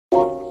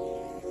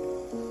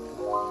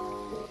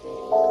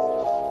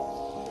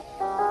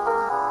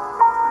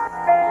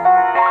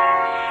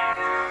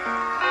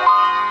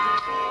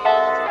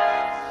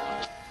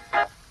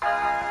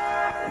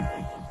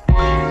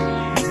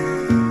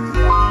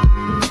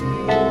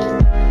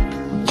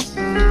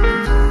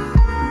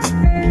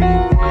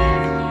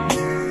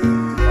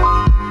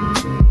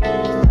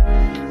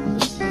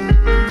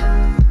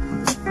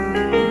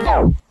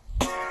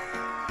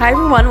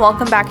everyone,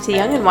 welcome back to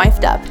Young and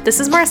Wifed Up.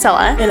 This is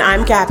Marcella. And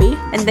I'm Gabby.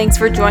 And thanks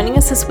for joining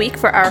us this week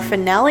for our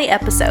finale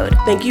episode.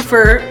 Thank you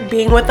for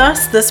being with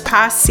us this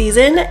past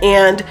season,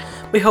 and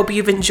we hope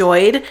you've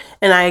enjoyed.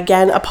 And I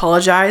again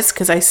apologize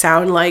because I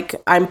sound like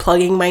I'm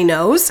plugging my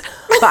nose,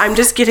 but I'm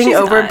just getting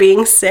over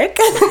being sick.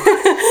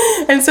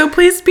 And so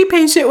please be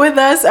patient with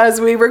us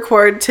as we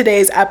record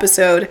today's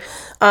episode.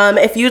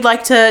 If you'd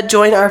like to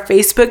join our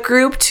Facebook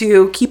group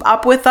to keep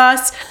up with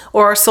us,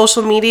 or our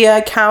social media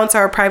accounts,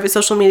 our private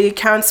social media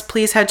accounts,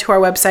 please head to our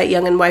website,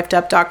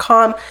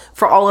 youngandwifedup.com,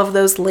 for all of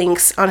those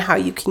links on how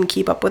you can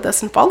keep up with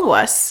us and follow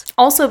us.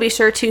 Also, be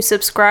sure to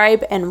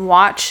subscribe and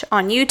watch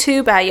on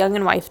YouTube at Young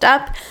and Wifed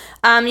Up.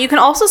 You can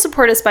also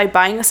support us by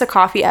buying us a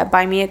coffee at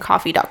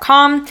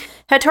buymeacoffee.com.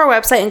 Head to our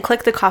website and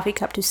click the coffee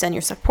cup to send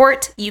your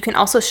support. You can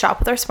also shop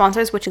with our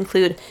sponsors, which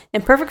include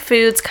Imperfect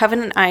Foods,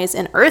 Covenant Eyes,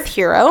 and Earth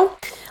Hero.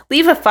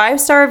 Leave a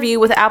 5-star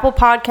review with Apple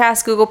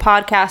Podcasts, Google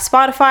Podcasts,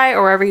 Spotify,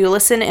 or wherever you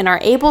listen and are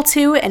able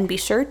to, and be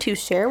sure to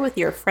share with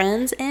your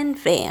friends and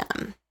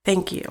fam.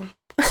 Thank you.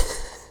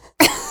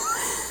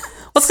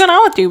 What's going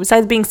on with you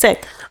besides being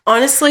sick?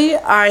 Honestly,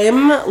 I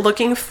am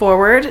looking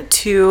forward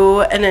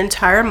to an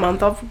entire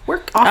month of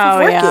working.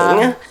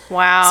 Yeah.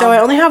 Wow. So I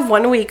only have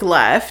 1 week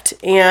left,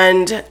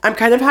 and I'm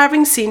kind of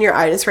having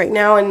senioritis right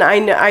now, and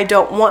I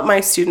don't want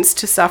my students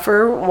to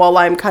suffer while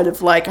I'm kind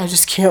of like, I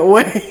just can't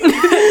wait.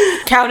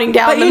 Counting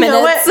down the minutes. But you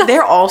know what?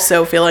 They're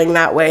also feeling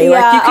that way. Yeah.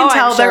 Like, you can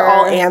tell I'm they're sure.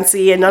 all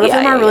antsy, and none of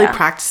them are really Yeah.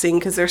 practicing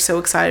because they're so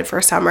excited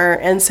for summer.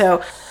 And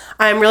so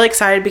I'm really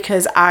excited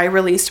because I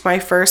released my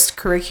first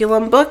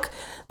curriculum book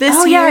this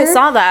year. Oh, yeah, I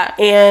saw that.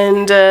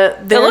 And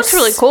it looks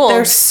really cool.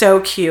 They're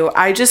so cute.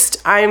 I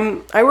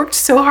worked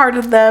so hard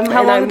with them.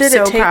 How long did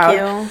it take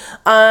you?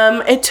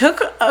 It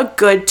took a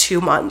good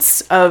 2 months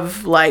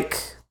of like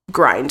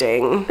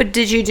grinding. But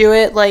did you do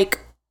it like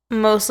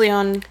mostly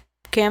on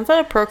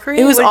Canva, Procreate?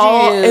 It was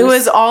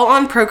all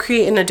on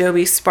Procreate and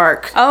Adobe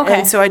Spark. Oh, okay.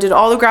 And so I did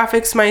all the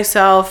graphics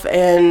myself,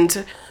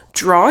 and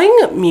drawing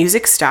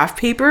music staff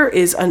paper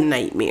is a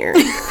nightmare.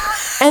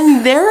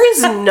 And there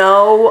is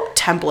no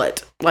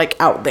template like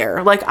out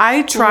there. Like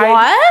I've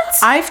tried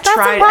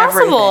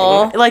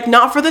impossible. Everything. Like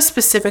not for the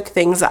specific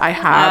things that I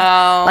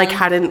have. Like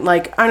hadn't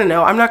like, I don't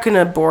know, I'm not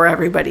gonna bore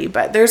everybody,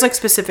 but there's like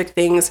specific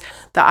things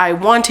that I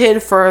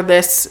wanted for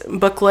this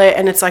booklet,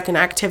 and it's like an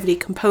activity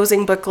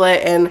composing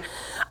booklet. And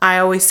I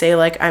always say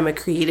like I'm a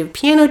creative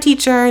piano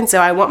teacher, and so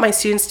I want my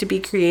students to be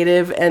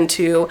creative and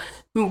to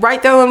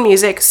write their own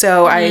music.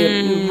 So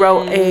I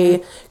wrote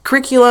a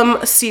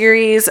curriculum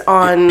series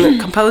on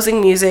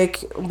composing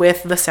music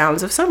with the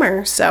sounds of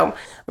summer. So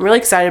I'm really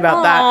excited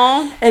about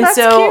that. And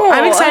so cute.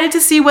 I'm excited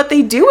to see what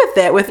they do with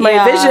it, with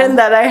my vision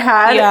that I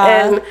had.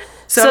 Yeah. And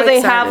so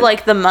they have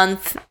like the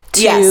month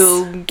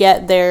to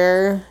get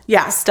their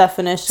stuff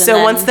finished.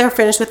 So once they're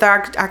finished with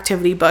their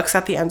activity books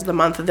at the end of the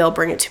month, they'll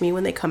bring it to me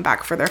when they come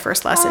back for their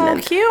first lesson. Oh,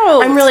 and cute.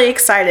 I'm really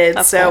excited.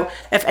 That's so cool.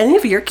 if any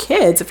of your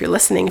kids, if you're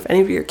listening, if any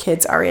of your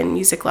kids are in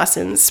music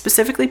lessons,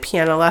 specifically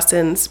piano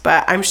lessons,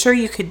 but I'm sure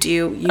you could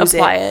use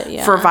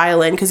it for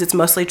violin because it's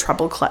mostly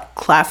treble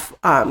clef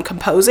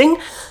composing,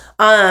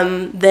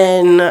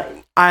 then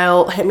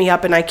hit me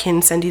up and I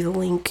can send you the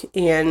link.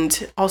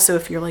 And also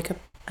if you're like a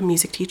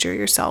music teacher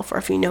yourself, or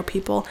if you know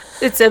people,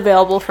 it's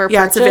available for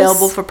purchase. It's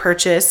available for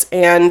purchase,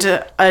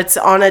 and it's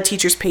on a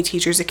Teachers Pay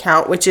Teachers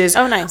account, which is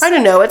nice. I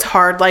don't know, it's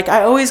hard. Like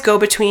I always go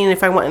between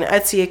if I want an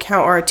Etsy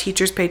account or a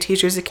Teachers Pay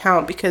Teachers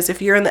account, because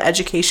if you're in the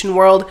education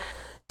world,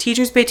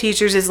 Teachers Pay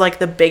Teachers is like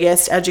the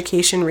biggest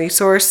education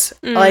resource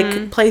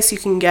like place you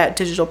can get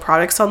digital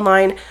products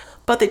online.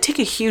 But they take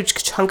a huge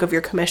chunk of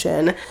your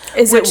commission.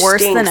 Is it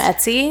worse than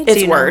Etsy?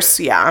 It's worse,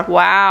 yeah.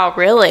 Wow,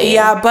 really?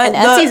 Yeah, but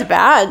Etsy's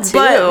bad too.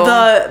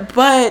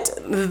 But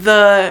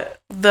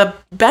the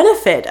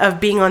benefit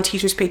of being on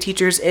Teachers Pay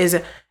Teachers is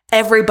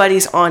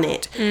everybody's on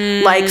it.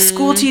 Like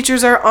school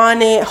teachers are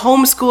on it,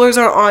 homeschoolers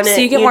are on it.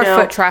 So you get more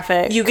foot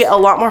traffic. You get a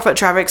lot more foot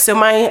traffic. So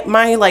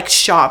my like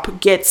shop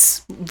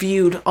gets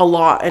viewed a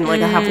lot, and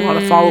like I have a lot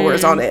of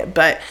followers on it.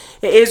 But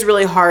it is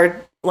really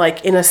hard,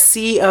 like in a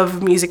sea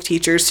of music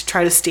teachers, to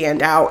try to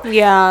stand out.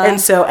 Yeah. And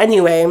so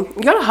anyway,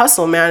 you gotta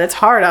hustle, man. It's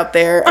hard out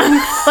there. And,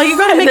 like you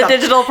gotta make the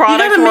digital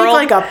product you gotta world.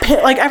 make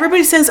like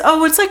everybody says,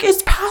 oh, it's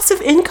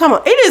passive income.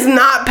 It is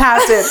not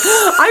passive.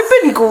 I've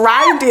been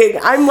grinding.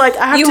 I'm like,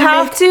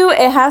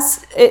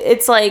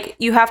 it's like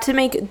you have to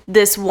make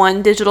this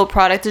one digital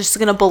product that's just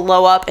gonna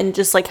blow up and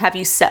just like have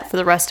you set for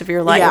the rest of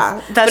your life. Yeah,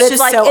 that's just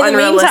like, so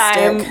unrealistic.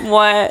 In the meantime,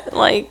 what,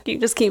 like, you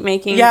just keep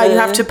making you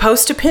have to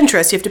post to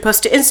Pinterest, you have to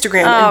post to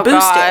Instagram and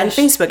boost it, and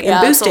Facebook and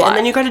boost it, and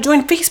then you got to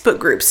join Facebook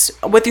groups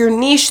with your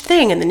niche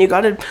thing, and then you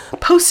got to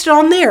post it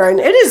on there,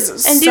 and it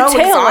is so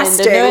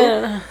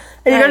exhausting.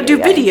 And you got to do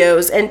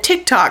videos and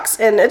TikToks,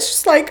 and it's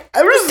just like,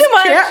 I just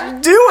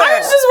can't do it. I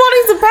was just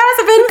wanting some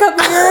passive income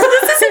here.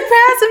 This isn't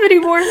passive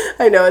anymore.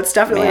 I know, it's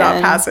definitely not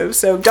passive.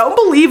 So don't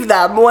believe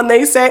them when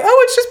they say,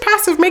 oh, it's just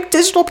passive, make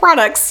digital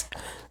products.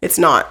 It's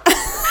not.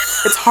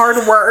 It's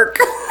hard work.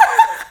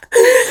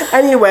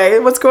 Anyway,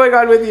 what's going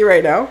on with you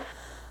right now?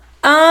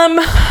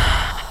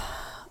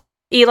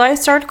 Eli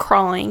started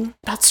crawling.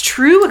 That's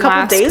true. A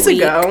couple days week.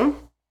 ago.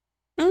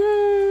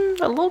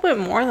 A little bit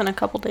more than a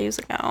couple days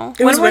ago.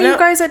 When were you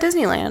guys at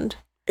Disneyland?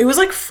 It was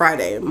like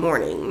Friday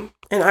morning,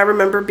 and I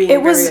remember being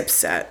very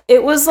upset.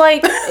 It was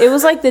like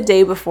the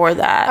day before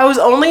that. I was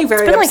only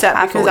very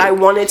upset because I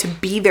wanted to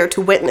be there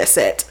to witness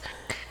it.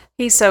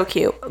 He's so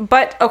cute.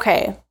 But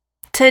okay,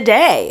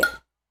 today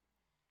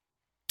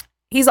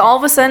he's all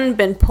of a sudden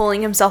been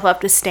pulling himself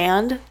up to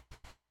stand.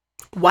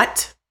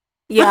 What?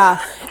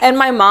 Yeah. And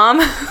my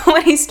mom,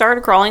 when he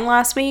started crawling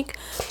last week,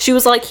 she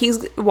was like, he's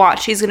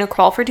gonna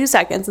crawl for 2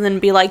 seconds and then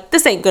be like,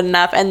 this ain't good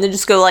enough, and then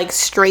just go like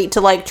straight to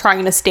like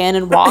trying to stand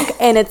and walk.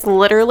 And it's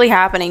literally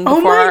happening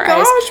before our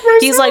eyes. Marcella.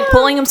 He's like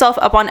pulling himself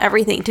up on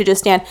everything to just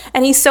stand,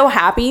 and he's so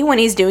happy when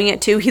he's doing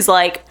it too. He's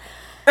like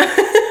this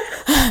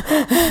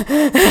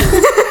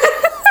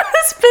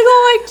big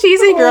old like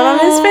cheesy grin on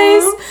his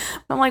face.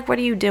 I'm like, what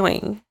are you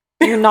doing?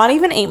 You're not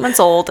even 8 months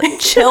old.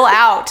 Chill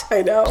out.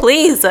 I know.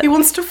 Please. He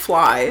wants to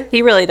fly.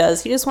 He really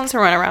does. He just wants to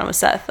run around with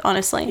Seth,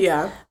 honestly.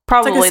 Yeah.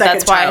 Probably it's like a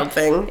that's why. child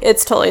thing.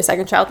 It's totally a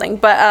second child thing.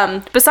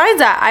 But besides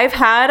that,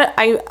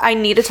 I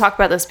need to talk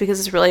about this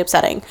because it's really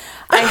upsetting.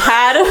 I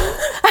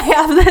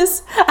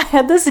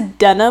had this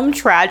denim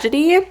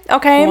tragedy,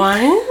 okay?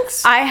 What?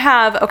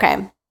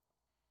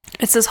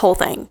 It's this whole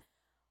thing.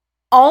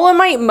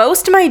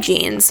 Most of my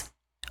jeans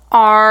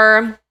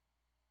are,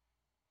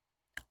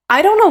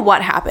 I don't know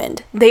what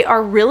happened. They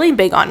are really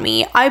big on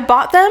me. I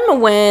bought them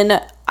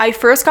when I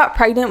first got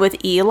pregnant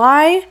with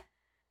Eli.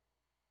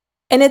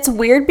 And it's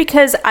weird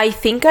because I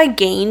think I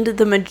gained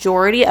the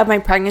majority of my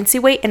pregnancy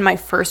weight in my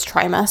first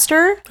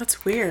trimester.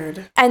 That's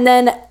weird. And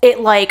then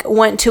it like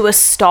went to a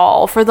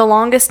stall for the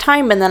longest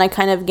time. And then I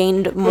kind of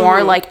gained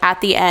more like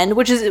at the end, it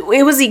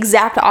was the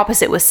exact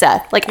opposite with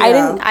Seth. Like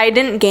I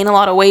didn't gain a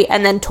lot of weight.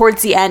 And then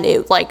towards the end,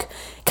 it like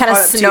kind of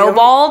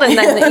snowballed. And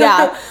then,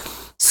 yeah.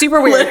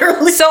 Super weird.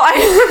 Literally. So I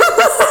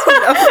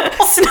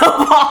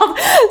snowballed.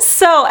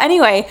 So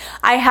anyway,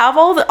 I have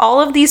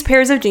all of these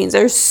pairs of jeans.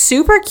 They're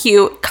super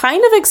cute,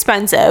 kind of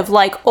expensive.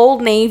 Like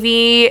Old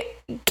Navy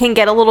can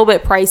get a little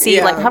bit pricey.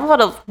 Yeah. Like I have a lot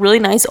of really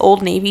nice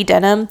Old Navy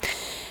denim.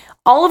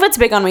 All of it's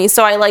big on me.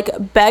 So I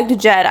like begged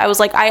Jed. I was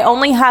like, I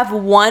only have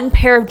one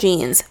pair of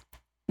jeans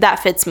that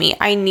fits me.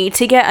 I need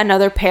to get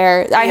another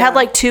pair. I had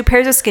like 2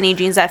 pairs of skinny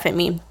jeans that fit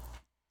me.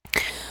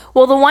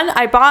 Well, the one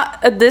I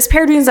bought, this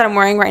pair of jeans that I'm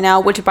wearing right now,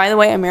 which, by the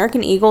way,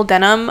 American Eagle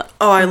denim.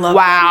 Oh, I love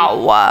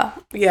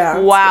them. Yeah.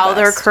 Wow.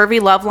 Their curvy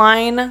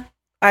Loveline.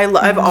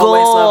 I've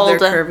always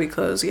loved their curvy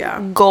clothes.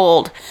 Yeah.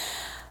 Gold.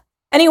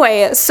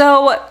 Anyway,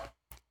 so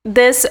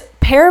this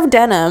pair of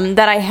denim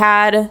that I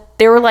had,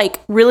 they were like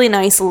really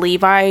nice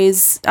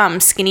Levi's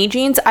skinny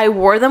jeans. I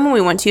wore them when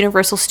we went to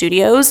Universal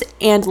Studios,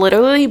 and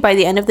literally by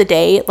the end of the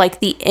day,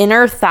 like the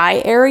inner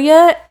thigh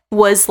area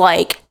was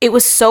like, it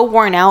was so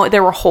worn out.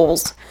 There were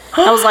holes.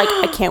 I was like,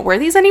 I can't wear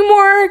these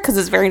anymore because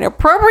it's very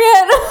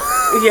inappropriate.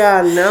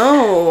 Yeah,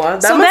 no.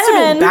 That must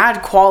have been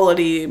bad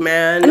quality,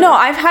 man. No,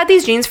 I've had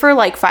these jeans for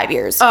like 5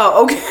 years.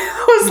 Oh, okay.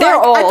 They're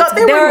old. I thought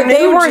they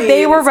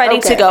were ready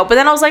to go. But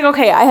then I was like,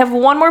 okay, I have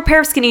one more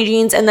pair of skinny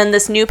jeans and then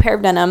this new pair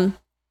of denim.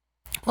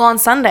 Well, on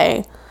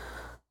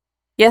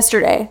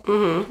yesterday,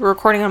 we're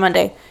recording on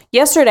Monday.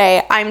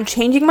 Yesterday, I'm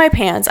changing my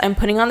pants. I'm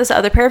putting on this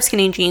other pair of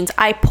skinny jeans.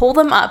 I pull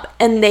them up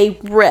and they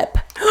rip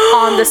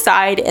on the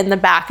side and the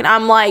back. And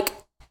I'm like,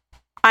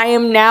 I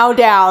am now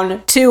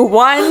down to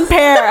one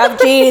pair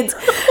of jeans.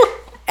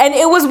 And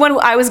it was when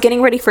I was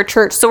getting ready for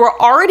church. So we're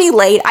already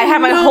late. I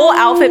had my whole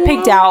outfit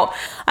picked out.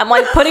 I'm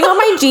like putting on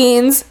my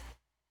jeans.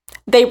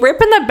 They rip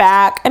in the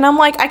back. And I'm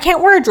like, I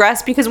can't wear a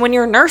dress because when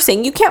you're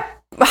nursing, you can't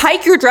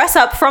hike your dress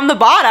up from the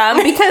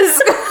bottom because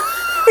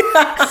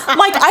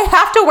like I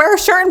have to wear a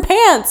shirt and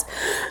pants.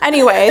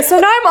 Anyway, so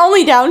now I'm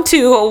only down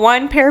to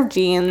one pair of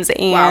jeans.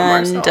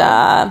 And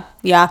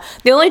yeah,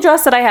 the only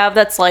dress that I have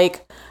that's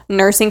like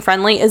nursing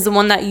friendly is the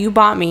one that you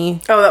bought me.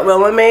 Oh, that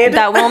Wilma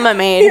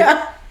made?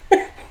 Yeah.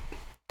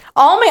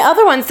 All my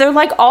other ones, they're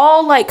like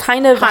all like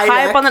kind of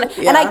high up on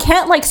the and I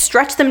can't like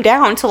stretch them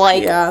down to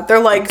like they're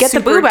like get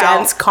super the boob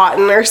dense out.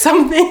 Cotton or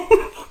something.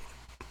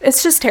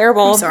 It's just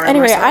terrible. Sorry,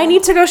 anyway, Marcella. I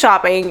need to go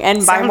shopping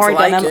and buy more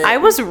denim. It. I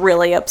was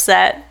really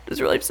upset.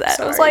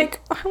 I was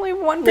like, I only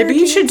have one pair Maybe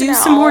you should do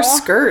some more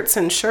skirts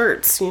and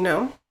shirts, you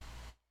know?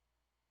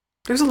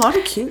 There's a lot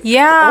of cute.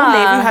 Yeah. Old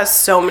Navy has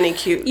so many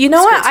cute You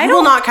know skirts. what? You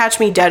will not catch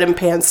me dead in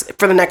pants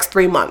for the next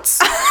 3 months.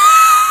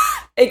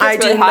 I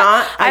do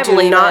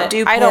not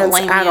do pants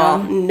at all.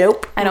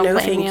 Nope. I don't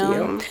blame you.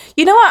 you.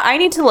 You know what? I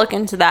need to look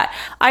into that.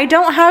 I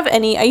don't have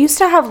any. I used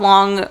to have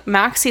long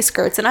maxi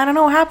skirts, and I don't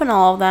know what happened to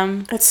all of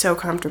them. It's so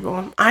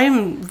comfortable.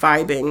 I'm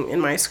vibing in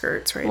my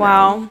skirts right now.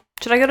 Wow.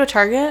 Should I go to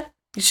Target?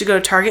 You should go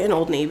to Target and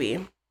Old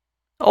Navy.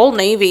 Old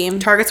Navy.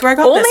 Target's where I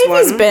got this one.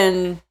 Old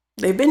Navy's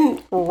They've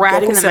been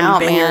racking them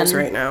out, man.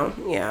 Right now.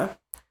 Yeah.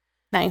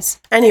 Nice.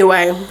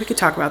 Anyway, we could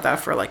talk about that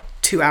for like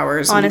 2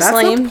 hours. Honestly. And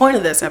that's not the point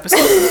of this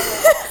episode.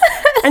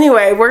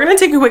 Anyway, we're going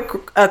to take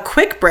a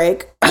quick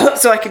break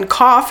so I can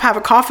have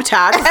a cough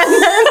attack, and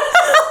then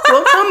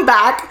we'll come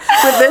back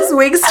with this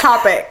week's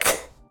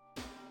topic.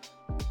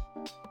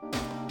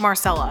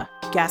 Marcella,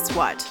 guess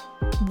what?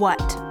 What?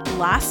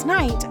 Last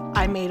night,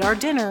 I made our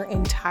dinner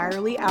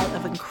entirely out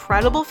of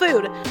incredible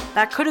food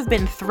that could have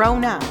been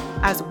thrown out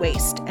as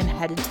waste and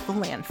headed to the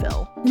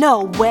landfill.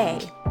 No way.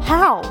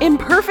 How?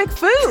 Imperfect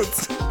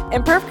Foods!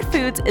 Imperfect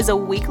Foods is a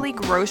weekly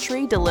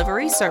grocery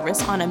delivery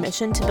service on a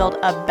mission to build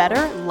a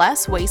better,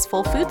 less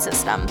wasteful food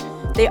system.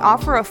 They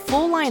offer a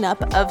full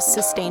lineup of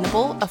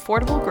sustainable,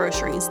 affordable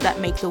groceries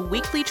that make the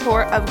weekly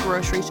chore of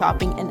grocery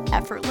shopping an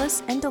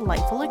effortless and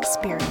delightful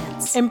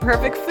experience.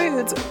 Imperfect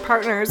Foods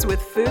partners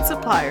with food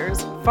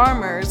suppliers,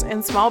 farmers,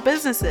 and small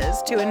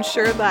businesses to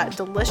ensure that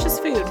delicious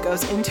food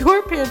goes into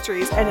our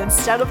pantries and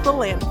instead of the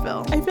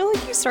landfill. I feel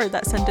like you started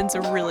that sentence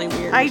really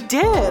weird. I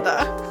did.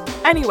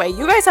 Anyway,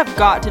 you guys have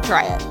got to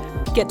try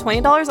it. Get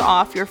 $20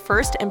 off your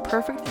first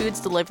Imperfect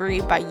Foods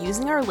delivery by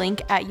using our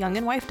link at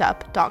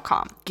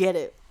youngandwifedup.com. Get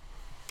it.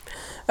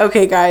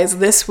 Okay, guys,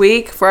 this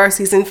week for our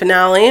season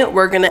finale,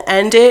 we're going to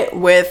end it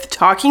with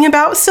talking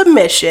about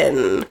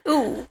submission.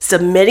 Ooh.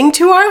 Submitting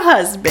to our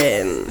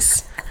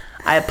husbands.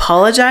 I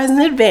apologize in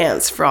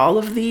advance for all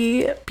of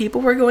the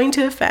people we're going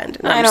to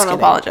offend. No, I don't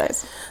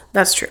apologize.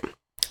 That's true.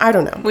 I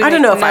don't know. I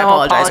don't know if I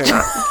apologize or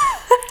not.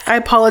 I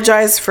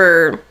apologize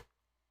for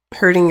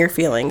hurting your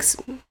feelings.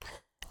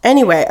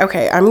 Anyway,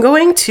 okay, I'm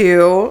going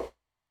to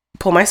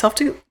pull myself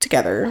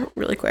together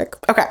really quick.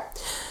 Okay.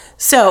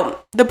 So,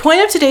 the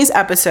point of today's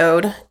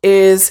episode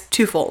is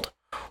twofold.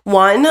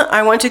 One,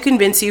 I want to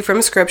convince you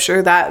from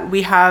scripture that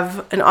we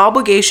have an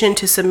obligation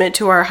to submit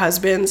to our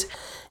husbands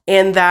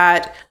and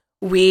that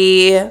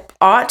we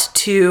ought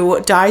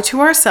to die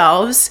to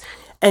ourselves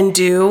and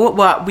do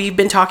what we've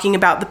been talking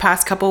about the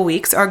past couple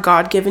weeks, our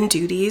God-given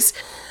duties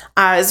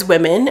as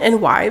women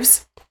and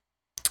wives.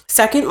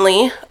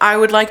 Secondly, I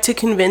would like to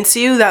convince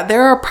you that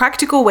there are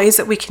practical ways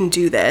that we can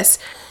do this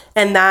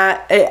and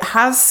that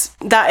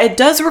it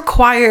does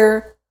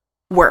require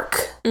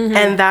work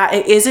and that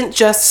it isn't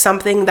just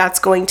something that's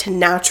going to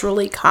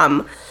naturally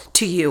come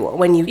to you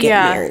when you get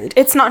married.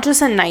 It's not just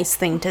a nice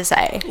thing to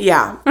say.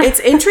 Yeah. It's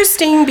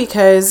interesting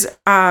because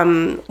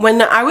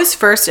when I was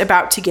first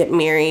about to get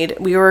married,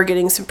 we were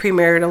getting some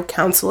premarital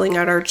counseling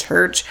at our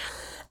church.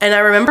 And I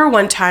remember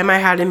one time I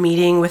had a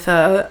meeting with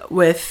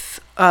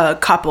a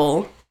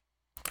couple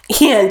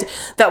and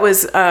that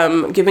was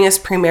giving us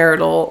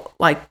premarital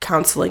like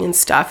counseling and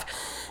stuff.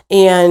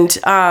 And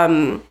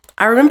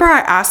I remember I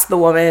asked the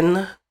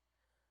woman,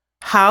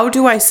 how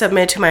do I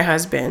submit to my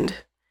husband?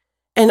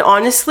 And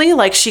honestly,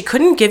 like she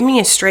couldn't give me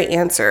a straight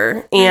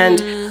answer.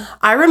 And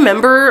I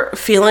remember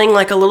feeling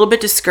like a little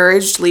bit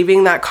discouraged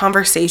leaving that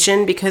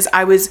conversation because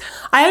I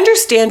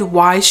understand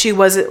why she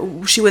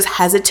was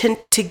hesitant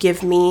to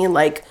give me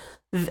like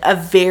a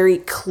very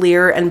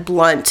clear and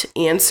blunt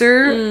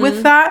answer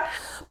with that.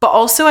 But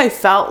also I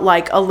felt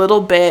like a little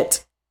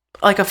bit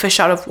like a fish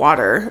out of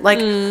water. Like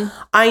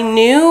I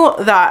knew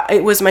that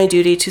it was my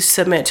duty to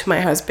submit to my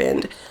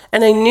husband.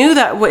 And I knew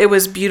that it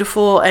was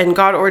beautiful and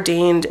God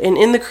ordained and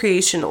in the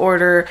creation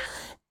order.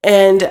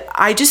 And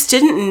I just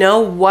didn't know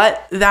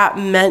what that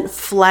meant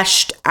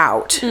fleshed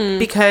out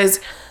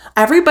because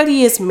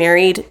everybody is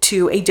married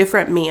to a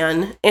different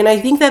man. And I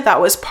think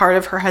that was part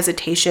of her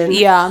hesitation.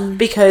 Yeah.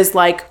 Because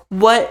like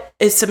what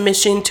is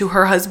submission to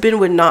her husband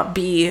would not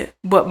be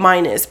what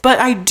mine is. But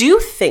I do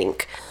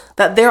think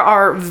that there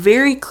are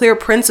very clear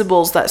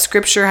principles that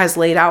scripture has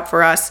laid out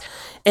for us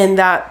and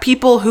that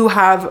people who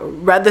have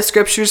read the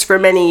scriptures for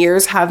many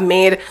years have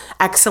made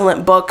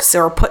excellent books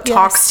or put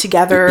talks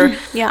together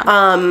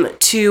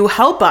to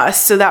help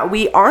us so that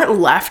we aren't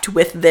left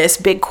with this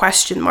big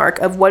question mark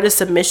of what does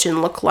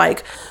submission look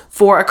like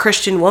for a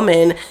Christian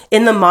woman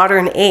in the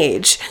modern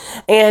age.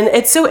 And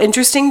it's so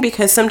interesting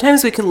because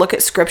sometimes we could look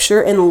at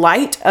scripture in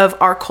light of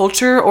our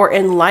culture or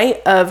in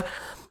light of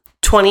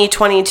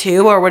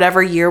 2022 or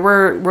whatever year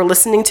we're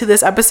listening to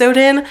this episode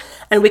in,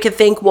 and we could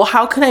think, well,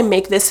 how can I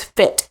make this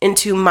fit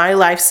into my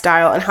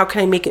lifestyle and how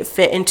can I make it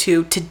fit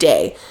into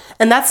today?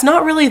 And that's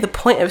not really the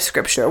point of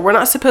scripture. We're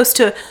not supposed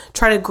to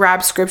try to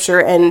grab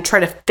scripture and try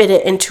to fit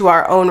it into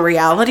our own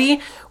reality.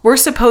 We're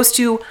supposed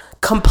to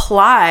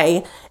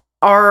comply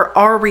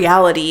our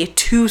reality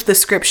to the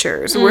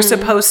scriptures. We're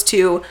supposed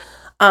to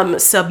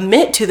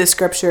submit to the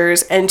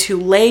scriptures and to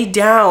lay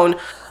down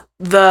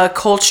the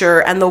culture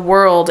and the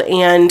world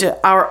and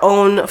our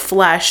own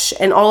flesh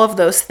and all of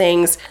those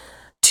things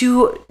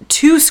to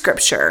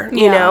scripture,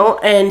 you know?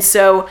 And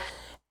so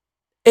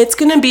it's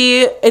going to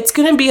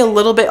be a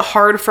little bit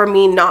hard for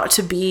me not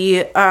to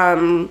be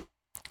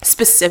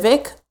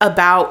specific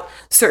about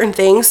certain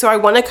things. So I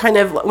want to kind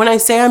of, when I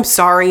say I'm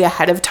sorry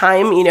ahead of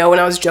time, you know, when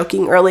I was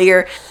joking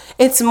earlier,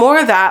 it's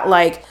more that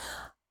like,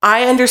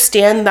 I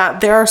understand that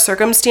there are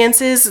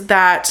circumstances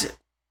that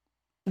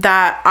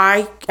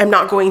I am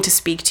not going to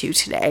speak to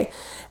today.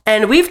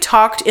 And we've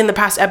talked in the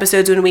past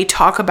episodes when we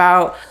talk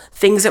about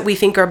things that we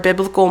think are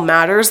biblical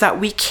matters that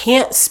we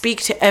can't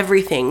speak to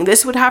everything.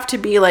 This would have to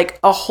be like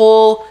a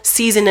whole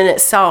season in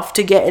itself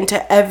to get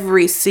into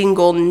every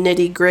single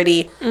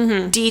nitty-gritty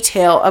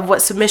detail of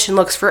what submission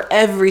looks for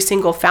every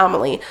single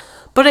family.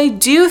 But I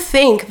do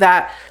think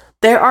that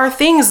there are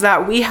things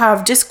that we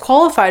have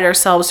disqualified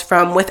ourselves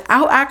from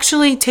without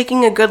actually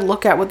taking a good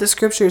look at what the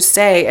scriptures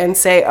say and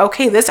say,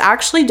 okay, this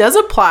actually does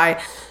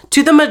apply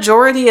to the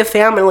majority of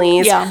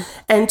families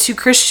and to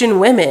Christian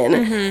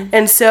women.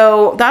 And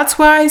so that's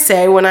why I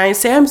say, when I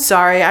say I'm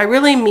sorry, I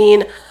really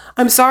mean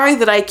I'm sorry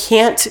that I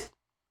can't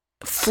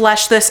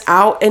flesh this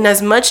out in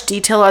as much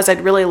detail as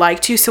I'd really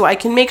like to, so I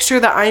can make sure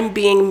that I'm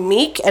being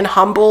meek and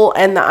humble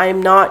and that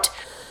I'm not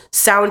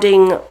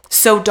sounding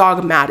so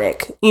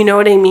dogmatic. You know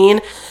what I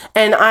mean?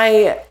 And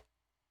I,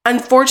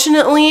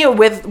 unfortunately,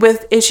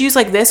 with issues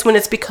like this, when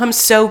it's become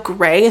so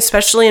gray,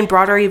 especially in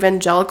broader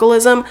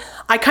evangelicalism,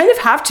 I kind of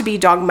have to be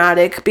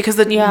dogmatic because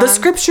the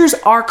scriptures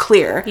are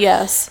clear.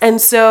 Yes. And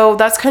so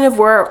that's kind of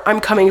where I'm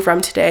coming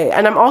from today.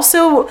 And I'm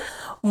also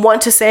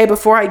want to say,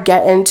 before I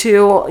get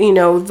into,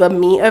 the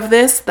meat of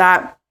this,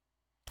 that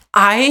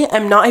I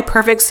am not a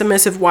perfect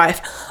submissive wife.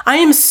 I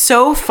am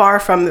so far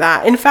from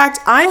that. In fact,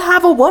 I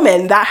have a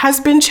woman that has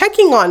been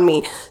checking on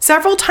me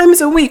several times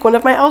a week, one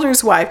of my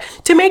elders'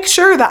 wife, to make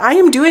sure that I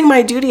am doing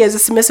my duty as a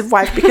submissive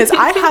wife, because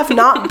I have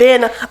not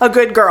been a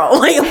good girl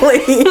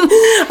lately.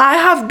 I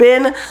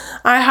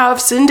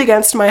have sinned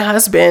against my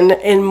husband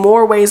in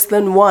more ways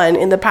than one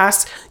in the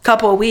past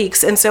couple of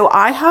weeks. And so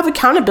I have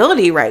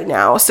accountability right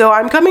now. So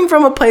I'm coming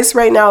from a place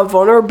right now of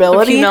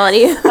vulnerability,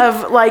 humility,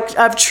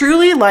 of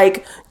truly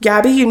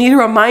Gabby, you need to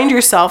remind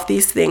yourself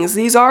these things.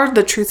 These are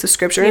the truths of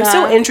scripture. And it's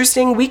so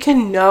interesting. We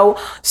can know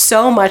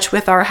so much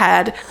with our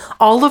head,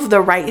 all of the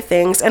right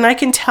things. And I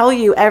can tell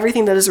you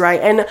everything that is right.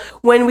 And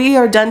when we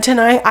are done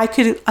tonight, I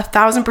could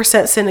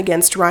 1,000% sin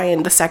against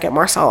Ryan the second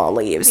Marcella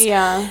leaves.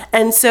 Yeah.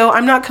 And so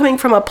I'm not coming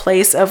from a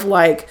place of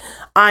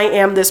I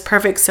am this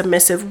perfect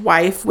submissive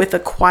wife with a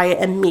quiet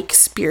and meek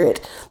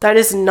spirit. That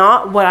is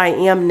not what I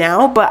am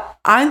now, but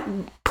I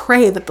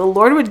pray that the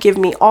Lord would give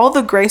me all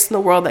the grace in the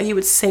world, that he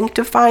would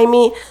sanctify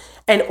me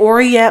and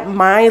orient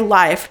my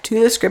life to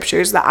the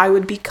scriptures, that I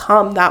would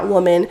become that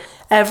woman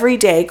every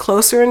day,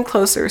 closer and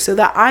closer, so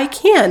that I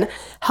can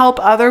help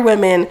other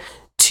women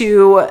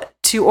to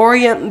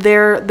orient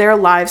their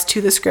lives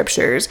to the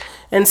scriptures.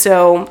 And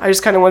so I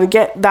just kind of want to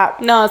get that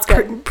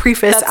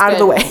preface out of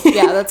the way.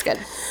 Yeah, that's good.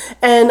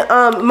 And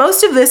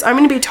most of this, I'm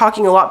going to be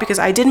talking a lot because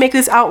I did make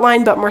this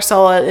outline, but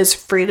Marcella is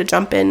free to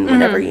jump in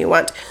whenever you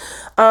want.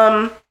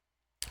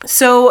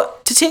 So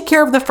to take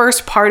care of the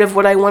first part of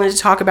what I wanted to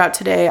talk about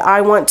today, I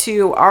want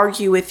to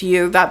argue with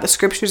you that the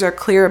scriptures are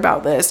clear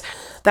about this,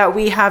 that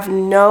we have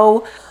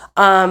no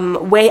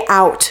way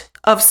out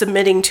of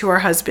submitting to our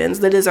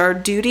husbands. That is our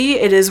duty.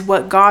 It is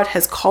what God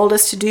has called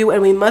us to do,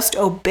 and we must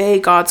obey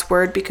God's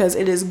word because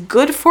it is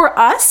good for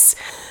us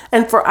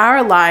and for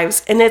our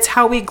lives, and it's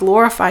how we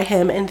glorify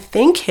him and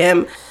thank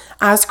him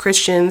as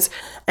Christians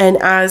and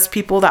as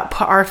people that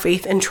put our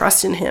faith and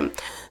trust in him.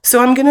 So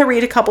I'm going to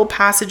read a couple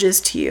passages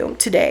to you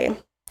today.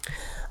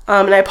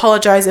 And I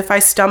apologize if I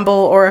stumble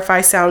or if I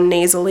sound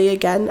nasally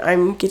again.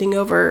 I'm getting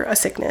over a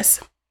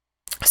sickness.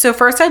 So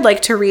first I'd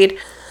like to read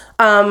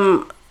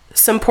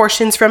some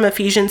portions from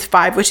Ephesians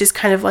 5, which is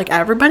kind of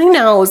everybody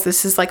knows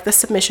this is the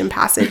submission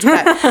passage.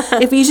 But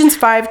Ephesians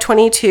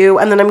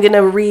 5:22, and then I'm going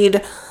to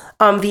read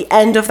the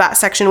end of that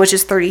section, which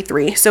is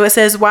 33. So it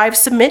says, "Wives,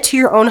 submit to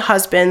your own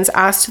husbands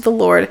as to the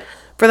Lord.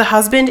 For the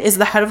husband is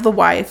the head of the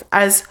wife,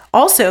 as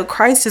also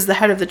Christ is the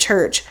head of the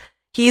church.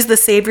 He is the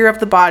Savior of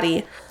the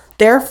body.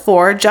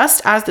 Therefore,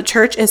 just as the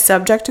church is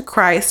subject to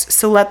Christ,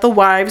 so let the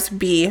wives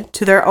be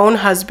to their own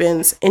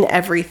husbands in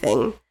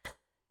everything.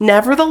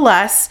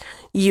 Nevertheless,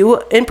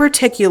 you in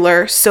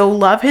particular, so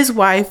love his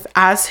wife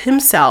as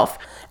himself,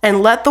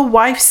 and let the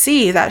wife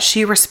see that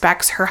she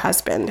respects her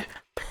husband."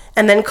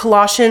 And then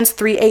Colossians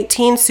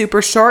 3:18,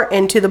 super short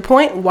and to the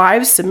point,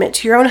 "Wives, submit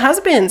to your own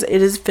husbands.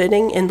 It is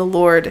fitting in the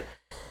Lord."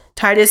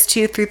 Titus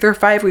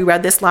 2:3-5, we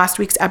read this last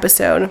week's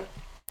episode.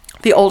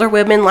 "The older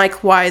women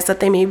likewise,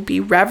 that they may be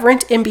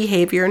reverent in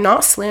behavior,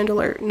 not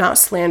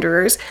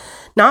slanderers,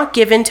 not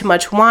given to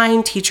much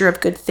wine, teacher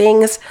of good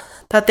things,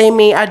 that they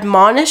may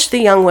admonish the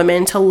young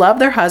women to love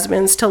their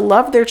husbands, to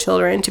love their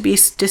children, to be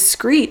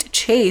discreet,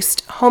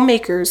 chaste,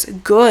 homemakers,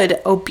 good,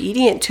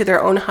 obedient to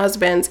their own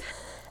husbands,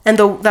 and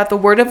that the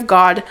word of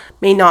God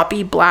may not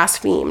be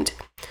blasphemed."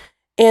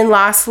 And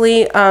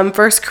lastly,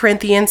 1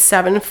 Corinthians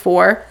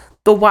 7:4,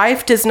 "The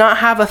wife does not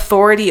have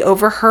authority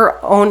over her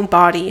own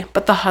body,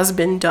 but the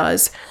husband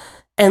does.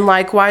 And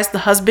likewise, the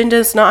husband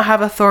does not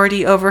have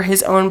authority over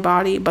his own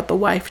body, but the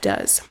wife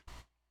does."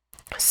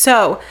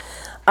 So,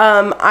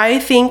 I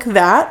think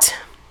that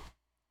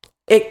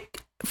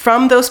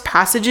from those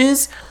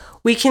passages,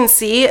 we can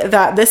see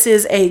that this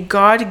is a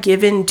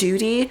God-given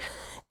duty,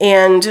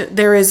 and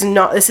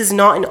this is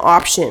not an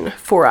option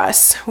for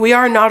us. We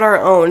are not our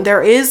own.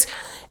 There is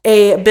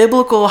a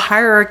biblical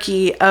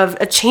hierarchy of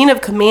a chain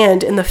of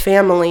command in the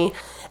family,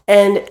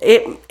 and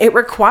it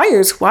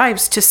requires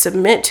wives to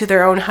submit to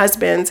their own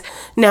husbands.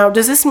 Now,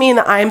 does this mean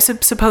that I'm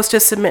supposed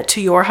to submit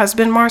to your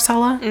husband,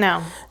 Marcella?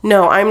 No.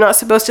 No, I'm not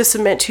supposed to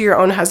submit to your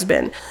own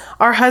husband.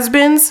 Our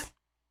husbands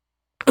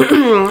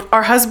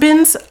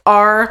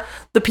are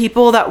the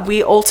people that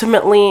we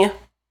ultimately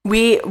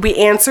we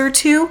answer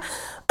to.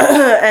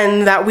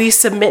 and that we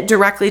submit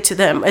directly to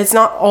them. It's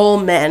not all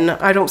men.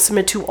 I don't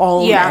submit to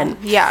all men.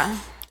 Yeah.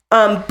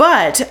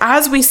 But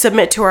as we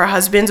submit to our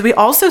husbands, we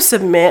also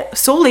submit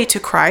solely to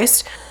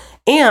Christ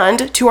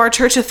and to our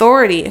church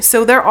authority.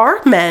 So there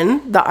are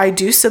men that I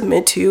do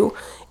submit to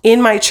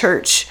in my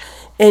church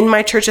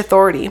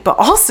authority, but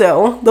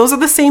also those are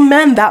the same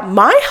men that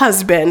my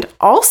husband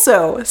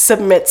also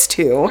submits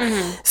to.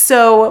 Mm-hmm.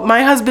 So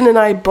my husband and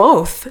I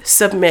both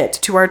submit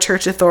to our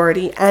church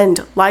authority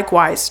and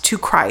likewise to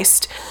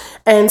Christ.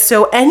 And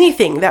so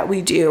anything that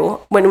we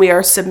do when we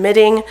are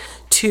submitting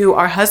to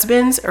our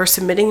husbands or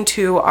submitting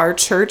to our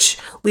church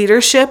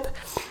leadership,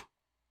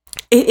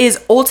 it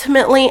is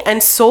ultimately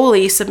and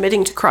solely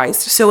submitting to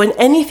Christ. So in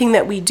anything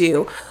that we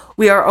do,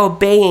 we are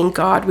obeying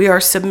God. We are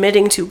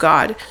submitting to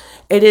God.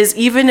 It is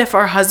even if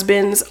our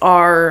husbands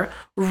are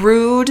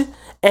rude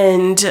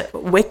and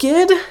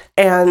wicked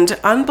and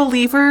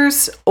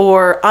unbelievers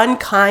or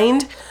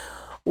unkind,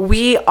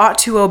 we ought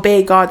to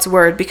obey God's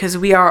word because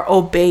we are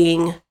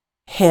obeying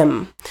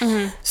him.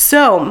 Mm-hmm.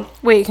 So,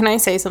 wait, can I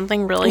say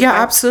something really quick? Quick?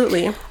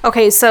 Absolutely.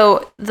 Okay,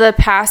 so the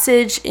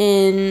passage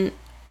in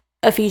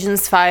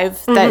Ephesians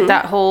 5,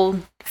 that whole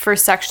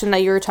first section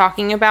that you were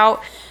talking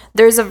about,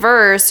 there's a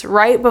verse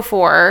right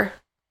before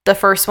the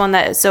first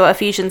one so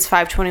Ephesians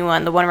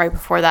 5:21, the one right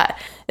before that,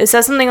 it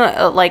says something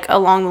like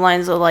along the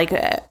lines of like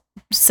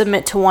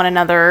submit to one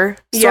another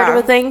sort of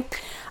a thing.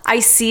 I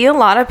see a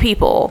lot of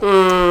people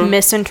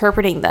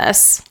misinterpreting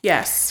this.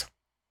 Yes.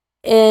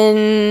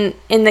 In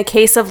the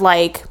case of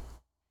like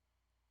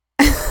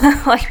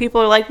like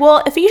people are like,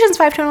 well, Ephesians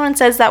 5:21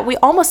 says that we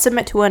almost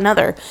submit to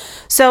another.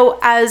 So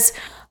as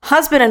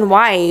husband and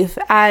wife,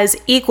 as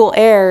equal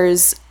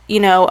heirs,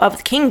 of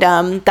the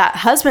kingdom, that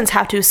husbands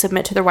have to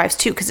submit to their wives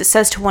too, because it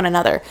says to one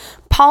another.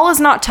 Paul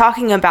is not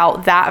talking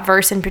about that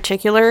verse in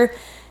particular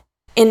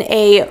in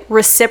a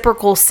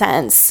reciprocal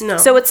sense. No.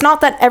 So it's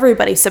not that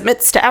everybody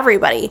submits to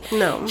everybody.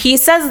 No. He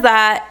says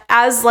that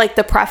as like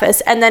the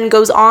preface and then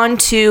goes on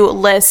to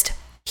list,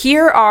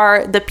 here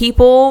are the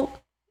people,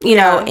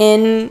 know,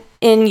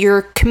 in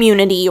your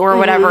community or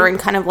whatever, in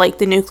kind of like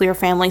the nuclear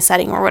family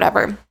setting or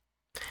whatever.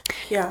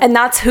 Yeah. And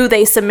that's who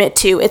they submit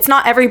to. It's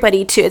not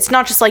everybody too. It's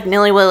not just like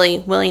willy-nilly.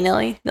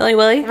 Which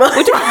one?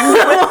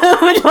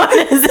 Which one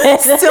is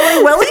it?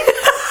 Silly Willy?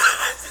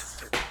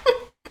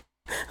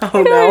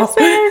 Oh no.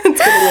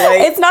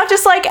 It's not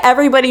just like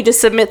everybody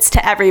just submits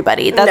to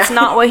everybody. That's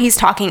not what he's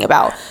talking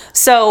about.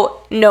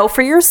 So know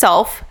for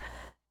yourself.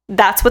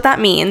 That's what that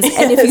means.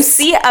 Yes. And if you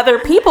see other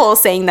people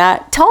saying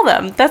that, tell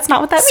them that's not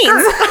what that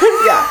means.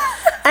 Yeah.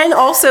 And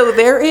also,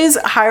 there is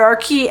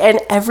hierarchy in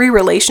every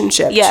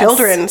relationship. Yes.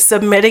 Children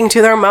submitting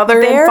to their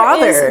mother and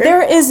father.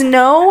 There is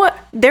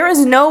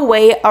no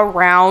way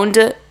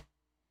around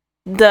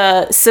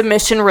the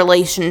submission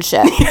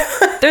relationship.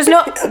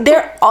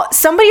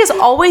 Somebody is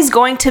always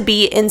going to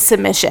be in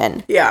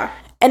submission. Yeah.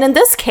 And in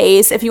this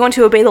case, if you want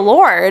to obey the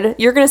Lord,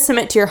 you're going to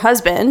submit to your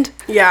husband.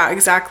 Yeah,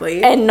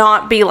 exactly. And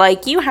not be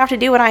like, you have to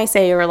do what I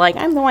say, or like,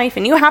 I'm the wife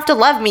and you have to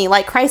love me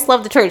like Christ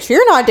loved the church. If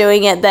you're not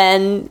doing it,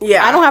 then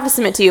I don't have to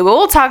submit to you. But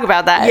we'll talk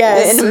about that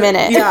in a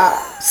minute. Yeah.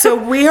 So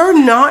we are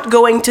not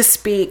going to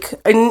speak.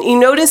 And you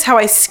notice how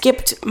I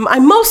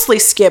mostly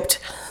skipped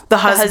the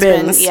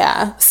husband's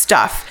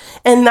stuff.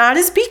 And that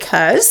is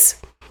because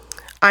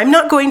I'm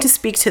not going to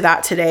speak to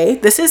that today.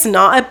 This is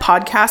not a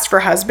podcast for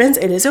husbands.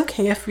 It is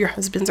okay if your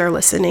husbands are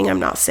listening. I'm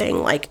not saying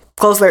like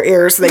close their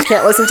ears so they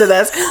can't listen to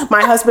this.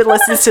 My husband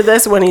listens to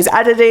this when he's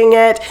editing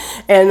it,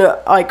 and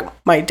like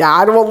my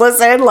dad will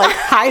listen. Like,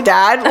 hi,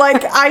 Dad.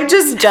 Like,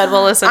 Jed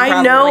will listen.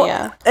 I know.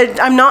 Yeah.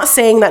 I'm not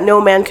saying that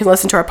no man can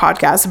listen to our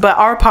podcast, but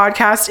our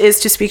podcast is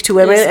to speak to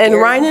women. And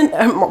Ryan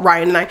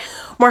and I,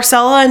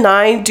 Marcella and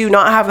I, do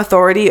not have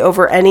authority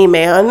over any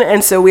man,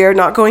 and so we are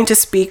not going to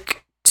speak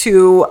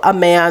to a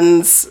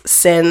man's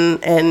sin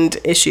and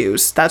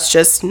issues. That's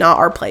just not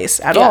our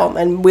place at all.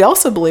 And we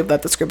also believe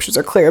that the scriptures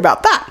are clear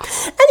about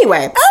that.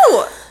 Anyway.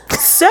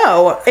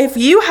 So if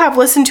you have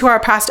listened to our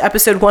past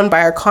episode 1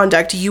 by our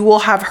conduct, you will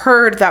have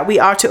heard that we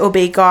ought to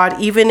obey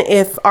God even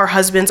if our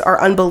husbands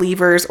are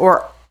unbelievers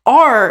or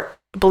are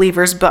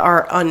believers but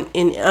are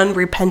in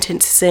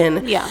unrepentant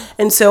sin. Yeah.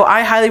 And so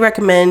I highly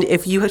recommend,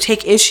 if you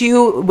take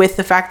issue with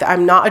the fact that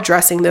I'm not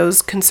addressing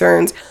those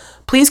concerns,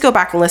 please go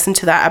back and listen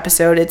to that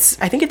episode.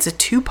 I think it's a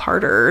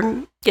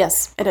 2-parter.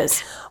 Yes, it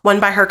is. One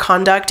by her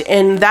conduct.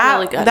 And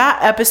that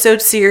episode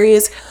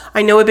series,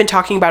 I know we've been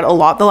talking about it a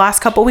lot the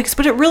last couple of weeks,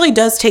 but it really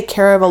does take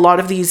care of a lot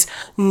of these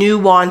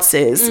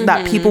nuances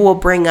that people will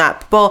bring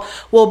up. Well,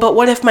 but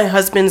what if my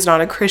husband's not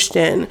a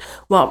Christian?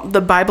 Well,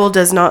 the Bible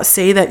does not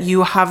say that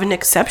you have an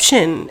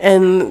exception.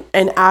 And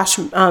Ash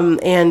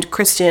and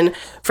Kristen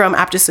from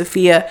Apta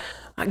Sophia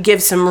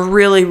give some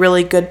really,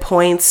 really good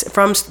points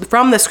from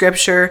the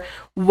scripture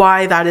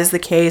why that is the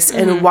case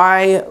and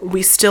why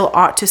we still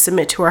ought to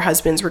submit to our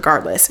husbands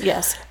regardless.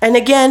 Yes. And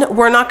again,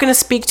 we're not going to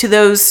speak to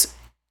those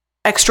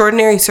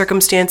extraordinary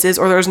circumstances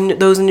or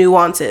those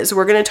nuances.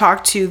 We're going to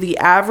talk to the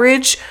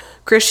average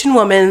Christian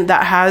woman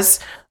that has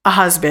a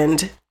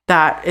husband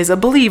that is a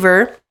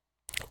believer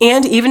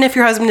And even if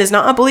your husband is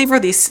not a believer,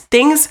 these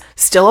things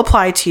still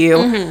apply to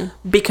you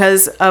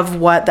because of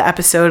what the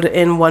episode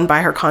in Won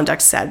by Her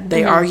Conduct said.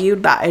 They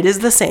argued that it is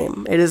the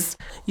same. It is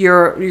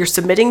you're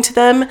submitting to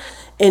them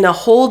in a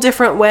whole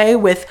different way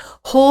with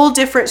whole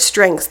different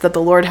strengths that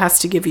the Lord has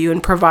to give you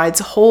and provides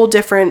whole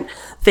different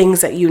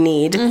things that you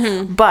need.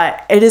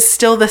 But it is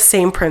still the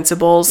same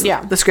principles.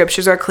 Yeah. The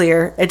scriptures are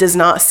clear. It does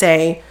not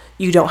say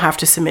you don't have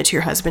to submit to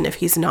your husband if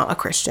he's not a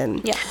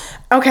Christian. Yeah.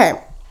 Okay.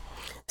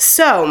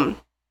 So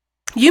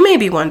you may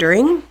be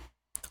wondering,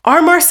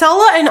 are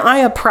Marcella and I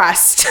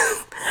oppressed?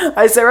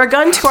 Is there a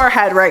gun to our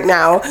head right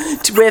now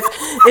with,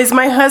 is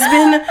my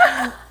husband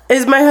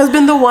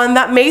the one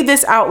that made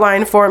this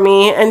outline for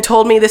me and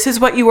told me this is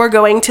what you are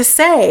going to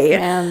say?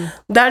 Man.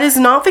 That is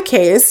not the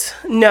case.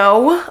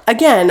 No.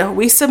 Again,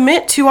 we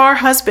submit to our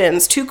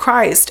husbands, to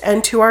Christ,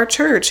 and to our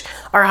church.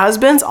 Our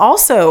husbands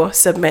also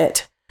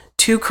submit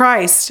to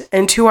Christ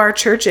and to our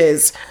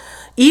churches.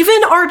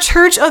 Even our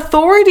church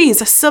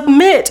authorities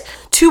submit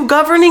to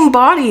governing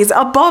bodies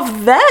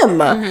above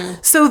them.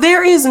 So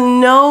there's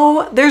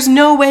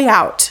no way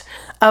out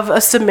of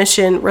a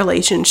submission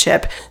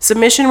relationship.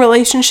 Submission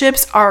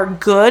relationships are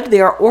good.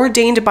 They are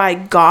ordained by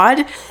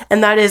God,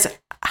 and that is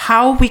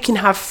how we can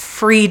have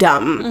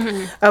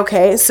freedom.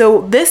 Okay,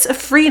 so this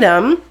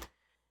freedom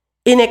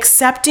in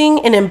accepting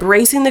and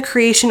embracing the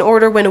creation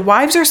order, when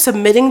wives are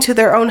submitting to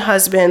their own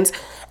husbands,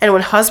 and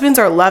when husbands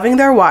are loving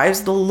their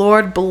wives, the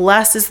Lord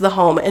blesses the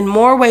home in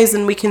more ways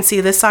than we can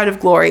see this side of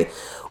glory.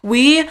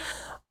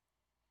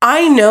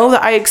 I know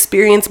that I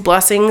experience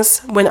blessings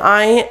when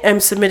I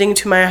am submitting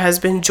to my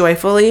husband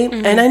joyfully.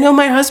 And I know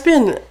my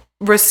husband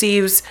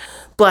receives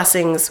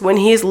blessings when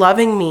he is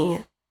loving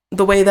me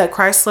the way that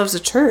Christ loves the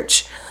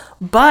church.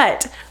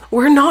 But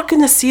we're not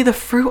going to see the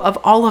fruit of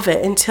all of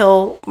it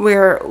until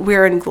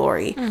we're in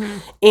glory.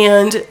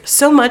 And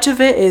so much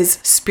of it is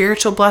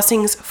spiritual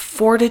blessings,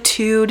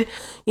 fortitude.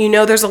 You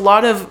know, there's a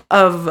lot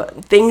of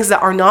things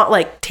that are not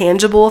like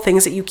tangible,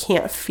 things that you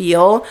can't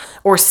feel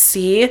or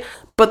see.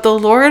 But the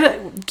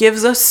Lord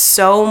gives us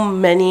so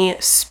many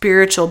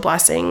spiritual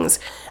blessings.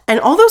 And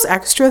all those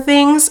extra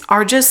things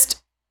are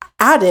just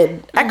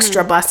added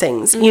extra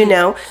blessings, you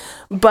know.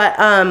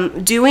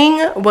 But doing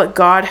what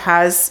God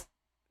has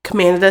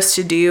commanded us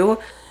to do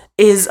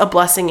is a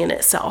blessing in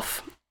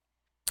itself.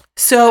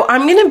 So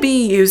I'm going to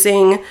be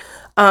using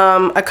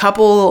a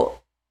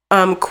couple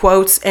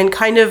quotes, and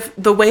kind of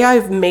the way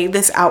I've made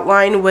this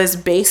outline was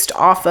based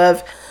off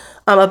of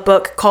a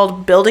book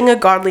called Building a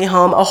Godly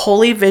Home, A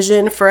Holy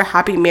Vision for a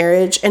Happy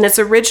Marriage. And it's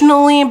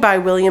originally by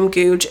William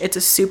Gouge. It's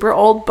a super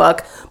old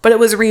book, but it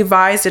was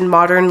revised in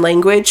modern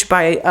language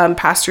by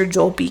Pastor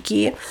Joel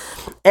Beakey.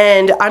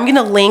 And I'm going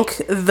to link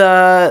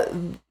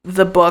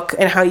the book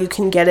and how you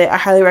can get it. I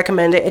highly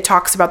recommend it. It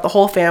talks about the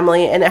whole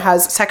family, and it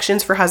has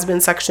sections for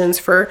husbands, sections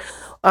for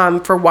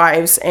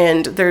wives,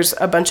 and there's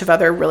a bunch of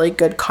other really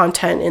good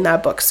content in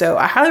that book. So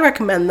I highly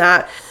recommend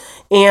that.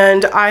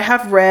 And I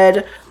have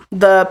read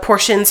the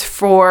portions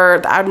for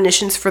the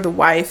admonitions for the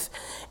wife.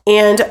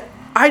 And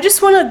I just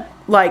want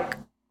to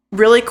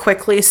really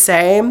quickly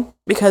say,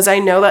 because I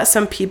know that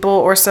some people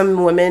or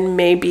some women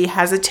may be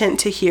hesitant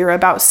to hear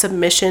about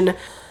submission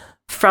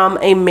from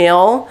a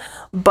male,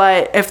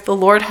 but if the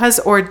Lord has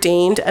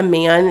ordained a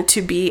man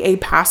to be a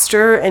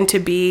pastor and to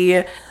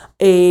be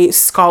a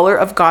scholar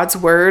of God's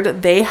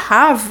word, they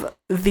have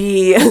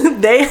the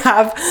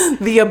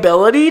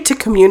ability to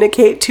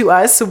communicate to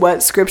us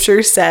what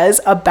scripture says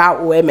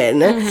about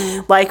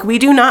women. Like, we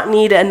do not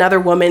need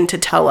another woman to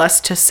tell us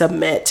to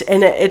submit.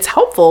 And it's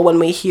helpful when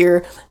we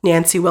hear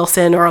Nancy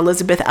Wilson or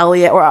Elizabeth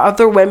Elliot or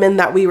other women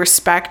that we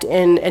respect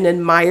and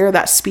admire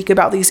that speak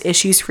about these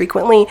issues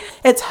frequently.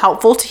 It's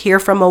helpful to hear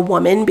from a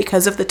woman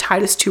because of the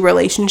Titus 2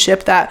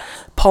 relationship that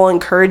Paul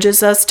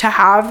encourages us to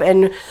have.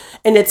 And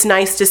it's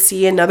nice to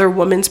see another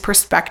woman's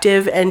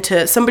perspective and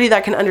to somebody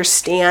that can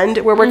understand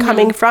where we're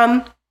coming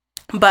from.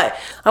 But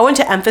I want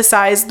to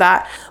emphasize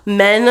that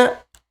men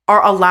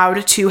are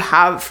allowed to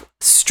have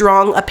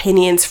strong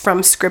opinions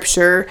from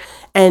scripture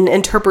and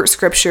interpret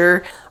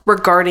scripture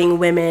regarding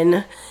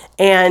women.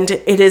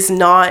 And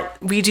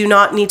we do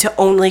not need to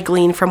only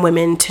glean from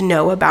women to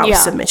know about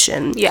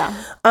submission.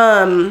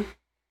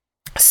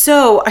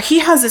 So he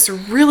has this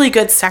really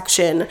good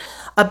section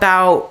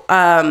about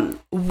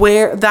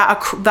where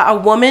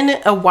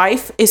a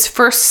wife is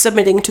first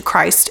submitting to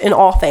Christ in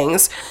all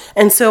things.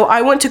 And so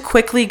I want to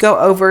quickly go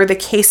over the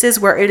cases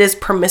where it is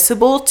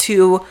permissible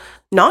to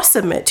not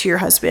submit to your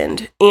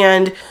husband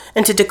and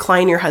to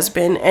decline your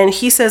husband. And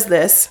he says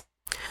this: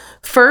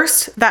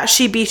 first, that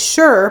she be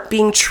sure,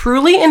 being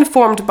truly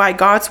informed by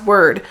God's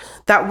word,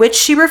 that which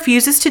she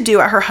refuses to do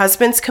at her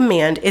husband's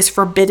command is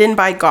forbidden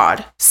by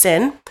God,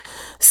 sin.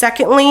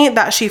 Secondly,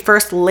 that she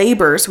first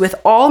labors with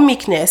all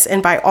meekness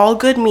and by all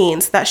good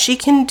means that she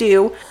can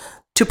do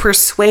to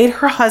persuade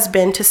her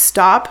husband to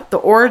stop the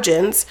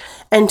origins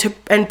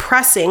and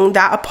pressing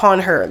that upon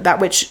her, that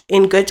which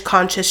in good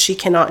conscience she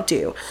cannot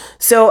do.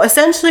 So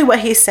essentially what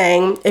he's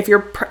saying, if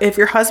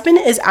your husband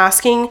is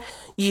asking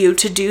you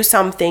to do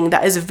something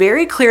that is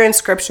very clear in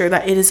scripture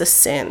that it is a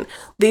sin,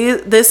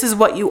 this is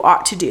what you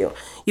ought to do.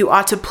 You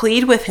ought to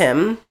plead with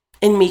him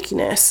in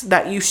meekness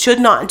that you should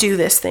not do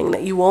this thing,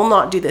 that you will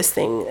not do this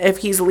thing. If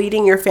he's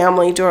leading your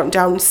family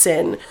down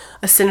sin,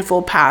 a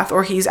sinful path,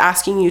 or he's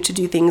asking you to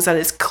do things that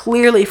is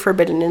clearly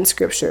forbidden in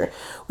scripture,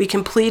 we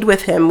can plead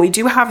with him. We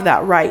do have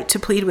that right to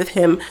plead with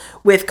him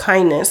with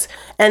kindness.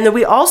 And then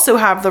we also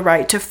have the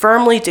right to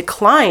firmly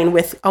decline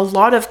with a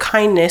lot of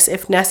kindness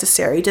if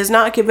necessary. It does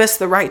not give us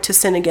the right to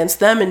sin against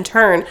them in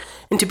turn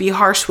and to be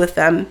harsh with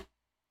them.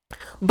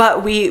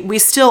 But we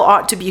still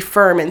ought to be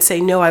firm and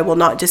say, no, I will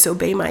not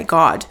disobey my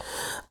God.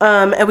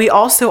 And we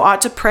also ought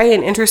to pray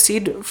and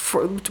intercede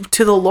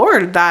to the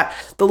Lord, that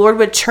the Lord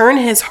would turn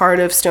his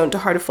heart of stone to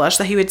heart of flesh,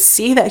 that he would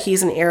see that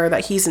he's in error,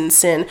 that he's in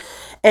sin.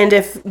 And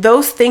if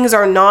those things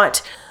are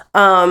not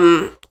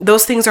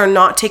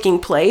taking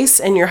place,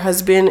 and your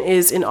husband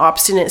is in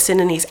obstinate sin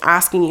and he's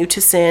asking you to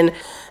sin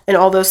and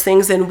all those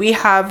things, then we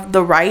have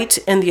the right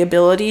and the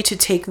ability to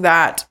take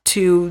that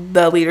to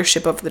the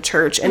leadership of the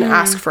church and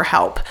ask for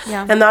help.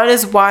 Yeah. And that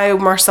is why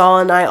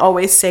Marcella and I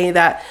always say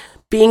that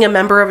being a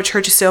member of a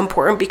church is so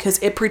important, because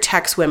it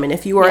protects women.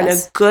 If you are in a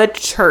good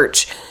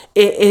church,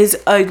 it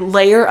is a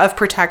layer of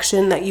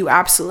protection that you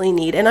absolutely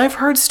need. And I've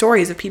heard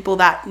stories of people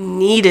that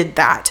needed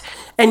that.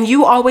 And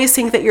you always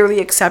think that you're the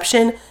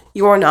exception.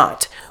 You're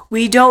not.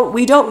 We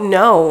don't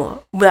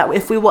know that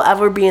if we will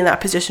ever be in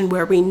that position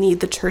where we need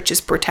the church's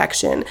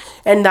protection.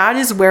 And that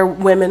is where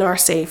women are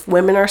safe.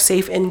 Women are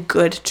safe in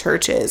good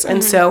churches.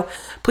 And so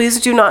please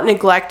do not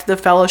neglect the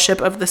fellowship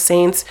of the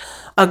saints,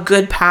 a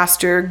good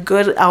pastor,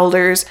 good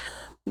elders.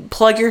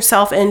 Plug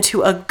yourself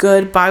into a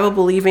good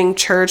Bible-believing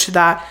church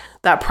that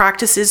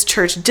practices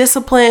church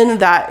discipline,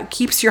 that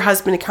keeps your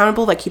husband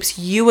accountable, that keeps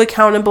you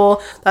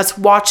accountable, that's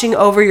watching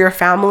over your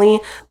family.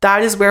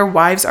 That is where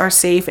wives are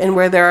safe and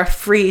where they are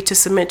free to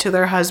submit to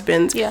their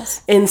husbands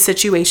in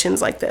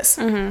situations like this.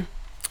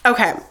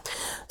 Okay,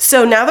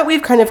 so now that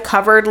we've kind of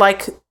covered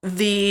like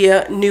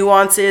the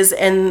nuances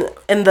and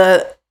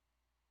the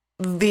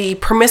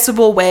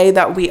permissible way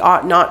that we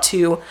ought not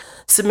to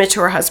submit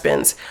to our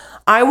husbands,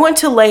 I want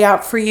to lay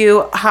out for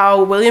you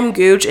how William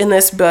Gouge in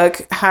this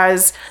book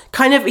has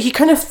kind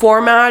of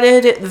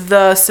formatted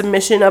the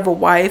submission of a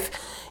wife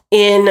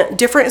in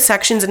different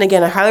sections. And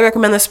again, I highly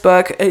recommend this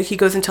book. He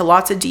goes into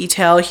lots of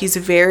detail. He's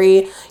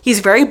very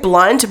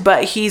blunt,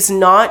 but he's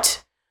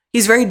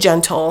very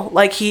gentle.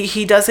 Like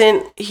he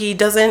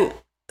doesn't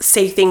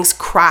say things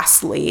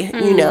crassly,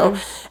 you know.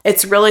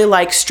 It's really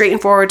like straight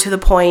and forward to the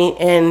point,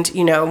 and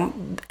you know,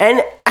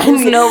 and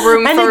there's no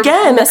room for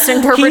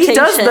misinterpretation. He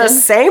does the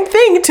same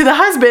thing to the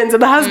husbands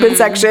in the husband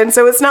section,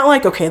 so it's not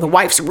like, okay, the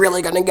wife's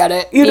really gonna get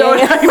it, you know what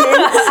I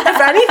mean?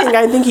 If anything,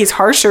 I think he's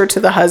harsher to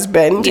the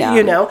husband,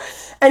 you know.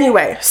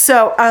 Anyway,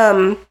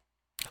 so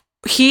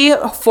he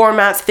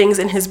formats things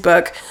in his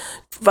book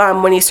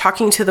when he's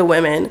talking to the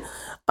women,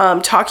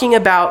 talking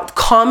about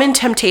common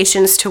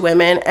temptations to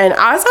women. And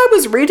as I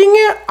was reading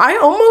it, I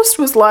almost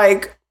was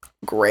like,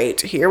 great,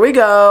 here we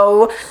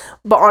go.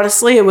 But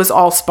honestly, it was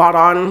all spot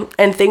on,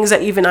 and things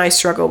that even I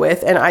struggle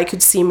with and I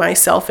could see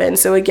myself in.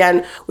 So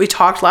again, we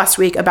talked last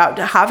week about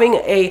having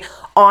a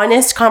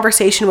honest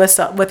conversation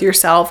with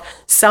yourself,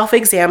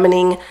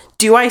 self-examining.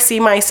 Do I see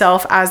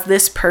myself as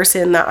this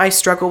person that I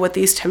struggle with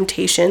these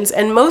temptations?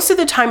 And most of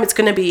the time it's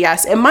going to be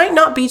yes. It might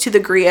not be to the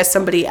degree as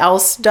somebody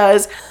else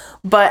does,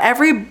 but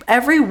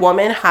every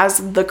woman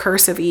has the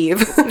curse of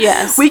Eve.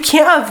 Yes. We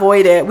can't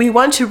avoid it. We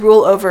want to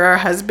rule over our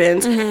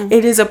husbands.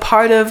 It is a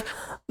part of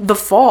the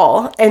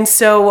fall. And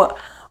so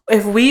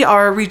if we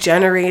are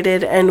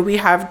regenerated and we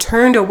have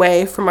turned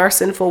away from our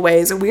sinful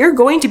ways, we are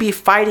going to be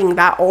fighting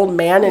that old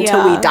man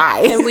until we die.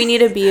 And we need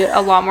to be a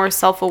lot more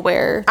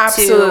self-aware.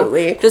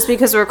 Absolutely. Just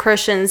because we're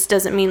Christians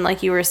doesn't mean,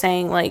 like you were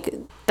saying, like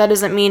that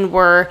doesn't mean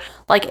we're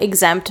like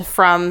exempt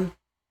from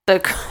the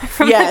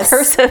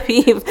curse of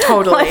Eve.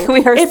 Totally. Like,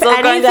 we are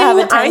still going to have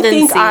a tendency. I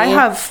think I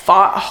have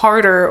fought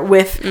harder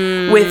with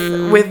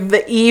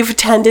the Eve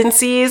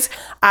tendencies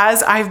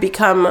as I've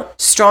become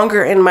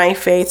stronger in my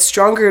faith,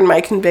 stronger in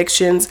my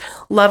convictions,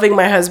 loving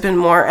my husband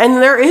more.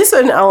 And there is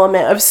an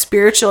element of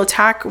spiritual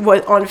attack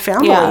on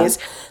families.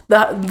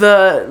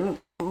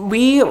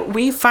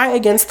 We fight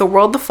against the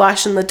world, the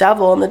flesh, and the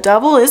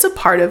devil is a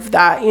part of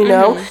that, you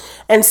know?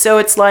 And so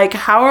it's like,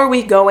 how are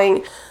we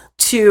going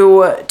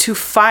to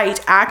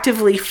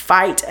actively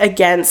fight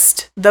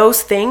against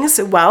those things?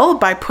 Well,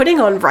 by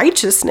putting on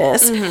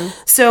righteousness.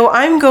 So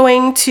I'm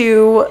going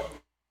to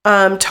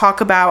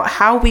talk about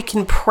how we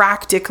can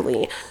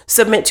practically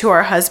submit to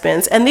our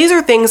husbands. And these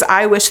are things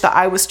I wish that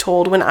I was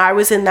told when I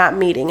was in that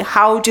meeting.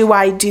 How do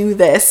I do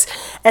this?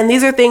 And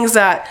these are things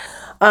that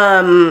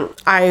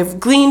I've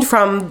gleaned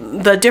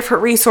from the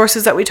different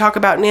resources that we talk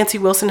about. Nancy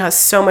Wilson has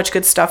so much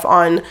good stuff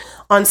on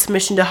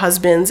submission to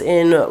husbands,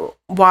 in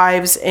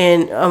wives,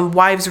 and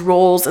wives'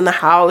 roles in the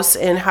house,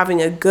 and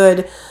having a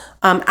good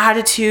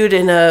attitude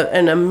and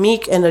a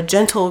meek and a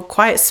gentle,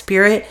 quiet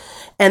spirit.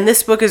 And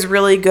this book is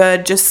really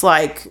good, just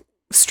like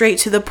straight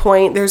to the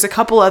point. There's a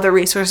couple other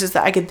resources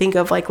that I could think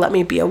of, like Let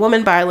Me Be a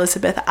Woman by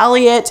Elizabeth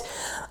Elliot.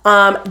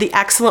 The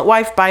Excellent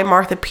Wife by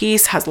Martha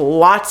Peace has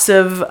lots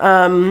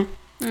of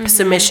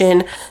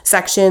submission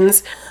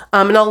sections.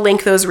 And I'll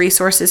link those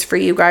resources for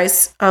you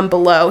guys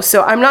below.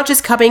 So I'm not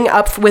just coming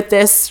up with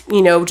this,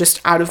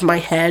 just out of my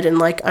head and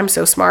like, I'm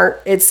so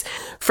smart. It's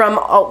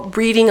from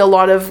reading a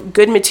lot of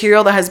good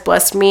material that has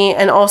blessed me,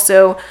 and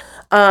also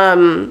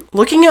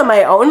looking at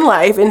my own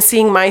life and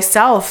seeing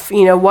myself,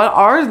 what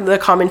are the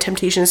common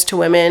temptations to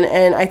women.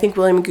 And I think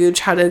William Googe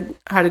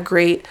had a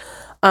great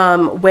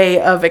way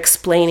of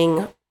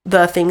explaining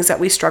the things that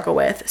we struggle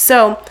with.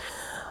 So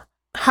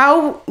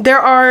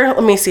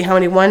let me see how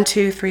many, 1,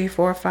 2, 3,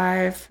 4,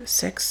 5,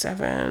 6,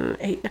 7,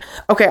 8.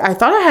 Okay, I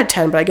thought I had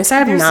 10, but I guess I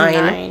have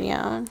 9.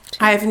 Yeah.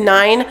 I have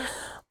 9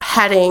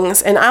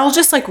 headings, and I'll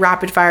just like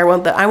rapid fire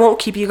one that I won't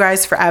keep you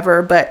guys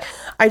forever, but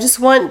I just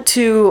want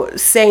to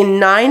say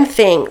 9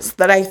 things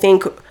that I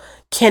think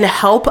can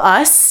help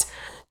us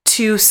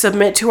to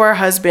submit to our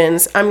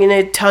husbands. I'm going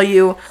to tell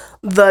you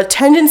the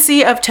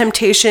tendency of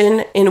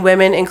temptation in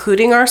women,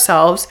 including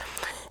ourselves,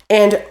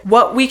 and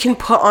what we can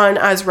put on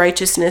as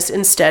righteousness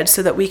instead,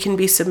 so that we can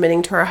be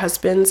submitting to our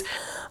husbands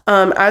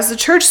as the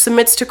church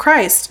submits to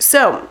Christ.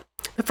 So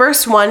the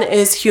first one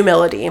is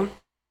humility.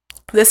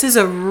 This is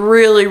a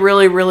really,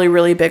 really, really,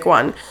 really big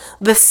one.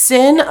 The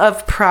sin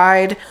of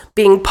pride,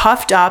 being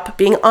puffed up,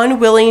 being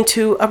unwilling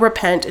to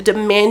repent,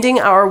 demanding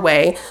our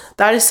way.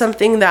 That is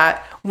something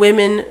that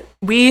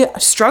we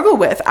struggle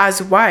with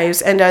as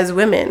wives and as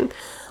women.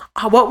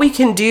 What we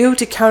can do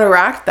to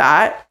counteract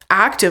that,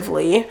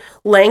 actively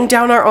laying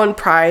down our own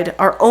pride,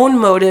 our own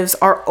motives,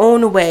 our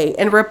own way,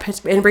 and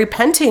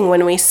repenting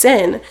when we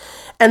sin.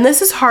 And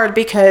this is hard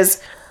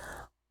because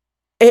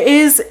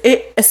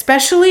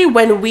especially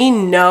when we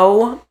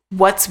know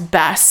what's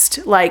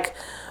best. Like,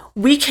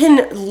 we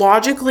can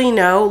logically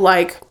know,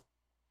 like,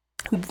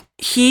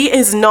 he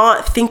is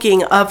not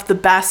thinking of the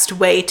best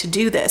way to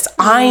do this.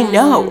 I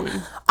know.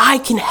 I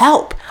can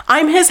help.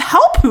 I'm his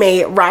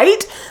helpmate,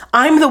 right?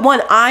 I'm the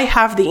one. I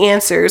have the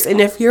answers.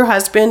 And if your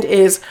husband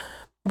is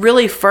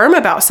really firm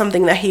about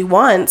something that he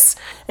wants,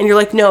 and you're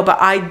like, no, but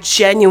I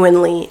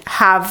genuinely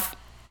have,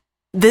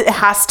 it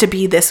has to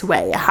be this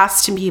way. It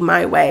has to be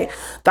my way.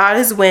 That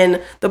is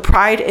when the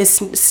pride is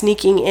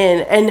sneaking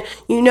in. And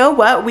you know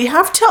what? We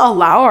have to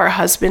allow our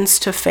husbands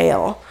to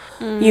fail.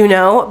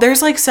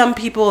 There's like some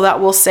people that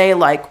will say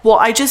like, well,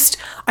 I just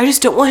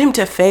don't want him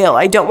to fail.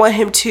 I don't want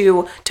him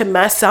to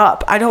mess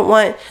up. I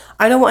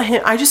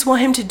just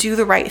want him to do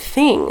the right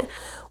thing.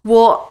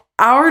 Well,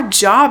 our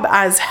job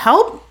as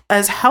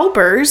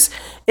helpers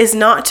is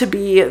not to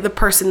be the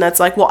person that's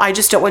like, well, I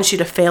just don't want you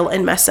to fail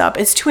and mess up.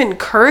 It's to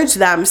encourage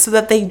them so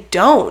that they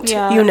don't,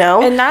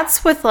 And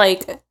that's with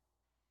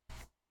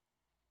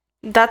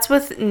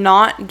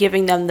not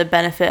giving them the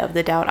benefit of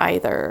the doubt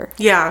either.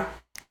 Yeah.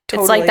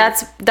 Totally. It's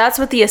like that's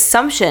with the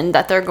assumption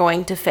that they're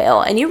going to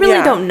fail, and you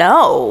really don't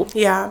know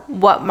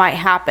what might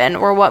happen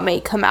or what may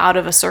come out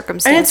of a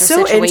circumstance. And it's or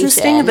so situation.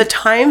 interesting the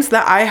times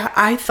that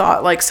I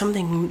thought like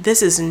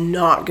this is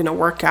not gonna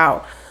work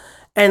out,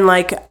 and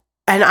like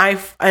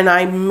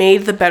I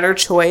made the better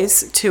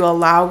choice to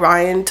allow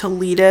Ryan to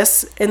lead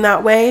us in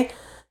that way.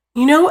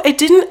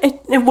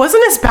 It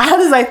wasn't as bad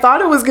as I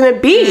thought it was gonna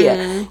be.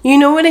 You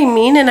know what I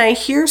mean? And I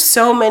hear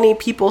so many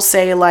people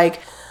say like,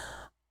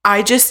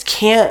 I just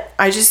can't.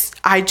 I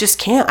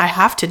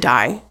have to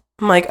die.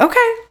 I'm like,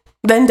 okay,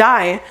 then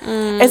die.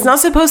 It's not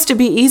supposed to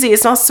be easy.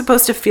 It's not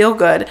supposed to feel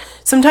good.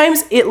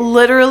 Sometimes it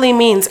literally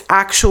means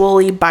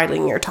actually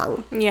biting your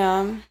tongue.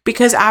 Yeah.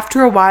 Because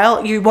after a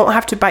while, you won't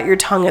have to bite your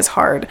tongue as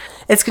hard.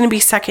 It's going to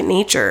be second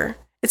nature.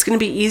 It's going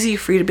to be easy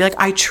for you to be like,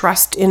 I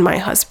trust in my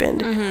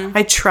husband.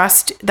 I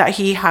trust that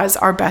he has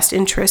our best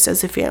interest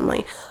as a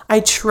family.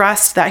 I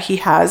trust that he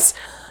has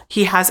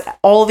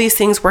all these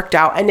things worked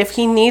out. And if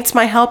he needs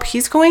my help,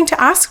 he's going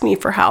to ask me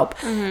for help.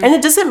 And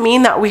it doesn't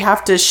mean that we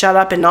have to shut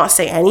up and not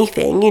say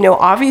anything.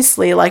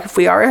 Obviously, like if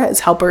we are his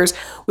helpers,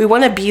 we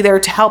want to be there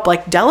to help,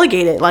 like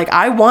delegate it. Like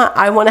I want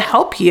to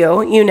help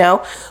you,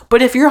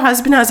 But if your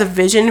husband has a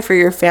vision for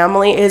your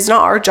family, it is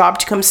not our job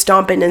to come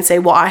stomp in and say,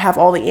 well, I have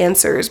all the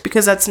answers,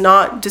 because that's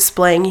not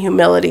displaying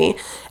humility.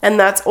 And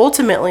that's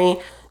ultimately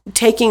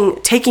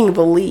taking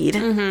the lead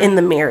in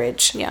the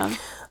marriage. Yeah.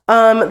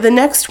 The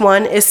next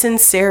one is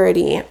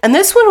sincerity. And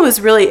this one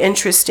was really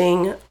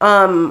interesting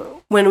when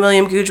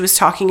William Googe was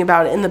talking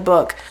about it in the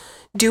book,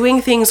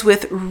 doing things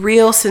with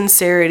real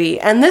sincerity.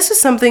 And this is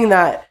something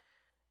that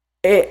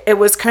it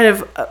was kind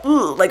of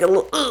like a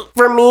little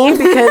for me,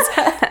 because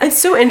it's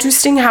so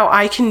interesting how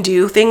I can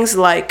do things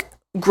like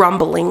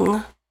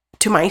grumbling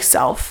to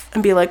myself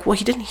and be like, well,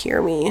 he didn't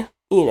hear me,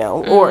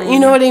 or you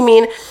know what I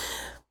mean?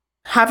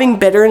 Having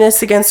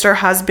bitterness against our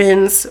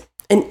husbands,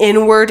 an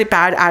inward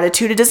bad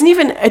attitude. It doesn't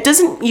even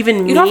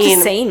mean you don't have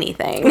to say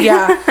anything.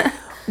 Yeah.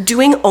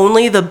 Doing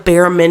only the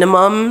bare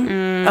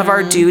minimum of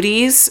our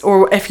duties,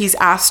 or if he's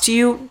asked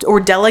you or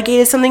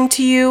delegated something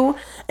to you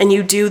and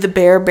you do the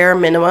bare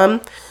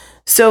minimum.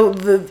 So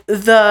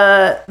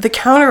the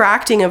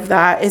counteracting of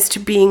that is to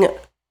being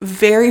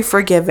very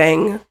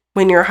forgiving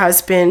when your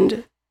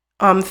husband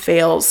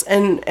fails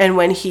and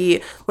when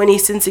he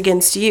sins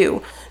against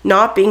you,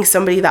 not being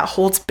somebody that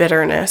holds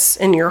bitterness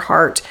in your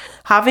heart,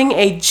 having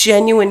a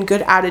genuine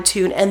good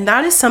attitude. And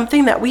that is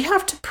something that we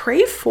have to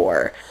pray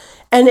for.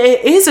 And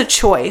it is a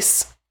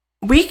choice.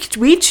 We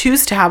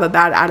choose to have a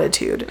bad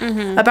attitude.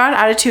 A bad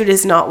attitude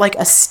is not like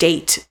a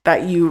state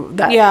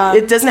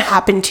it doesn't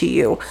happen to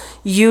you.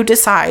 You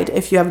decide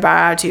if you have a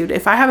bad attitude.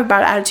 If I have a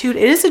bad attitude,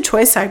 it is a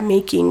choice I'm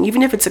making,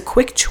 even if it's a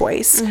quick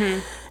choice.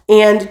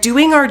 And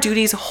doing our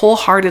duties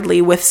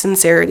wholeheartedly with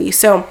sincerity.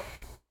 So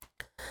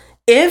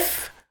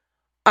if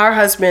our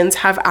husbands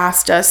have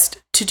asked us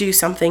to do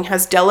something,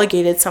 has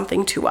delegated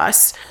something to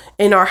us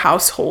in our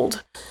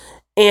household,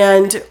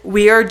 and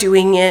we are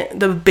doing it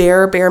the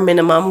bare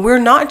minimum, we're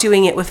not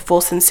doing it with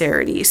full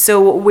sincerity.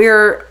 So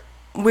we're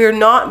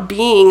not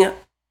being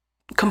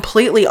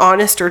completely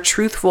honest or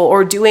truthful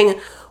or doing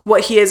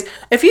what he is.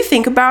 If you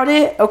think about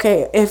it,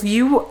 okay,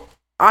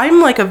 I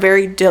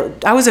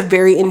was a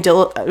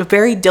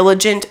very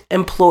diligent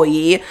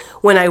employee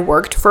when I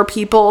worked for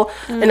people,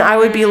 and I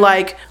would be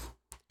like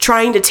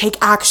trying to take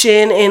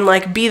action and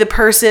like be the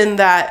person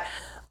that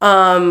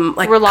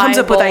comes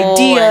up with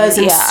ideas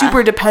and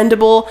super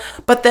dependable.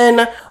 But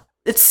then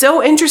it's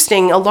so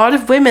interesting, a lot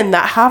of women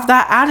that have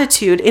that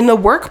attitude in the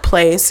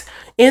workplace,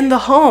 in the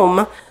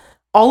home,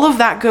 all of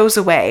that goes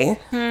away.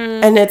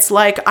 And it's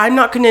like, I'm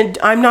not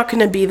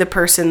gonna be the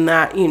person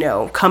that,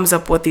 comes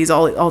up with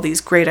all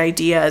these great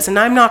ideas, and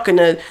I'm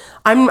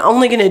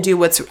only gonna do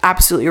what's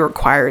absolutely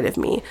required of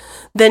me.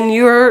 Then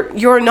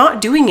you're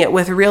not doing it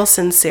with real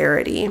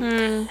sincerity.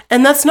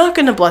 And that's not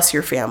gonna bless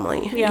your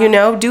family.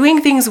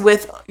 Doing things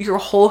with your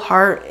whole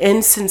heart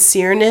and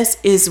sincereness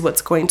is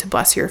what's going to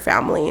bless your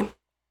family.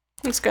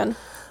 That's good.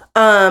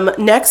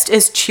 Next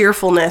is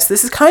cheerfulness.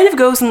 This is kind of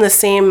goes in the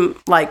same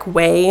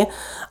way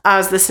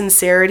as the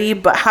sincerity,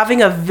 but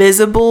having a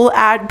visible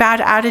bad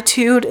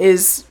attitude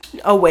is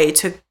a way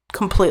to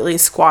completely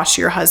squash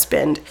your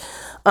husband.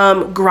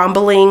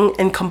 Grumbling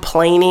and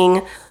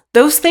complaining,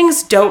 those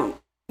things don't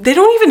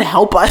even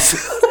help us.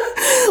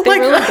 They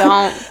really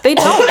don't. They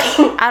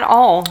don't at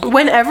all.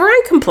 Whenever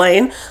I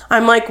complain,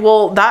 I'm like,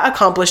 well, that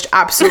accomplished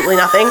absolutely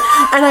nothing.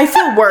 And I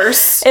feel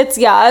worse. It's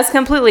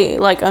completely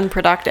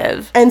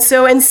unproductive. And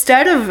so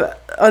instead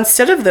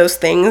of those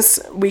things,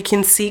 we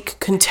can seek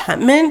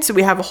contentment.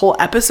 We have a whole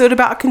episode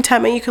about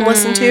contentment you can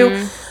listen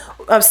to.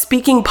 Of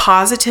speaking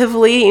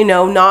positively,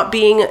 not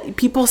being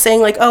people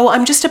saying oh,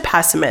 I'm just a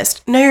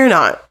pessimist. No, you're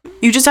not.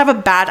 You just have a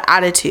bad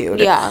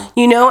attitude. Yeah.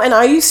 And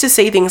I used to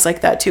say things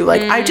like that too.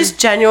 I just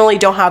genuinely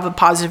don't have a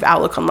positive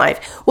outlook on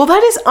life. Well,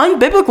 that is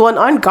unbiblical and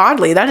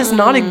ungodly. That is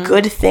not a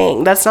good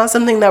thing. That's not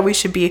something that we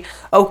should be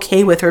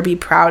okay with or be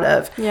proud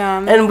of.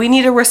 Yeah. And we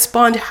need to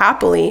respond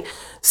happily.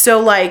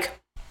 So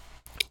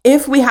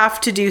if we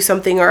have to do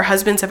something, or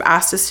husbands have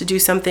asked us to do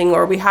something,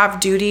 or we have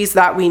duties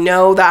that we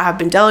know that have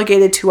been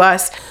delegated to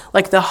us,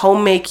 like the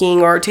homemaking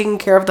or taking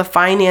care of the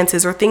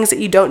finances or things that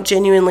you don't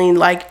genuinely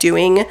like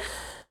doing,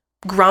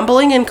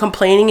 grumbling and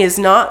complaining is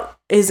not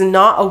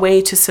a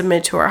way to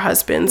submit to our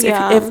husbands.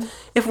 Yeah.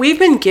 If we've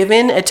been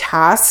given a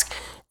task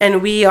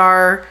and we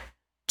are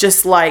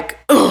just I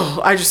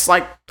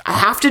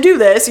have to do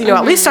this,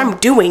 at least I'm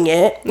doing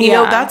it.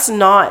 That's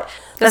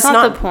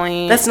not the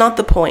point. That's not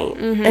the point.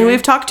 And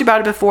we've talked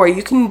about it before.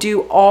 You can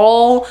do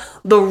all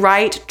the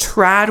right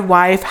trad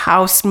wife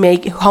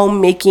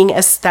homemaking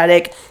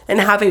aesthetic and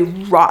have a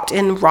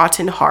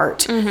rotten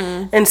heart.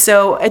 And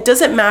so it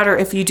doesn't matter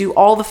if you do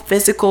all the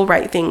physical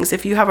right things.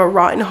 If you have a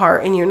rotten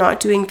heart and you're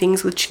not doing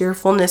things with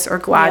cheerfulness or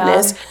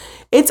gladness,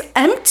 it's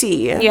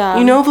empty.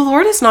 Yeah. The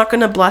Lord is not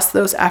going to bless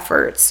those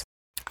efforts.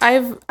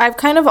 I've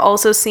kind of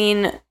also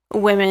seen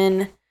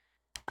women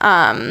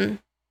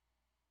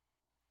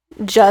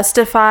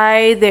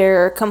justify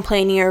their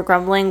complaining or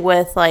grumbling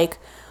with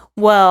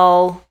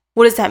well,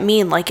 what does that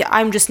mean?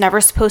 I'm just never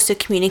supposed to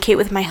communicate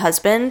with my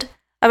husband?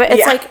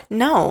 It's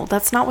no,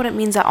 that's not what it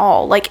means at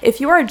all.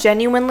 If you are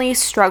genuinely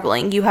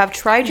struggling, you have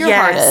tried your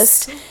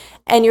hardest,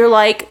 and you're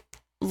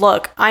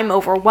look, I'm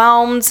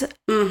overwhelmed.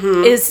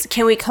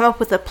 Can we come up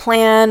with a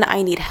plan?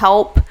 I need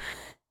help.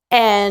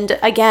 And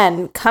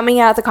again, coming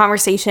at the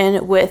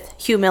conversation with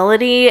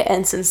humility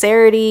and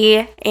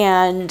sincerity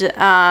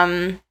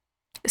and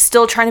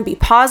still trying to be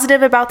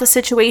positive about the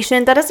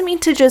situation. That doesn't mean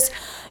you're just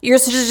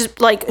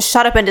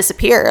shut up and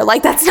disappear.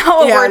 That's not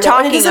what we're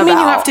talking about. It doesn't mean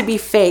you have to be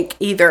fake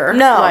either.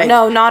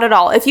 No, not at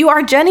all. If you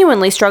are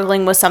genuinely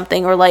struggling with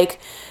something, or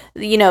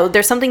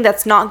there's something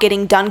that's not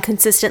getting done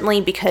consistently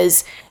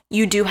because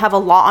you do have a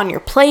lot on your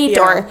plate,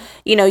 or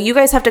you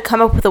guys have to come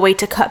up with a way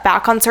to cut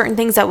back on certain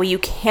things, that way you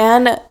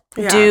can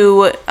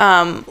do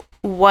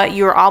what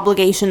your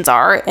obligations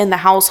are in the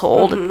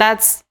household.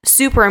 That's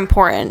super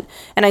important.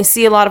 And I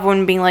see a lot of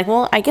women being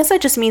well, I guess that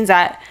just means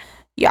that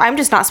I'm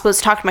just not supposed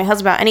to talk to my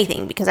husband about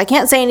anything because I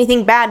can't say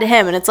anything bad to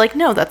him. And it's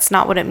no, that's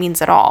not what it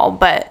means at all.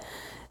 But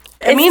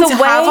it means to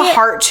have a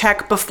heart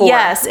check before.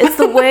 Yes, it's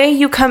the way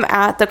you come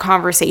at the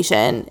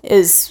conversation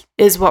is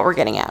what we're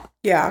getting at.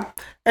 Yeah.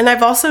 And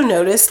I've also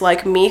noticed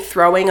me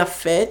throwing a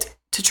fit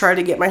to try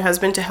to get my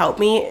husband to help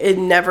me, it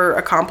never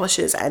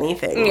accomplishes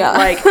anything. Yeah.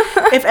 Like,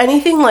 if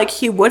anything, like,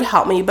 he would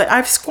help me, but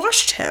I've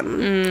squashed him.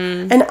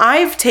 And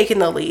I've taken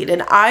the lead,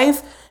 and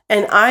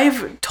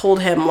I've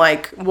told him,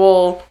 like,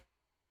 well,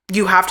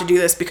 you have to do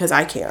this because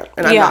I can't,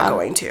 and I'm not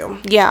going to.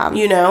 Yeah.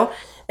 You know?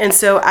 And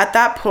so at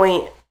that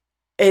point,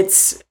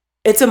 it's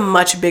a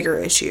much bigger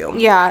issue.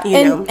 Yeah.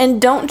 You know?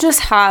 And don't just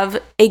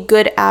have a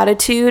good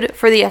attitude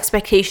for the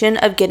expectation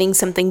of getting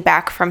something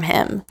back from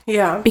him.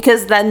 Yeah.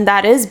 Because then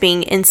that is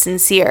being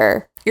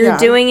insincere. You're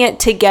doing it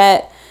to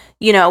get,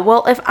 you know,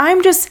 well, if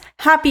I'm just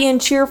happy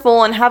and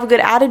cheerful and have a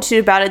good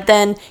attitude about it,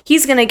 then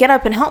he's going to get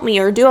up and help me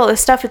or do all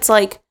this stuff. It's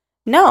like,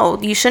 no,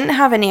 you shouldn't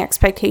have any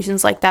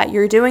expectations like that.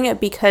 You're doing it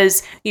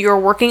because you're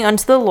working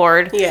unto the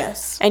Lord.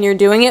 Yes. And you're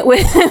doing it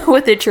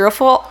with a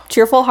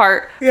cheerful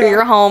heart for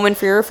your home and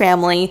for your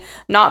family,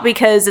 not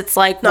because it's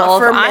like, not well,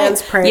 for if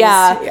man's praise.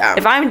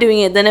 if I'm doing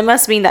it, then it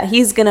must mean that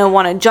he's going to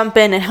want to jump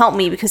in and help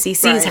me because he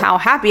sees how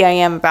happy I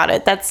am about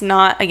it. That's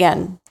not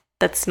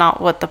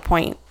what the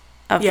point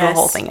of the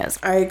whole thing is.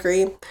 I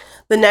agree.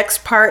 The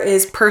next part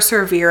is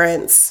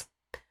perseverance.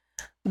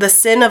 The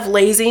sin of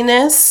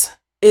laziness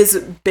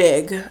is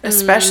big,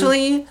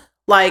 especially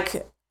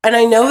like, and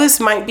I know this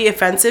might be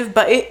offensive,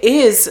 but it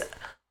is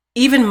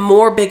even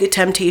more big a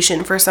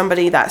temptation for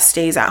somebody that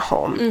stays at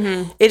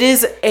home. It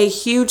is a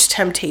huge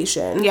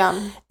temptation.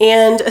 Yeah.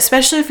 And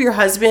especially if your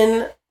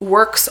husband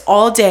works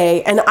all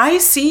day, and I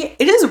see,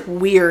 it is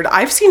weird.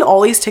 I've seen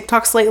all these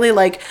TikToks lately,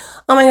 like,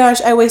 oh my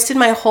gosh, I wasted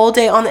my whole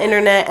day on the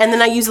internet, and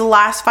then I use the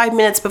last 5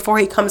 minutes before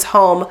he comes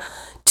home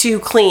to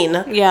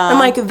clean. Yeah. I'm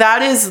like,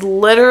 that is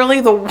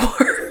literally the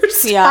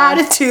worst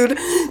attitude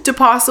to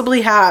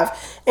possibly have.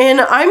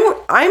 And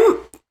I'm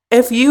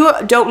if you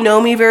don't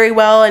know me very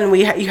well and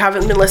you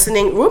haven't been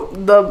listening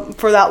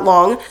for that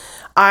long,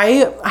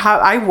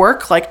 I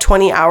work like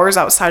 20 hours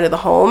outside of the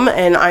home,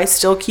 and I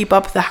still keep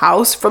up the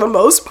house for the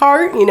most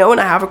part, you know, and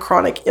I have a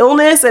chronic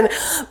illness, and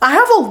I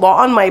have a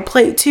lot on my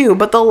plate too.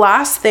 But the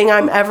last thing I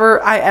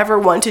ever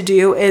want to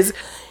do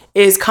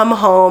is come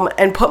home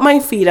and put my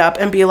feet up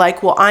and be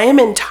like, well, I am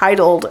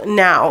entitled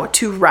now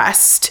to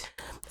rest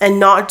and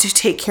not to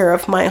take care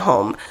of my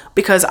home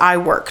because I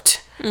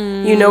worked.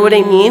 You know what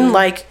I mean?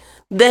 Like,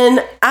 then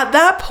at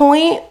that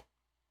point,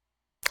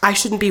 I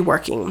shouldn't be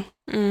working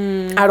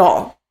at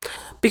all.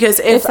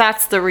 Because if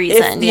that's the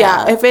reason,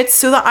 if it's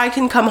so that I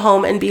can come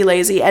home and be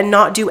lazy and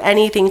not do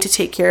anything to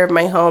take care of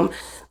my home,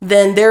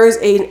 then there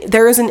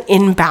is an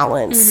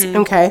imbalance.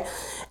 Okay.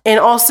 And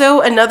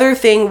also another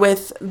thing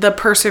with the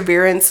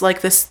perseverance,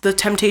 like this, the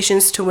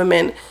temptations to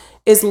women,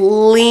 is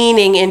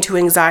leaning into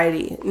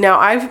anxiety. Now,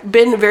 I've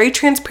been very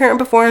transparent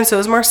before, and so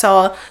is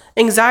Marcella.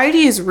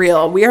 Anxiety is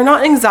real. We are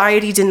not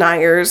anxiety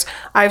deniers.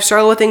 I've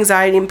struggled with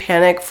anxiety and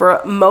panic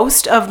for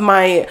most of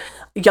my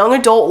young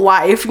adult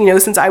life, you know,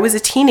 since I was a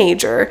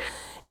teenager.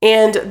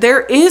 And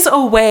there is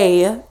a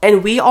way,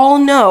 and we all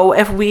know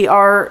if we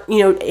are, you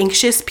know,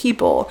 anxious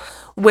people,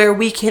 where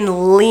we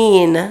can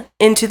lean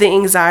into the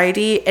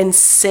anxiety and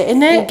sit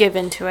in it and give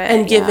into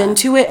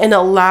it and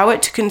allow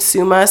it to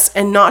consume us,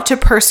 and not to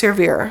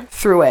persevere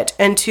through it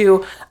and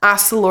to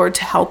ask the Lord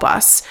to help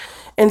us.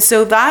 And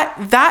so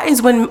that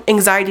is when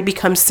anxiety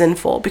becomes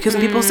sinful, because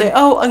when people say,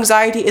 oh,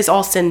 anxiety is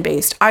all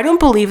sin-based, I don't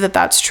believe that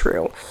that's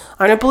true.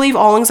 I don't believe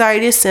all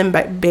anxiety is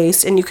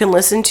sin-based, and you can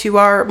listen to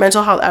our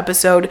mental health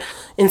episode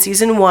in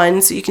season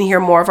 1 so you can hear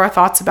more of our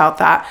thoughts about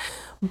that.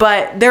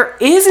 But there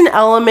is an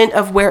element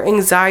of where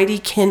anxiety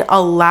can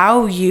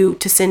allow you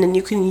to sin, and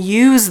you can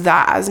use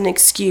that as an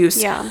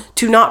excuse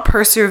to not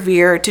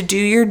persevere, to do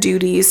your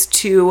duties,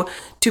 to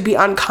be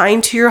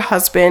unkind to your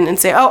husband and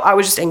say, oh, I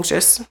was just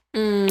anxious.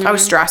 I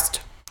was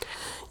stressed,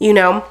 you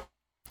know?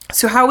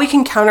 So how we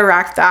can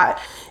counteract that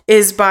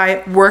is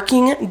by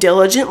working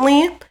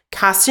diligently,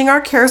 casting our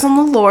cares on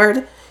the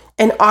Lord,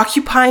 and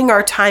occupying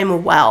our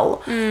time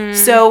well.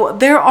 So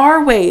there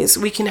are ways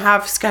we can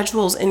have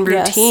schedules and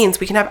routines.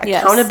 We can have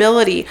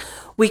accountability.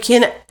 We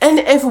can, and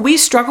if we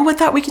struggle with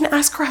that, we can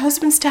ask our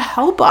husbands to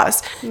help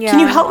us. Can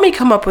you help me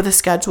come up with a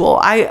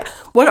schedule?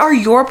 What are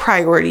your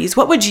priorities?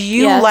 What would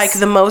you like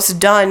the most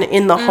done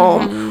in the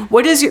home?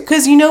 What is your,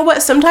 because you know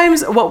what,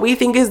 sometimes what we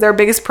think is their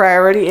biggest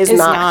priority is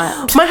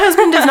not. My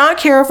husband does not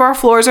care if our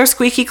floors are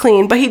squeaky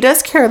clean, but he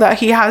does care that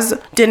he has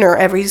dinner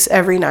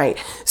every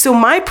night. So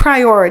my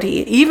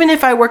priority, even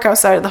if I work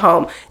outside of the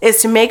home, is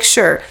to make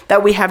sure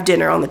that we have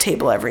dinner on the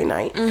table every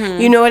night.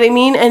 You know what I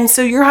mean? And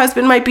so your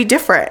husband might be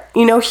different.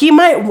 You know, he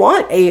might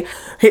want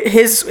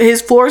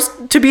his floors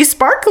to be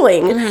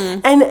sparkling,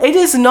 and it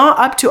is not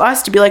up to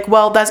us to be like,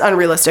 well, that's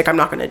unrealistic, I'm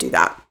not going to do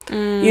that.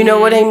 You know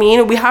what I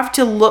mean? We have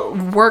to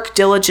work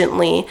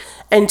diligently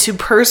and to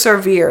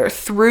persevere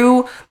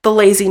through the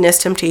laziness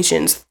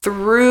temptations,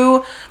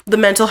 through the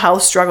mental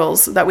health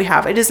struggles that we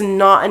have. It is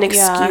not an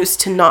excuse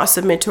to not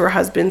submit to our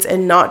husbands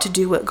and not to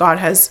do what God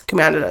has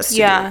commanded us to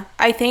do.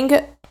 I think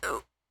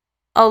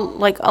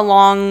like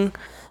along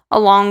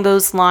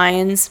those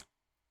lines,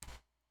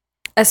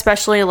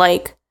 especially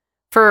like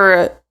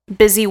for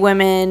busy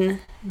women,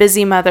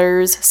 busy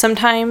mothers,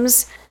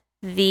 sometimes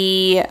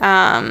the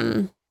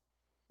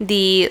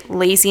the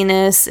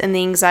laziness and the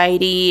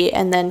anxiety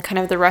and then kind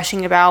of the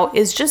rushing about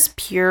is just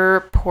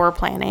pure poor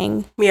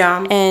planning.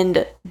 Yeah.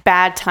 And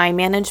bad time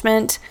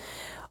management,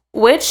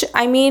 which,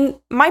 I mean,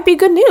 might be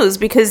good news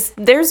because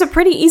there's a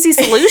pretty easy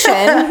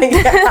solution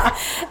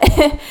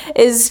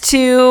is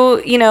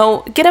to, you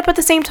know, get up at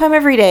the same time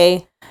every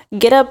day,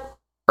 get up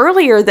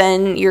earlier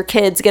than your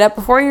kids, get up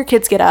before your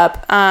kids get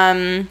up.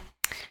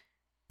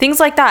 Things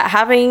like that,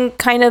 having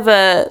kind of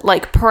a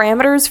like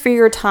parameters for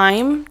your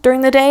time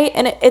during the day.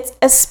 And it's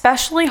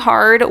especially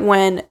hard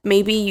when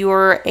maybe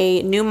you're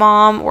a new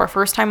mom or a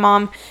first time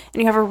mom and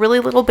you have a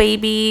really little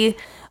baby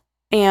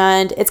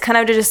and it's kind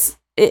of just,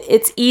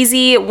 it's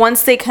easy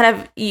once they kind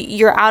of,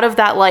 you're out of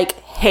that like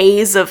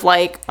haze of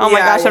like, oh my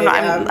gosh,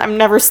 I'm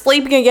never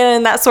sleeping again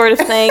and that sort of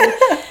thing.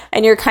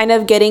 And you're kind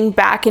of getting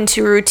back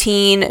into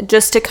routine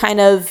just to kind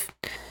of,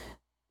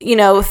 you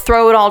know,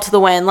 throw it all to the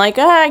wind. Like,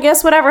 I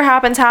guess whatever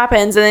happens,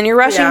 happens. And then you're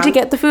rushing to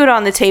get the food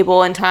on the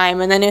table in time.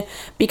 And then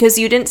because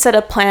you didn't set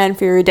a plan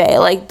for your day,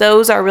 like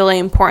those are really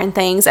important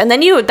things. And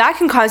then that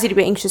can cause you to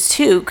be anxious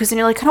too. Because then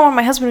you're like, I don't want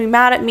my husband to be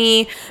mad at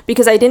me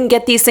because I didn't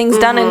get these things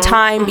done in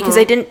time, because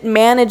I didn't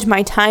manage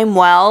my time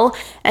well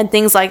and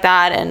things like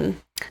that. And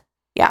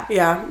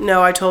yeah,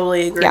 no, I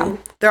totally agree. Yeah.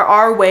 There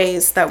are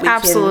ways that we can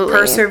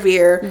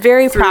persevere.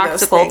 Very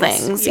practical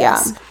things.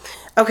 Yes.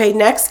 Yeah. Okay,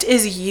 next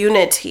is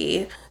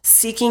unity.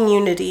 Seeking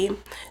unity.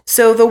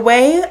 So the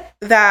way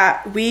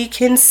that we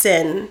can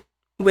sin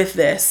with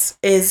this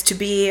is to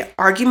be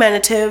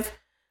argumentative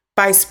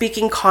by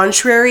speaking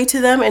contrary to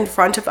them in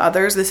front of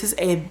others. This is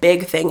a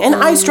big thing. And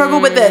I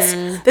struggle with this.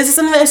 This is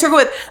something that I struggle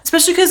with,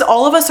 especially because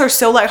all of us are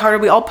so lighthearted.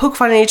 We all poke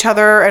fun at each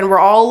other and we're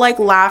all like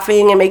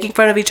laughing and making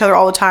fun of each other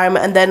all the time.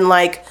 And then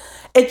like,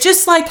 it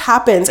just like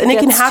happens, and it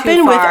can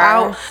happen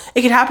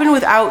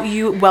without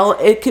you. Well,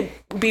 it could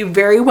be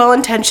very well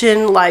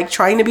intentioned, like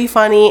trying to be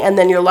funny, and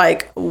then you're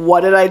like,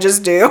 what did I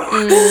just do?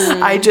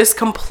 I just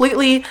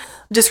completely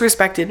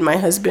disrespected my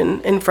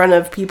husband in front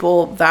of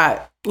people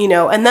that, you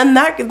know, and then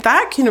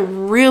that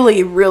can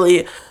really,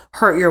 really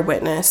hurt your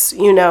witness,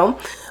 you know.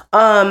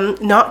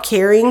 Not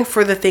caring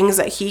for the things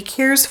that he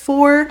cares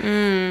for,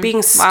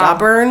 being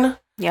stubborn. Wow.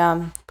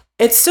 Yeah.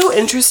 It's so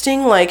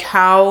interesting, like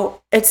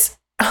how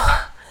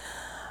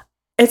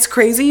it's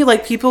crazy.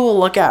 Like, people will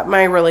look at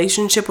my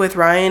relationship with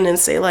Ryan and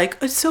say, like,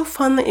 it's so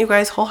fun that you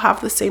guys have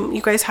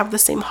the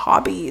same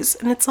hobbies.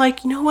 And it's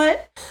like, you know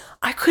what?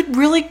 I could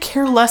really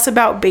care less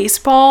about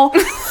baseball,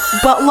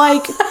 but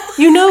like,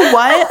 you know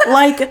what?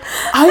 Like,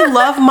 I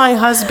love my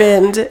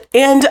husband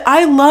and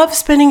I love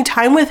spending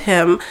time with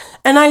him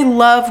and I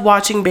love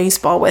watching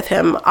baseball with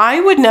him. I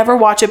would never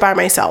watch it by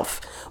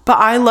myself, but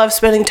I love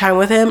spending time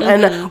with him.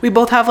 And we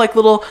both have like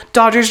little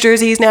Dodgers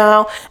jerseys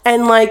now.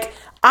 And like,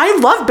 I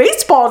love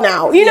baseball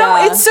now. You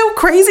know, it's so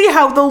crazy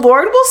how the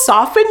Lord will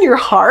soften your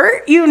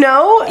heart, you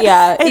know?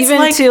 Yeah, it's even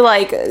like to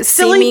like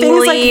silly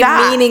things like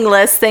that,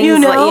 meaningless things, you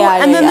know?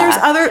 Like, and then there's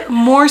other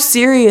more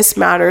serious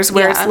matters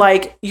where it's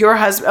like your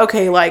husband,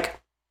 okay, like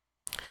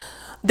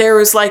there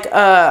was like,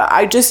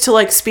 I just to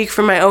like speak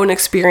from my own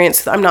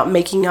experience, I'm not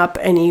making up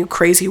any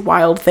crazy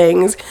wild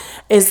things,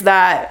 is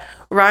that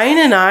Ryan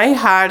and I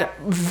had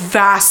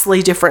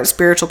vastly different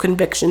spiritual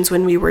convictions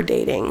when we were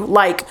dating.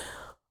 Like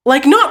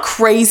not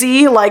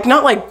crazy, like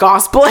not like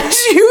gospel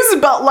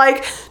issues, but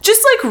like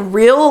just like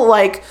real,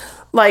 like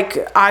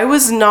I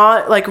was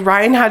not, like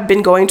Ryan had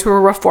been going to a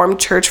Reformed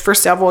church for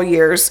several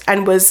years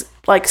and was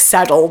like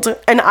settled,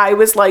 and I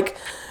was like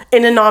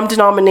in a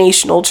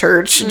non-denominational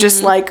church,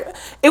 just like,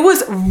 it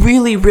was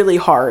really, really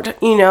hard,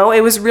 you know,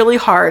 it was really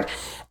hard.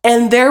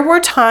 And there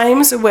were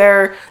times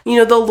where, you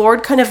know, the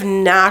Lord kind of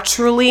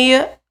naturally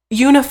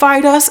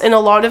unified us in a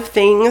lot of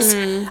things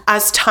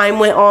as time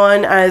went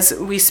on, as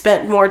we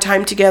spent more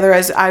time together,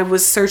 as I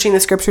was searching the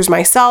scriptures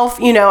myself,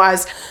 you know,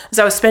 as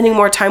I was spending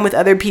more time with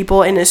other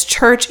people in his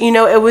church, you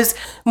know, it was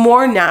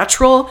more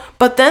natural.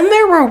 But then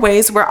there were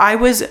ways where I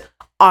was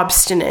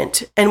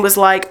obstinate and was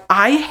like,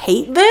 I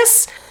hate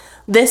this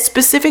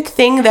specific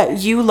thing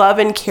that you love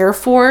and care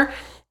for,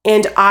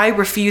 and I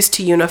refuse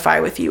to unify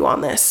with you on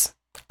this,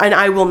 and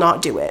I will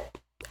not do it.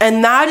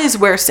 And that is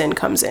where sin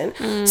comes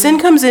in. Sin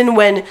comes in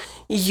when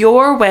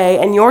your way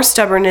and your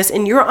stubbornness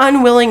and your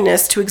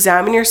unwillingness to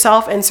examine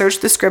yourself and search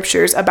the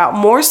scriptures about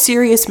more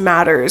serious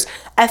matters,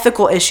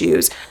 ethical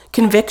issues,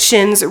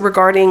 convictions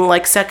regarding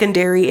like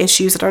secondary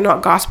issues that are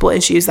not gospel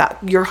issues that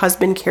your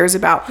husband cares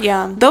about.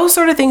 Yeah. Those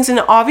sort of things. And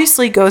it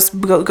obviously goes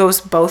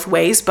both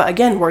ways. But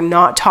again, we're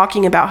not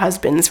talking about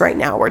husbands right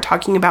now. We're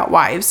talking about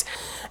wives.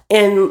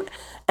 And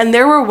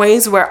there were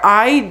ways where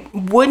I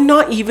would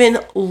not even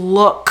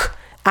look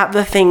at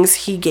the things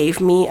he gave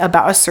me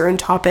about a certain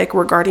topic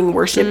regarding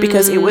worship,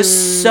 because it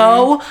was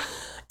so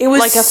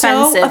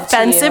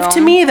offensive to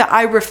me that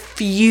I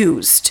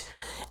refused.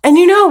 And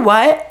you know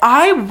what?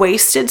 I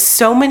wasted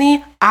so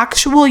many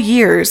actual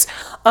years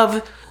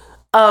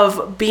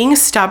of being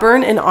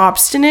stubborn and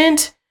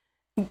obstinate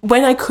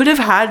when I could have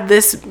had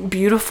this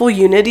beautiful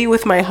unity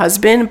with my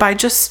husband by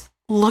just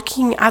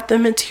looking at the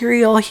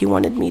material he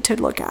wanted me to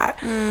look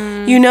at,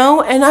 you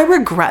know? And I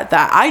regret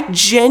that. I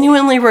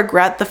genuinely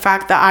regret the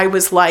fact that I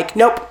was like,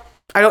 nope,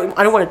 I don't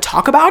want to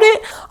talk about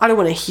it. I don't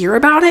want to hear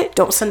about it.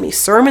 Don't send me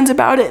sermons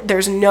about it.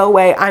 There's no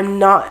way. I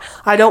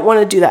don't want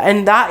to do that.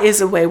 And that is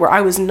a way where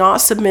I was not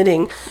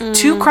submitting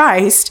to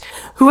Christ,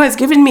 who has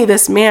given me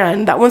this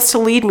man that wants to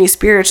lead me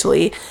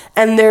spiritually.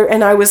 And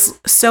I was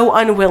so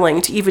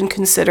unwilling to even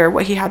consider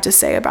what he had to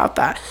say about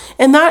that.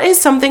 And that is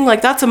something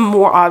like, that's a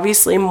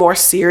obviously more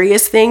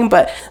serious thing,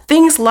 but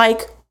things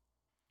like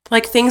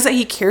things that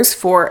he cares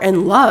for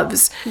and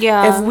loves.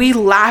 Yeah. If we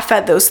laugh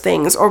at those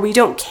things, or we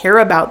don't care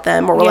about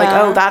them, or we're like,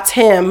 oh, that's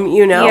him,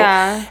 you know?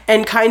 Yeah.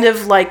 And kind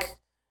of like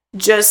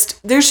there's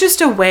just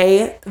a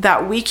way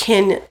that we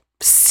can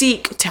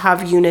seek to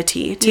have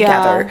unity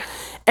together. Yeah.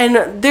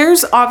 And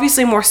there's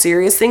obviously more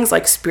serious things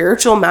like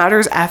spiritual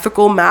matters,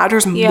 ethical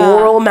matters,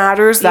 moral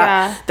matters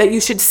that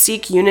you should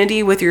seek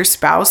unity with your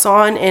spouse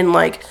on. And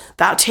like,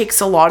 that takes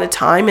a lot of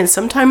time. And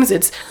sometimes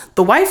it's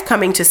the wife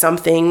coming to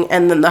something,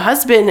 and then the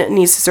husband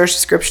needs to search the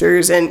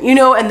scriptures, and, you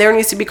know, and there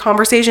needs to be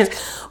conversations.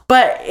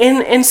 But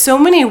in so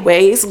many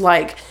ways,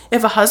 like,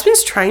 if a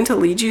husband's trying to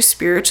lead you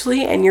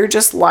spiritually and you're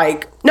just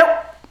like, nope,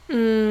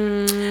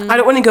 I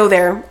don't want to go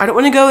there. I don't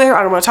want to go there.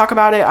 I don't want to talk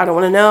about it. I don't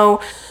want to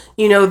know.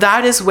 You know,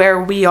 that is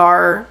where we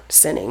are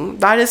sinning.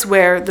 That is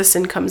where the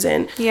sin comes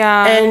in.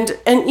 Yeah. And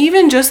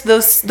even just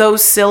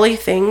those silly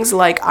things,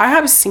 like, I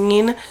have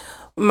seen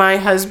my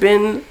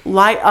husband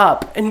light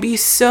up and be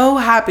so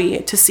happy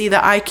to see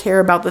that I care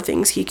about the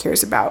things he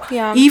cares about.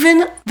 Yeah.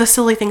 Even the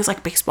silly things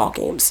like baseball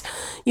games.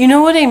 You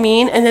know what I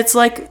mean? And it's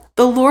like,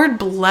 the Lord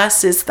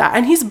blesses that.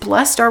 And he's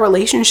blessed our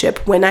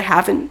relationship when I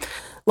haven't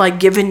like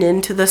given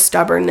in to the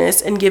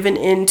stubbornness and given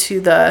into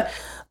the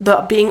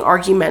being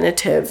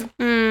argumentative.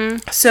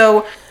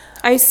 So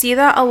I see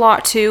that a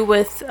lot too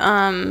with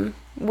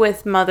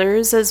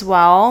mothers as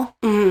well.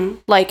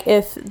 Like,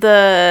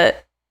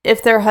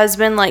 if their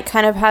husband like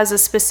kind of has a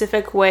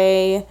specific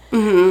way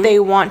they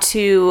want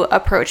to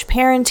approach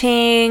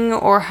parenting,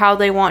 or how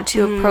they want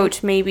to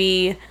approach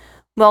maybe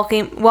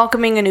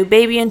welcoming a new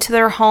baby into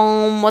their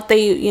home, what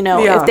they, you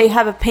know, if they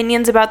have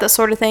opinions about that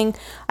sort of thing,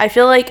 I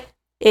feel like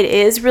it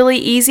is really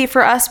easy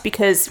for us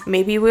because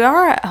maybe we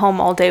are at home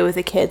all day with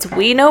the kids.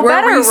 We know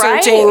better,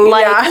 right?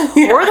 Like,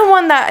 we're the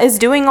one that is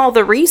doing all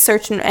the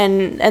research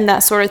and that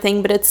sort of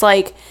thing. But it's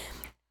like,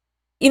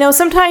 you know,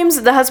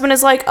 sometimes the husband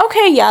is like,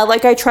 okay, yeah,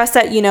 like, I trust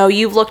that, you know,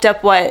 you've looked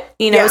up what,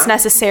 you know, is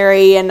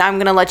necessary, and I'm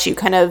going to let you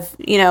kind of,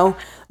 you know,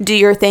 do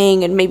your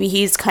thing. And maybe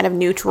he's kind of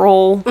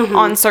neutral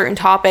on certain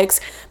topics,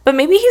 but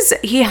maybe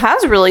he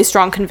has really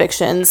strong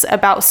convictions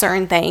about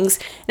certain things.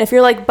 And if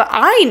you're like, but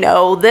I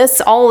know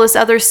all this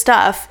other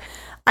stuff,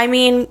 I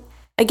mean,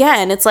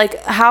 again, it's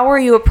like, how are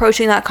you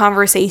approaching that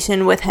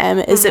conversation with him?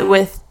 Is it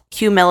with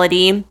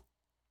humility?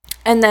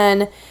 And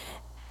then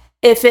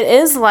if it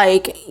is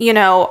like, you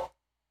know,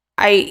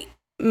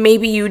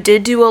 maybe you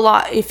did do a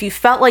lot, if you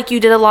felt like you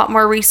did a lot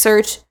more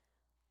research,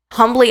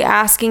 humbly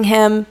asking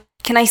him,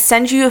 can I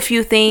send you a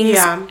few things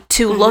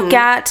to look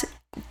at?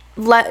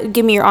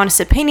 Give me your honest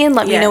opinion.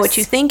 Let me know what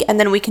you think, and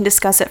then we can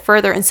discuss it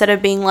further, instead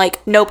of being like,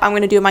 nope, I'm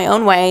going to do it my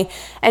own way,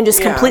 and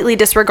just completely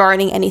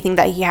disregarding anything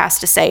that he has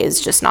to say is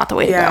just not the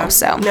way to go.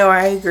 So no,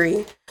 I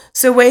agree.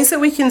 So ways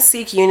that we can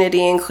seek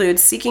unity include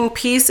seeking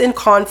peace in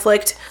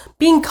conflict,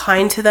 being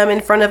kind to them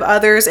in front of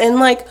others, and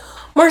like,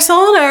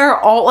 Marcel and I are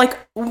all like,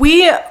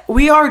 we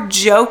are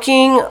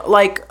joking,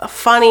 like,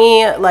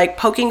 funny, like,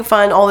 poking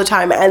fun all the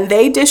time, and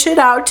they dish it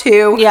out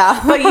too.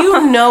 Yeah. But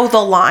you know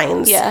the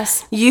lines.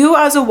 Yes. You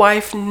as a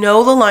wife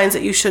know the lines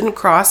that you shouldn't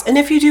cross, and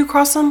if you do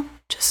cross them,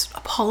 just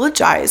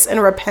apologize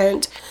and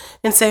repent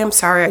and say, I'm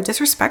sorry, I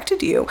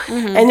disrespected you.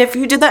 And if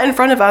you did that in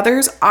front of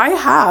others, I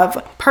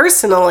have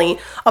personally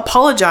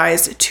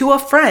apologized to a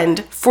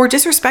friend for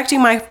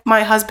disrespecting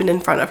my husband in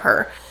front of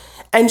her.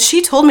 And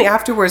she told me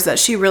afterwards that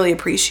she really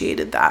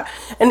appreciated that.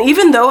 And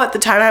even though at the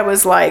time I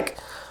was like,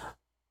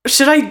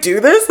 should I do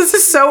this? This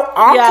is so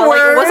awkward. Yeah,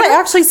 like, was I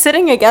actually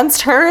sitting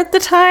against her at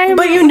the time?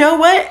 But you know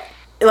what?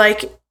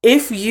 Like,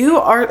 if you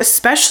are,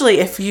 especially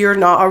if you're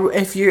not,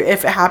 if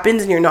it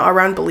happens and you're not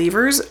around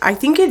believers, I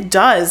think it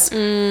does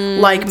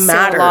like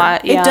matter. A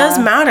lot, It does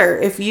matter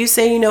if you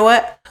say, you know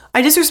what?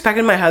 I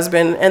disrespected my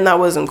husband, and that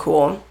wasn't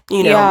cool.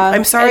 You know,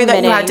 I'm sorry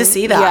that you had to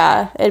see that.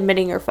 Yeah,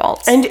 admitting your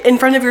faults. And in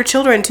front of your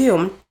children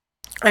too.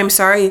 I'm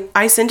sorry,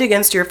 I sinned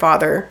against your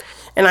father,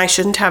 and I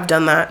shouldn't have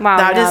done that. Wow,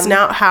 that is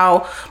not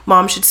how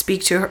mom should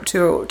speak to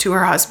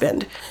her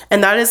husband.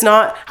 And that is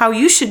not how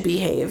you should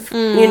behave.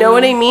 You know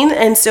what I mean?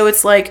 And so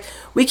it's like,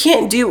 we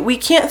can't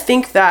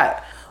think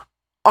that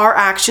our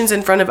actions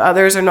in front of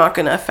others are not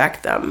going to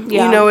affect them.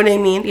 You know what I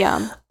mean?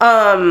 Yeah.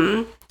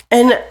 And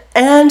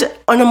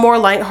on a more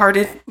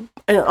lighthearted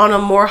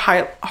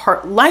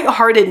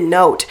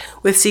note,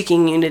 with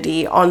seeking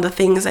unity on the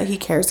things that he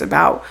cares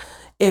about,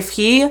 if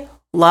he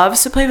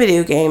loves to play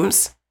video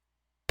games,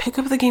 pick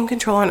up the game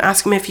controller and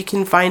ask him if you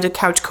can find a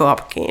couch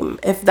co-op game.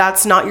 If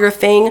that's not your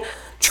thing,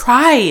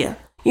 try.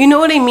 You know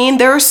what I mean?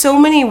 There are so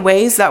many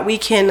ways that we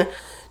can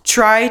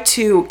try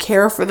to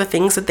care for the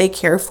things that they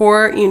care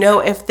for. You know,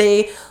 if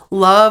they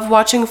love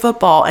watching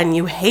football and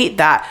you hate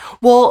that,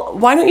 well,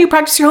 why don't you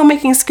practice your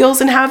homemaking skills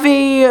and have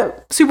a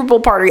Super Bowl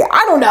party?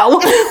 I don't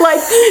know.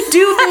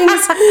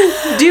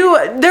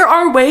 There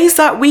are ways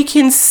that we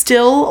can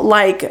still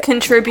like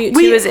contribute to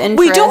his interests.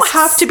 We don't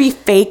have to be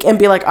fake and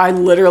be like, I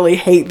literally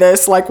hate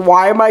this. Like,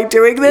 why am I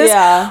doing this?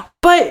 Yeah.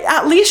 But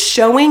at least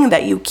showing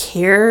that you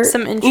care.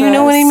 Some interest. You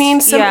know what I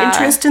mean? Some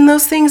interest in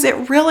those things.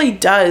 It really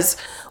does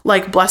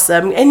like bless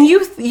them. And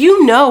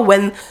you know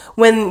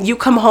when you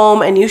come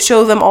home and you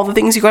show them all the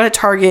things you got at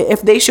Target,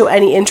 if they show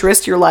any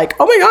interest, you're like,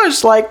 oh my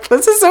gosh, like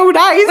this is so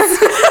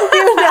nice.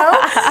 You know?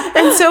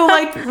 And so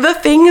like the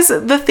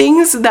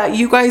things that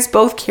you guys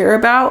both care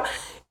about,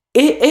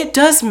 it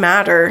does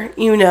matter,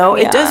 you know.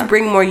 It does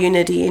bring more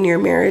unity in your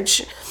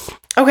marriage.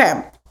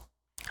 Okay.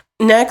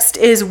 Next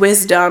is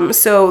wisdom.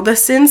 So the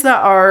sins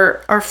that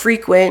are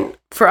frequent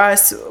for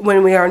us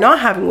when we are not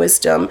having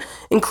wisdom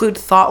include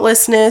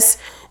thoughtlessness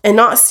and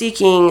not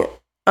seeking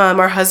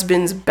our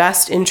husband's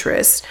best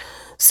interest.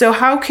 So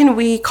how can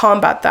we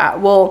combat that?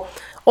 Well,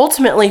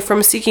 ultimately,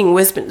 from seeking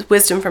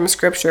wisdom from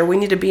Scripture, we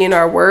need to be in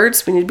our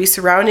words. We need to be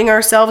surrounding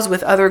ourselves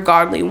with other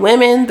godly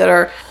women that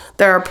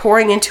are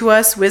pouring into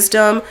us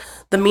wisdom,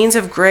 the means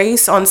of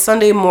grace on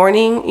Sunday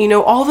morning. You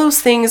know, all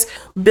those things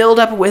build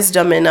up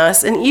wisdom in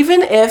us. And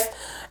even if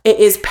it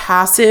is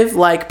passive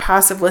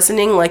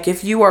listening, like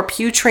if you are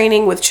pew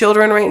training with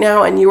children right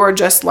now and you are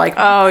just like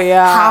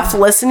half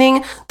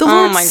listening, the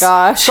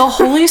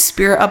Holy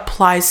Spirit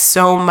applies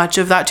so much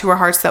of that to our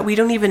hearts that we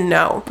don't even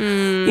know.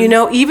 You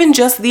know, even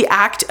just the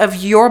act of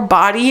your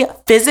body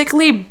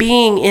physically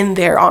being in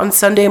there on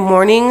Sunday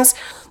mornings,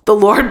 the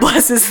Lord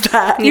blesses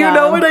that. You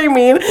know what I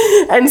mean?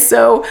 And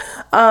so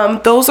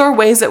those are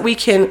ways that we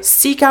can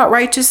seek out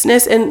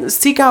righteousness and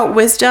seek out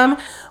wisdom,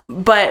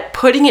 but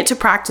putting it to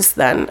practice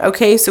then,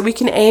 okay? So we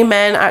can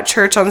amen at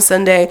church on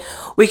Sunday.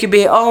 We could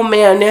be, oh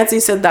man, Nancy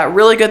said that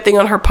really good thing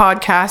on her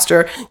podcast,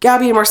 or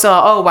Gabby and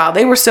Marcella, oh wow,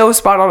 they were so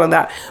spot on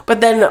that.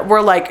 But then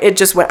we're like, it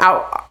just went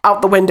out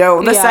the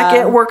window the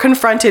second we're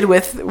confronted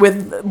with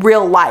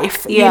real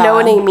life. You know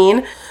what I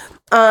mean?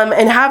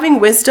 And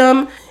having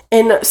wisdom,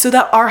 and so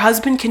that our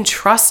husband can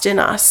trust in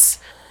us.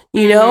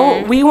 You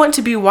know, we want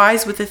to be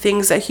wise with the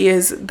things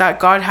that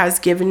God has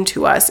given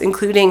to us,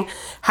 including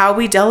how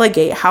we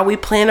delegate, how we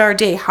plan our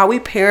day, how we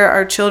parent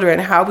our children,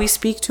 how we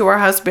speak to our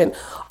husband.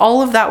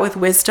 All of that with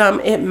wisdom,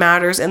 it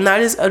matters. And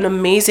that is an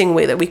amazing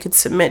way that we could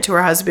submit to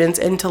our husbands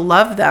and to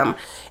love them,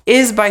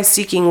 is by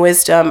seeking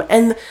wisdom.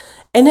 And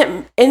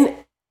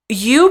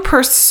you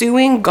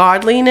pursuing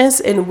godliness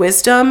and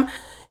wisdom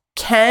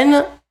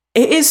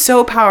it is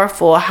so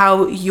powerful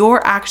how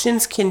your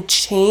actions can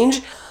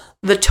change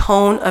the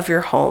tone of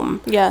your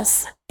home.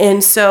 Yes.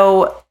 And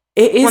so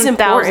it is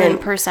 1,000%.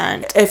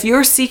 important. If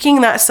you're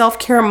seeking that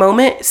self-care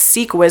moment,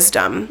 seek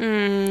wisdom.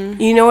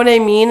 You know what I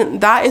mean?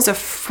 That is a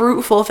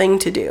fruitful thing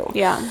to do.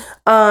 Yeah.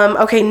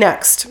 Okay,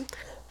 next.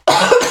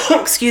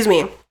 Excuse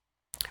me.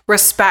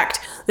 Respect.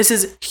 This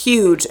is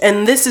huge.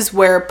 And this is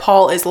where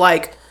Paul is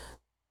like,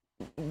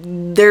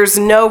 there's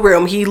no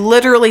room. He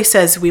literally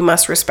says we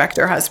must respect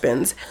our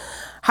husbands.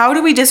 How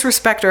do we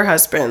disrespect our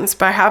husbands?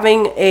 By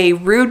having a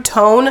rude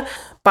tone,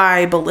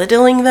 by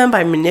belittling them,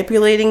 by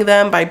manipulating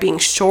them, by being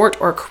short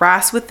or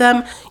crass with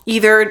them,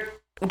 either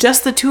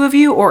just the two of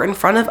you or in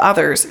front of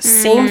others.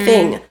 Same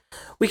thing.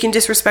 We can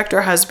disrespect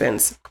our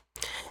husbands.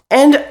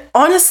 And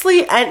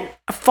honestly, and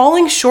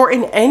falling short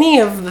in any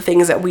of the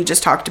things that we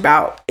just talked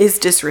about is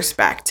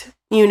disrespect,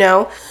 you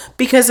know?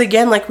 Because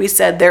again, like we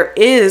said, there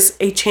is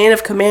a chain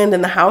of command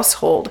in the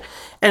household.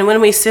 And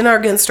when we sin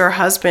against our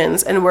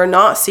husbands and we're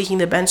not seeking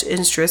the best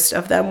interest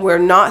of them, we're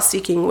not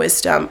seeking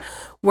wisdom,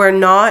 we're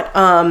not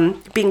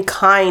being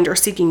kind or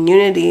seeking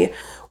unity,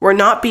 we're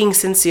not being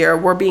sincere,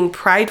 we're being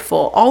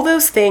prideful. All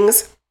those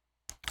things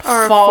they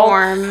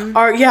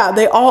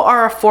all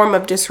are a form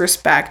of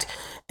disrespect.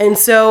 And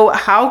so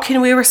how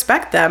can we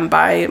respect them?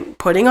 By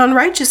putting on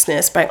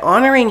righteousness, by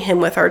honoring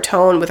him with our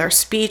tone, with our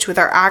speech, with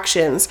our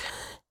actions.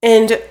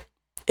 And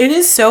it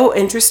is so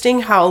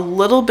interesting how a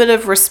little bit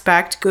of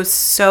respect goes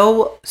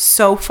so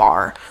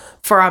far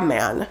for a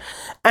man.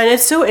 And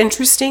it's so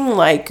interesting,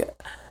 like,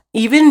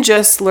 even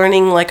just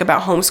learning like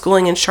about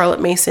homeschooling and Charlotte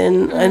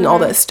Mason and all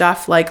that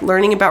stuff, like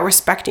learning about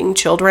respecting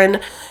children,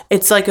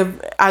 it's like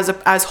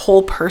as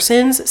whole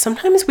persons.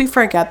 Sometimes we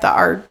forget that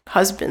our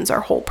husbands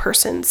are whole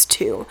persons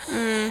too.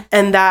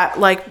 And that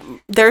like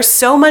there's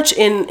so much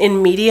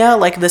in media,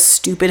 like the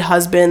stupid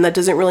husband that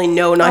doesn't really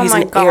know, now he's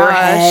an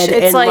airhead.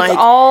 It's and like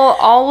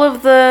all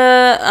of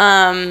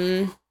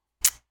the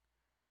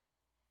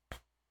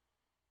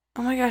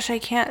oh my gosh, I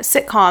can't.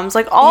 Sitcoms.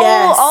 Like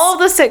all of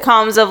the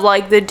sitcoms of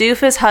like the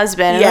doofus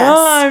husband. Yes.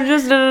 And, I'm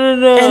just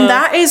And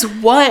that is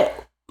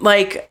what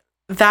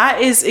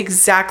that is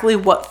exactly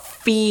what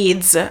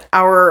feeds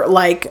our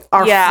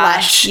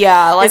flesh.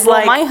 Yeah. Like, it's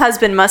well, my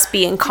husband must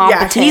be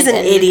incompetent. Yeah, he's an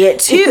idiot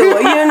too.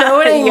 You know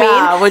what I mean?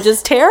 Yeah, which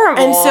is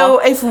terrible. And so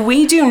if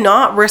we do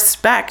not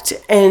respect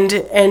and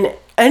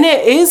And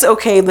it is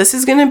okay. This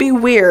is going to be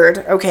weird.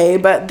 Okay.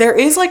 But there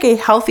is like a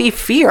healthy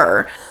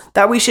fear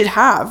that we should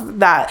have,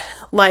 that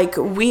like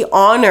we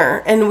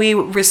honor and we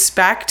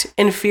respect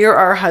and fear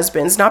our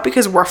husbands, not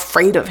because we're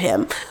afraid of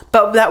him,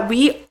 but that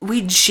we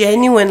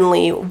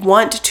genuinely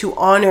want to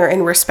honor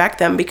and respect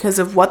them because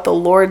of what the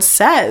Lord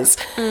says.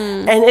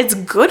 And it's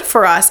good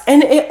for us.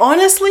 And it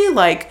honestly,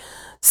 like,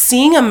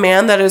 seeing a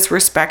man that is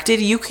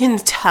respected, you can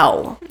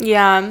tell.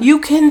 Yeah.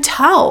 You can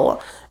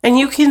tell. And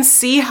you can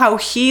see how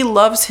he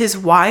loves his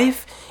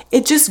wife.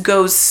 It just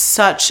goes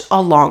such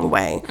a long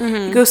way.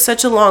 It goes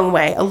such a long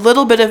way. A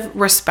little bit of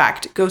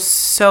respect goes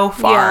so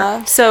far.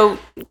 Yeah. So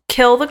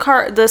kill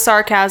the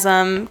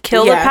sarcasm,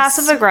 kill the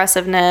passive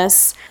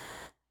aggressiveness.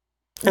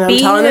 And I'm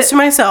telling this to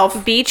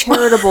myself. Be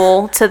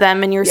charitable to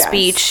them in your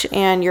speech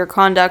and your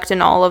conduct,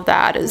 and all of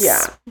that is...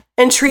 Yeah.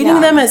 And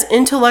treating them as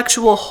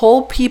intellectual,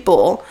 whole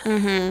people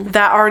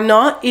that are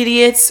not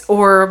idiots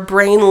or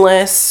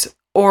brainless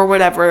or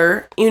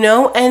whatever, you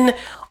know? And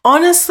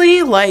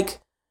honestly, like,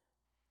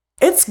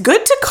 it's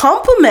good to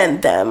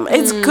compliment them.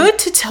 It's good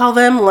to tell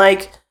them,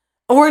 like,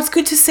 or it's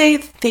good to say,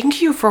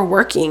 thank you for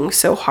working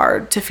so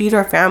hard to feed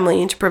our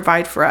family and to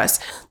provide for us.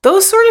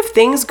 Those sort of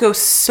things go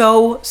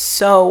so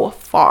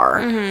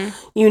far,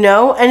 you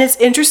know? And it's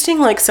interesting,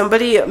 like,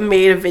 somebody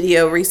made a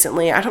video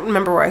recently, I don't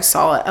remember where I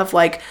saw it, of,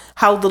 like,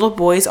 how little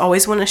boys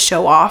always want to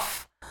show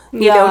off,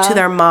 you know, to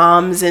their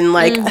moms, and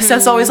like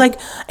Seth's always like,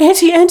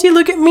 auntie,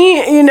 look at me,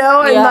 you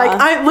know, and like,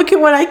 I look at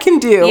what I can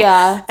do.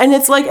 Yeah. And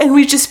it's like, and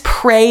we just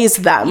praise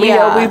them, you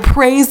know, we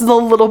praise the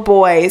little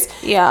boys.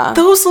 Yeah.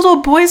 Those little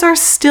boys are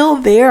still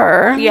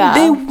there. Yeah.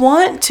 They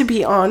want to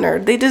be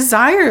honored. They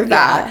desire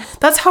that. Yeah.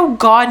 That's how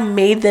God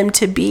made them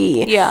to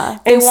be. Yeah.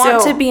 They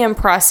want to be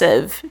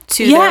impressive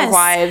to their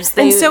wives.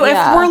 And so if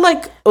we're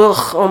like,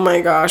 ugh, oh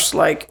my gosh,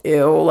 like,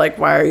 ew, like,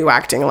 why are you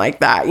acting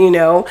like that, you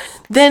know,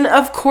 then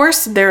of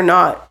course they're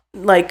not.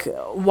 Like,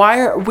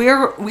 we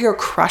are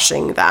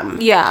crushing them.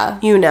 Yeah.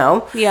 You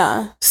know?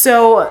 Yeah.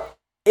 So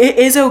it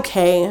is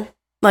okay.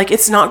 Like,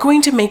 it's not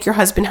going to make your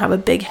husband have a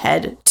big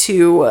head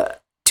to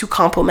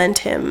compliment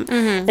him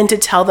and to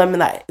tell them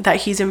that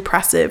he's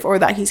impressive, or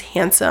that he's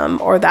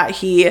handsome, or that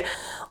he's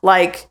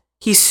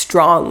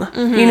strong.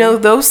 You know,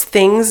 those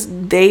things,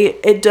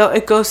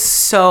 it goes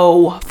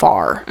so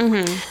far.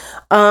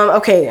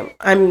 Okay,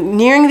 I'm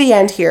nearing the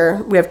end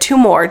here. We have 2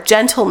 more.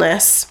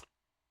 Gentleness.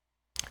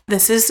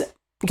 This is...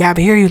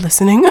 Gabby, are you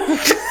listening?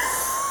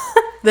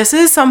 This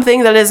is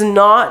something that is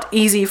not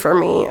easy for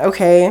me,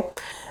 okay?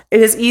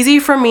 It is easy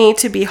for me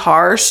to be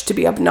harsh, to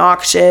be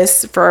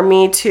obnoxious, for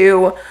me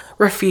to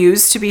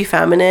refuse to be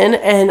feminine.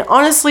 And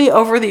honestly,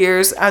 over the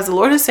years, as the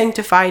Lord has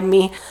sanctified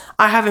me,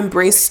 I have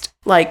embraced,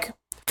 like,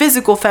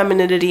 physical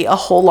femininity a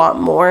whole lot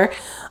more.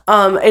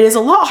 It is a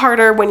lot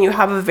harder when you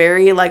have a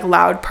very, like,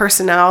 loud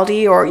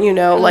personality, or, you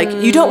know, like,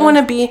 you don't want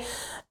to be...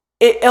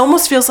 It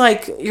almost feels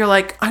like you're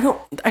like,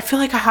 I feel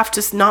like I have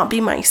to not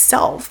be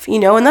myself, you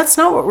know, and that's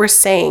not what we're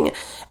saying.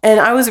 And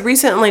I was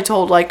recently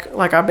told, like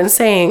I've been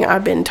saying,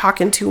 I've been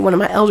talking to one of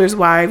my elders'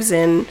 wives,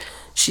 and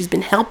she's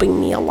been helping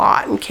me a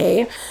lot,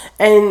 okay?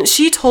 And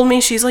she told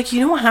me, she's like,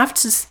 you don't have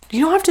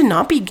to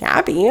not be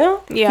Gabby.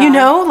 Yeah. You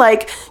know,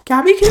 like,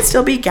 Gabby can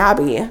still be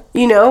Gabby,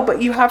 you know,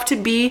 but you have to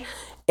be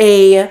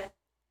a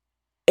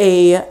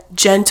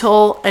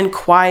gentle and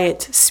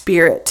quiet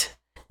spirit.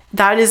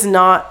 That is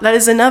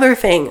another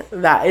thing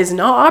that is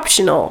not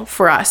optional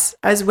for us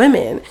as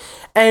women.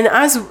 And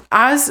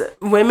as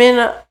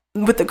women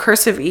with the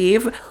curse of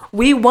Eve,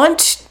 we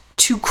want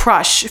to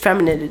crush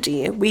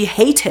femininity. We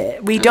hate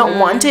it. We don't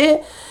want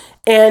it.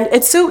 And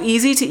it's so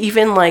easy to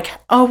even like,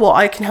 oh, well,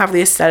 I can have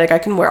the aesthetic. I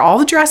can wear all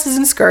the dresses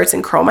and skirts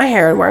and curl my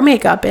hair and wear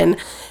makeup and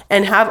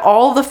have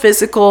all the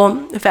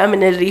physical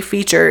femininity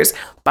features.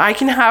 But I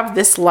can have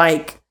this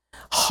like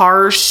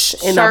harsh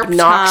and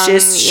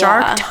obnoxious,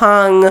 sharp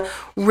tongue,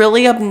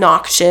 really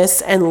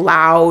obnoxious and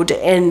loud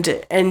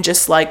and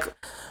just like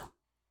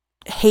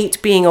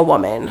hate being a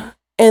woman.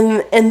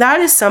 And that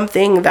is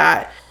something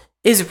that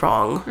is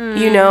wrong,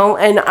 you know?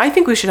 And I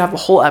think we should have a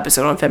whole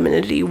episode on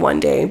femininity one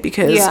day,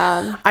 because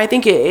I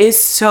think it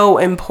is so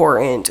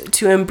important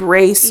to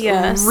embrace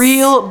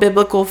real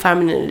biblical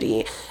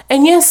femininity.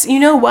 And yes, you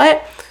know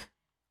what?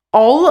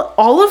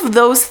 All of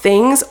those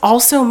things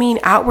also mean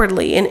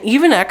outwardly. And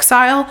even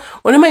Exile,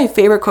 one of my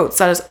favorite quotes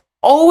that has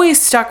always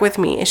stuck with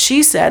me is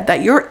she said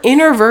that your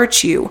inner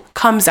virtue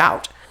comes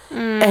out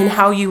in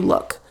how you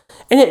look.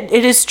 And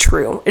it is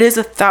true. It is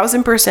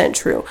 1,000%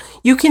 true.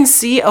 You can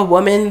see a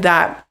woman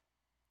that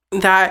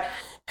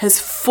has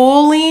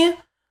fully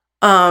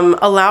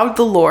allowed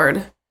the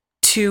Lord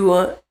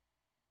to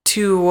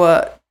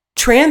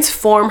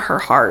transform her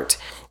heart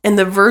and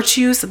the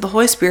virtues that the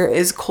Holy Spirit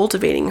is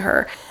cultivating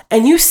her.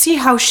 And you see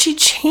how she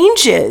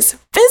changes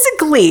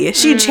physically.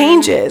 She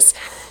changes.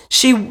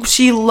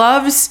 She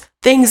loves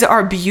things that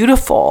are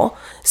beautiful.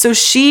 So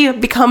she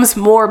becomes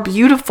more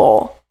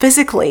beautiful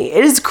physically.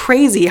 It is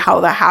crazy how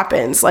that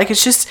happens. Like,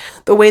 it's just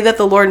the way that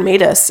the Lord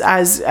made us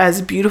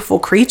as beautiful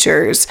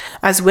creatures,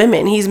 as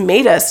women. He's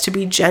made us to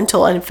be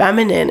gentle and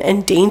feminine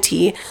and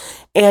dainty.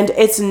 And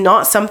it's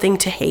not something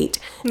to hate.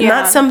 And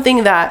that's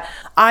something that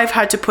I've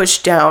had to push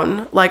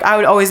down. Like, I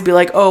would always be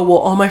like, oh, well,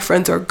 all my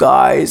friends are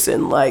guys.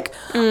 And, like,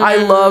 I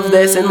love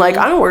this. And, like,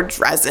 I don't wear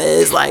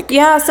dresses. Like,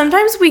 yeah,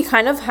 sometimes we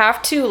kind of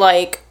have to,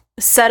 like,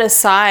 set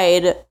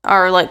aside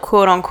our, like,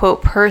 quote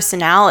unquote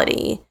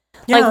personality.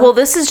 Yeah. Like, well,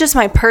 this is just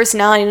my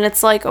personality. And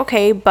it's like,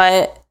 okay,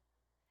 but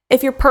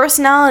if your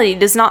personality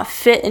does not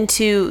fit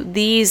into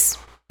these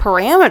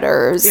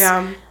parameters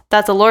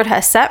that the Lord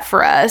has set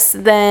for us,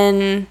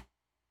 then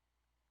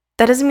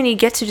that doesn't mean you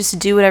get to just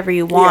do whatever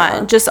you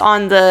want just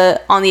on the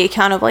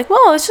account of like,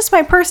 well, it's just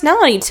my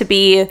personality to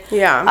be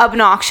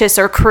obnoxious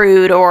or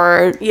crude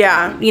or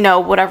you know,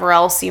 whatever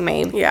else you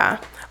may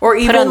or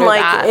even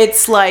like that.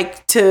 It's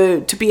like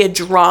to be a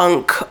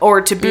drunk or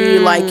to be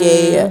like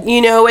a,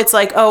 you know, it's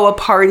like, oh, a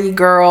party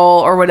girl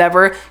or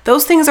whatever.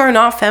 Those things are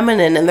not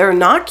feminine and they're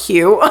not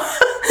cute.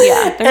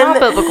 They're not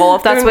biblical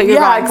if that's what you're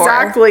going for.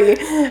 Exactly.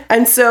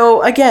 And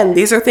so again,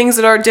 these are things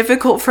that are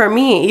difficult for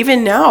me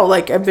even now.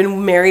 Like, I've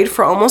been married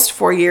for almost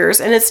 4 years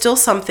and it's still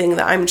something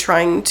that I'm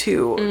trying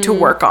to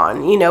work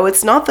on. You know,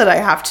 it's not that I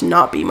have to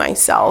not be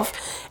myself.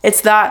 It's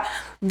that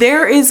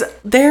there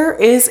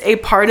is a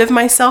part of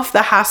myself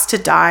that has to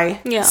die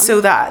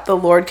so that the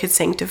Lord could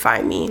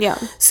sanctify me.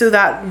 So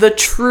that the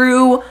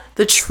true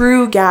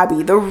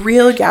Gabby, the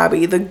real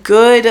Gabby, the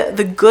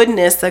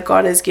goodness that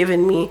God has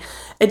given me,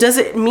 it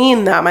doesn't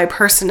mean that my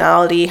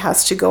personality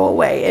has to go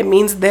away. It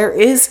means there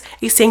is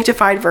a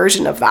sanctified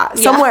version of that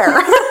somewhere.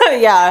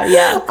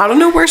 I don't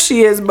know where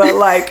she is, but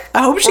like,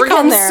 I hope she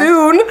comes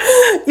soon.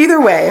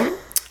 Either way,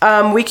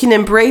 we can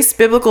embrace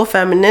biblical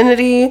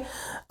femininity,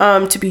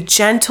 to be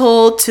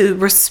gentle,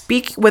 to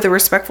speak with a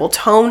respectful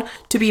tone,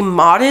 to be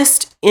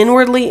modest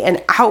inwardly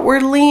and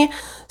outwardly,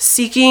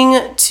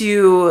 seeking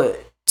to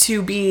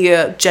be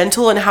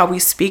gentle in how we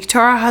speak to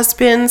our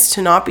husbands,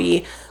 to not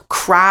be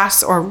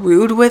crass or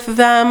rude with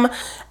them.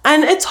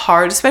 And it's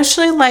hard,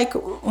 especially like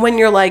when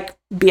you're like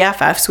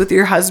BFFs with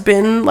your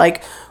husband.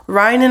 Like,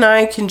 Ryan and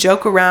I can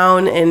joke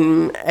around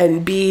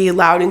and be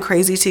loud and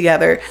crazy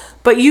together,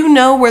 but you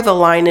know where the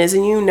line is,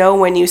 and you know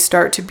when you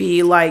start to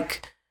be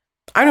like,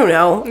 I don't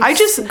know. I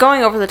just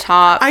going over the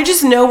top. I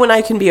just know when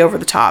I can be over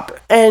the top.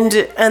 And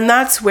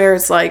that's where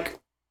it's like,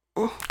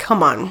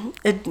 come on.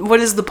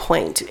 What is the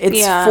point?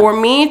 It's for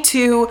me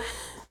to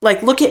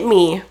like, look at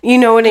me. You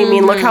know what I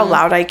mean? Look how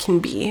loud I can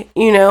be,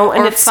 you know?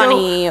 And or it's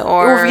funny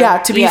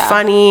to be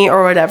funny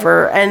or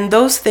whatever. And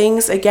those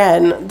things,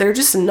 again, they're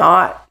just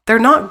they're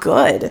not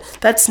good.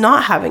 That's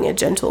not having a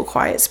gentle,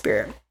 quiet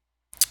spirit.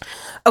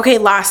 Okay,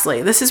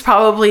 lastly, this is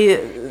probably,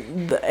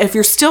 if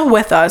you're still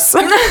with us,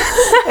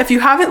 if you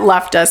haven't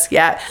left us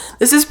yet,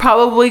 this is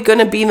probably going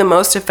to be the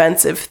most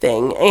offensive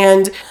thing.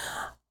 And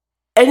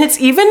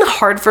it's even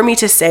hard for me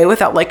to say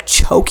without like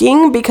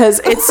choking, because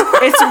it's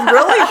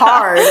really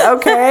hard,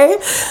 okay?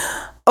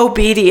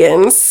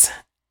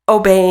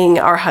 Obeying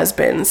our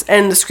husbands.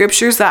 And the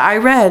scriptures that I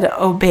read,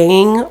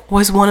 obeying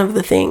was one of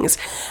the things.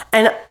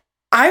 And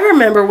I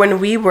remember when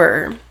we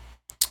were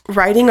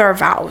writing our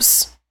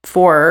vows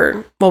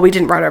we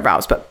didn't write our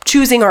vows, but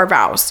choosing our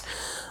vows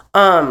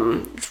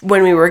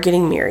when we were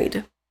getting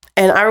married.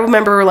 And I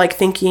remember like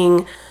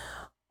thinking,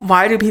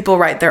 why do people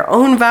write their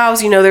own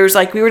vows? You know, there's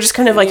like, we were just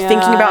kind of like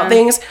thinking about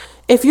things.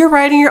 If you're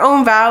writing your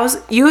own vows,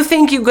 you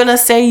think you're going to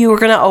say you were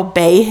going to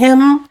obey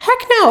him? Heck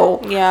no.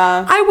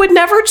 Yeah. I would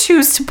never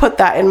choose to put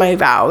that in my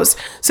vows.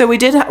 So we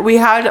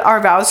had our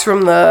vows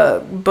from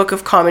the Book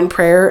of Common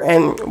Prayer,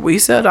 and we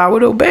said I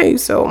would obey.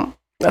 So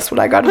that's what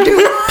I got to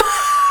do.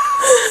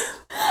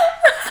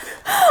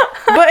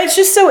 But it's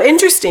just so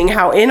interesting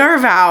how in our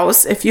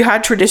vows, if you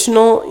had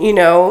traditional, you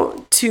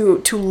know, to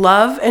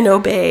love and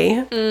obey,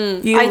 I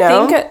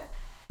think,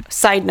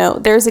 side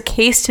note, there's a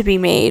case to be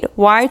made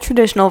why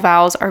traditional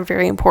vows are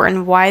very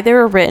important, why they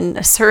were written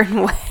a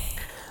certain way.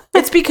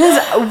 It's because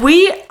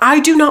I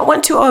do not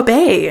want to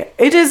obey.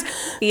 It is,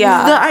 the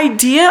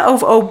idea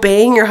of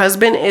obeying your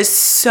husband is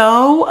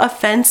so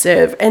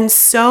offensive and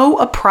so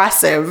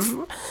oppressive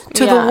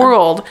to the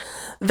world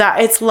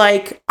that it's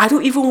like, I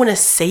don't even want to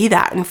say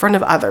that in front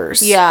of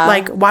others. Yeah.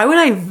 Like, why would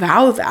I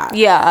vow that?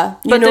 Yeah.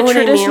 But the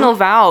traditional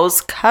vows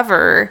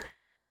cover...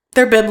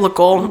 They're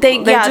biblical.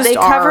 They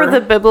cover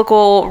the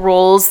biblical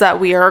roles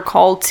that we are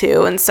called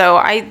to. And so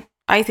I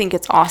think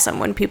it's awesome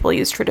when people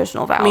use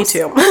traditional vows. Me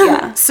too.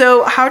 Yeah.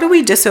 So how do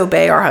we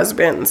disobey our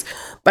husbands?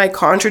 By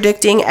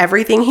contradicting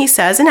everything he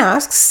says and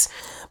asks,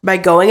 by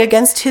going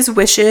against his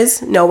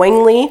wishes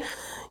knowingly,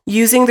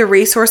 using the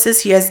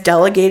resources he has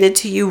delegated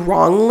to you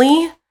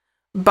wrongly,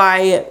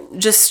 by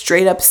just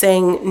straight up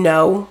saying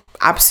no,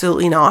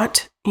 absolutely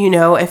not, you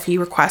know, if he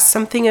requests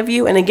something of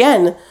you. And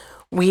again,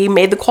 we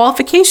made the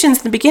qualifications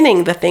in the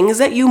beginning, the things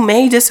that you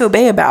may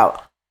disobey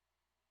about.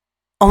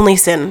 Only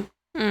sin.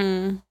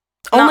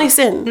 Only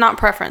sin. Not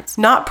preference.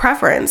 Not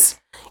preference.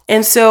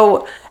 And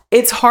so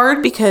it's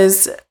hard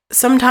because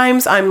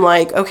sometimes I'm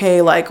like,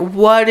 okay, like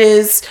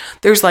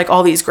there's like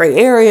all these gray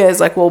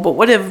areas, like, well, but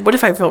what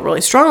if I feel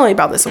really strongly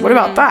about this? And what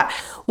about that?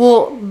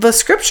 Well, the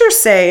scriptures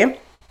say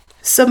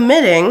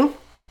submitting,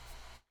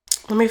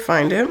 let me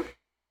find it.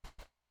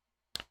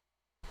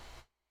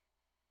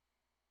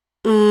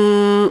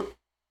 Where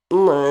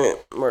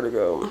to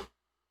go?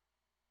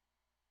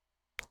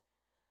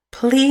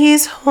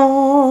 Please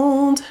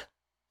hold.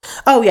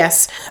 Oh,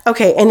 yes.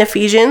 Okay, in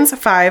Ephesians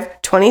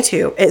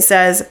 5:22, it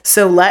says,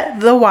 "So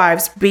let the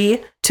wives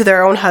be to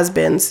their own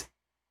husbands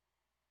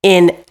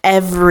in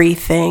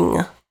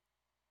everything,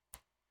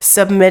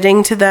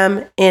 submitting to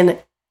them in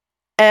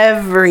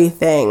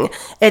everything."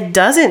 It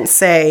doesn't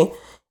say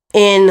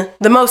in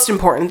the most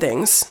important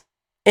things,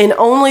 in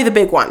only the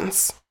big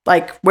ones,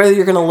 like whether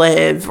you're going to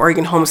live, or you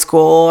can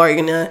homeschool, or are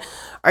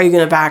you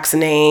going to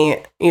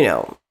vaccinate,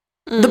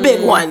 the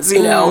big ones,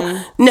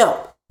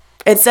 No,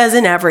 it says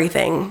in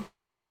everything.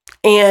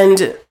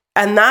 And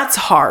that's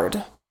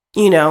hard,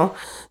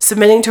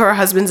 submitting to our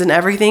husbands in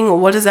everything.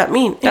 What does that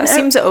mean? That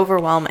seems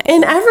overwhelming.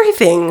 In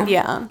everything.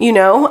 Yeah.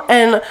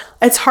 And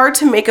it's hard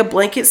to make a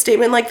blanket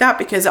statement like that,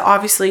 because it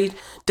obviously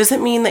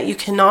doesn't mean that you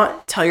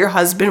cannot tell your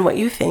husband what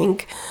you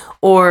think,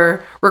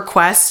 or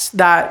request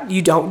that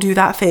you don't do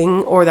that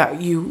thing, or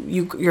that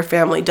your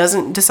family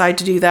doesn't decide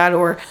to do that,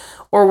 or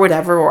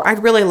whatever, or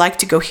I'd really like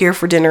to go here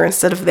for dinner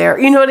instead of there.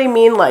 You know what I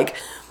mean? Like,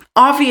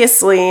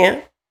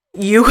 obviously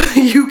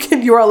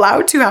you're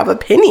allowed to have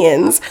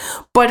opinions,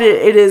 but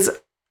it is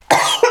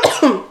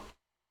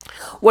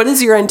what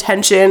is your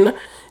intention?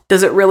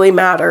 Does it really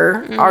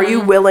matter? Mm-hmm. Are you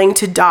willing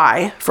to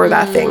die for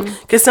that thing?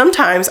 Because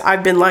sometimes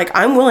I've been like,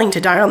 I'm willing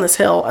to die on this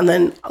hill, and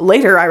then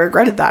later I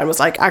regretted that and was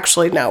like,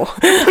 actually, no.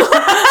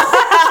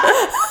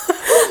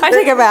 I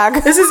take it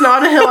back. This is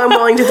not a hill I'm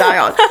willing to die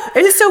on.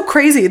 It is so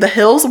crazy. The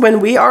hills, when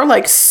we are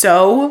like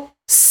so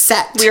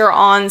set. We are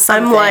on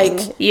something. I'm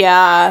like,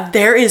 yeah.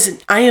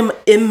 I am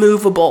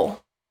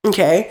immovable.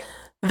 Okay?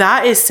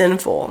 That is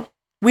sinful.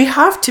 We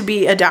have to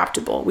be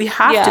adaptable. We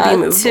have to be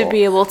movable. To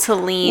be able to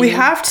lean. We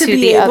have to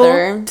be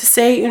able to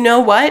say, you know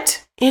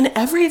what? In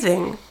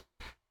everything.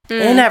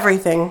 In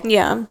everything.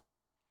 Yeah.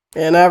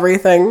 In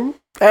everything.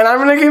 And I'm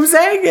going to keep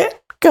saying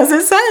it, because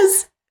it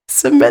says,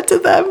 submit to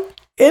them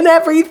in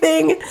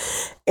everything.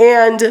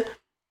 And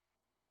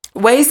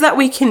ways that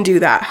we can do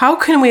that. How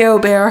can we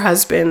obey our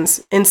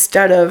husbands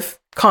instead of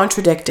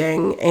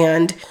contradicting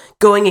and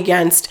going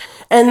against?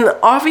 And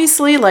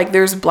obviously, like,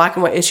 there's black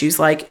and white issues.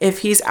 Like, if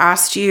he's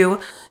asked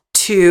you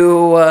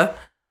to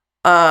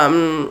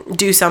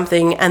do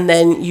something and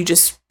then you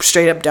just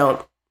straight up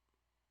don't,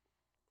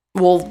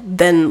 well,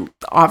 then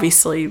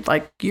obviously,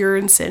 like, you're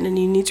in sin and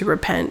you need to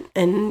repent,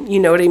 and you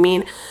know what I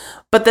mean?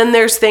 But then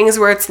there's things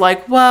where it's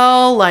like,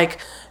 well, like,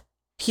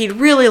 he'd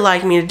really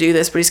like me to do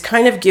this, but he's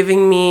kind of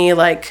giving me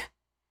like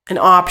an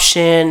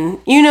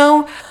option.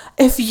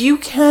 If you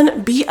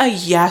can be a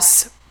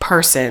yes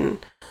person,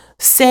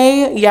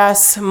 say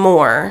yes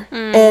more.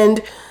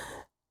 And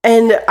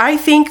I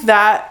think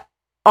that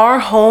our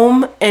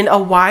home and a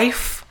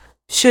wife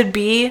should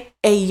be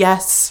a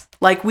yes.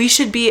 Like, we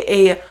should be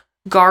a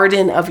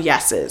garden of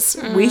yeses.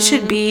 We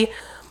should be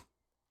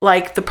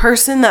like the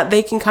person that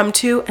they can come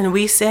to and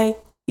we say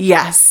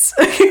yes.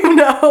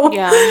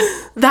 Yeah.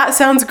 That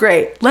sounds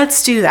great.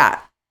 Let's do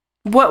that.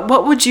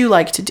 What would you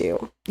like to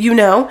do?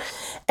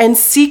 And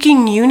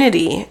seeking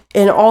unity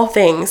in all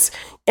things.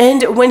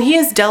 And when he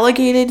has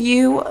delegated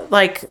you,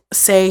 like,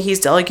 say he's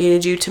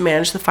delegated you to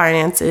manage the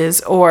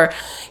finances, or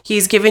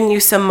he's given you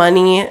some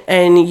money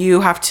and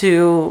you have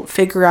to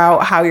figure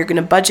out how you're going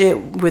to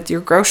budget with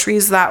your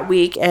groceries that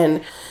week,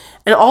 and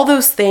all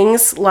those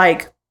things,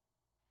 like,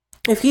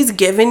 if he's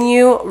given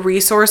you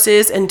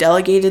resources and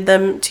delegated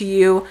them to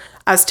you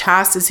as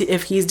tasks, as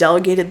if he's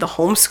delegated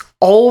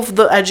all of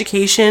the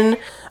education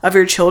of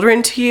your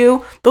children to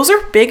you, those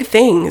are big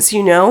things,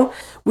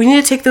 We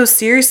need to take those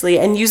seriously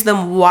and use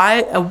them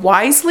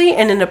wisely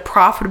and in a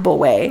profitable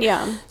way.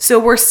 Yeah. So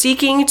we're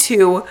seeking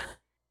to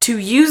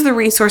use the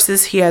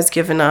resources he has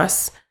given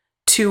us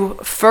to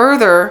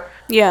further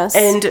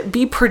and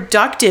be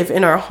productive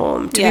in our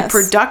home, to be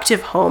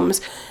productive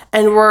homes.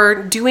 And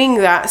we're doing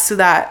that so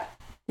that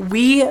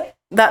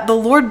that the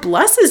Lord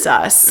blesses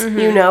us,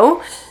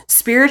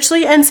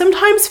 spiritually and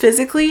sometimes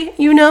physically.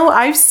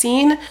 I've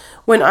seen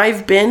when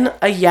I've been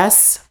a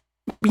yes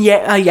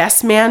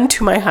man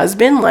to my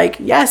husband, like,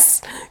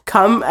 yes,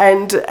 come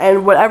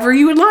and whatever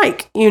you would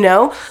like,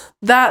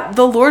 that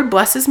the Lord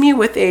blesses me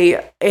with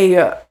a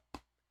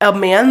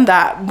man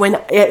that when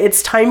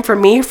it's time for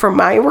me, for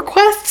my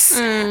requests,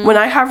 when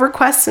I have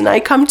requests and I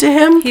come to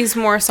him, he's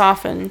more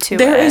softened to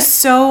there is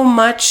so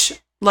much,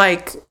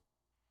 like,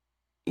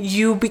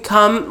 you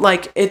become,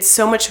 like, it's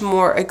so much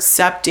more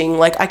accepting.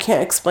 Like, I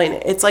can't explain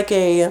it. It's like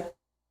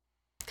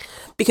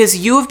because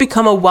you have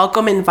become a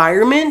welcome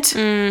environment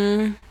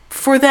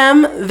for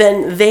them,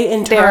 then they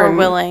in turn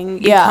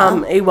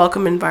become a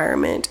welcome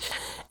environment.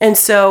 And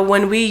so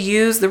when we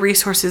use the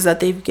resources that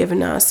they've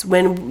given us,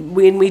 when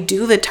we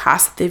do the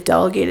tasks that they've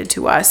delegated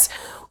to us,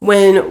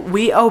 when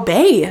we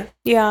obey,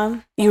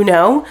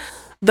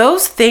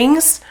 those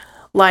things,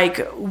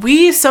 like,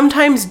 we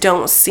sometimes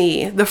don't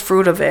see the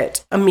fruit of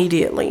it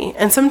immediately.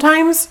 And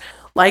sometimes,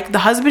 like, the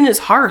husband is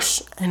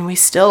harsh and we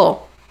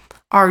still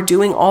are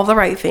doing all the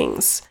right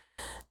things.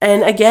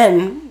 And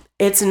again,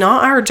 it's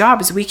not our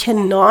jobs. We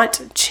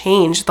cannot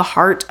change the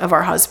heart of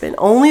our husband.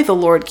 Only the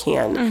Lord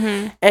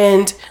can.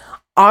 And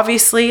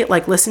obviously,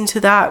 like, listen to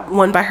that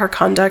Won by Her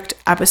Conduct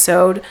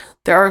episode.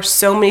 There are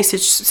so many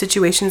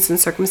situations and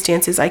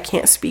circumstances I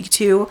can't speak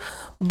to,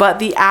 but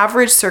the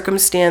average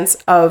circumstance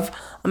of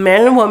a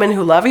man and woman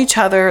who love each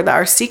other, that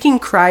are seeking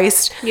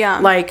Christ,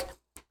 like,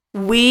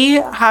 we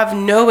have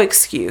no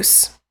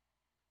excuse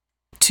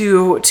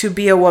to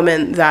be a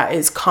woman that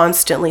is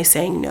constantly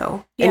saying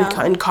no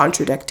and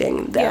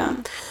contradicting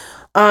them.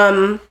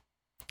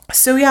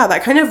 So yeah,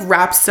 that kind of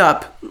wraps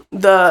up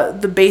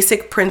the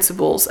basic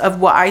principles of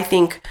what I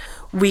think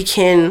we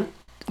can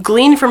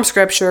glean from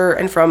scripture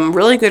and from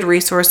really good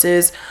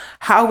resources,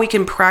 how we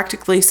can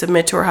practically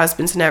submit to our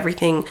husbands and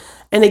everything.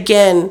 And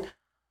again,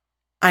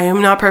 I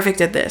am not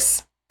perfect at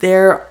this.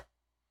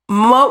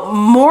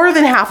 More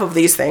than half of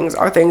these things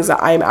are things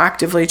that I'm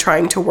actively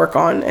trying to work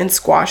on and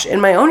squash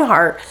in my own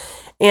heart.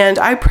 And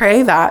I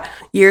pray that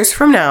years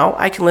from now,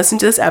 I can listen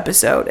to this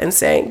episode and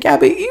say,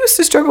 Gabby, you used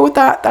to struggle with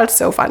that. That's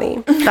so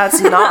funny.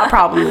 That's not a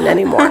problem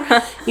anymore.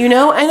 You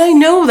know, and I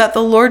know that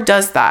the Lord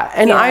does that.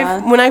 And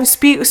when I've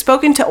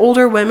spoken to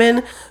older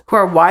women who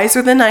are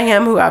wiser than I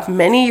am, who have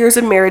many years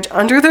of marriage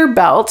under their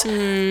belt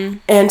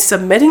and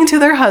submitting to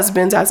their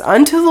husbands as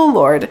unto the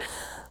Lord,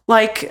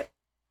 like,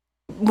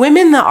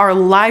 women that are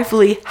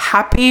lively,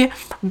 happy,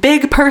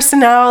 big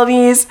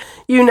personalities,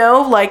 you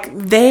know, like,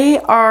 they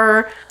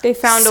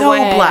found so a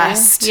way.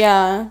 Blessed.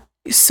 Yeah.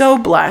 So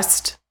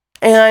blessed.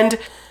 And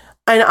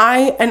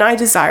I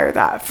desire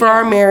that for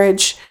our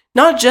marriage,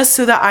 not just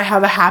so that I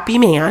have a happy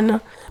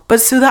man, but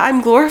so that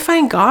I'm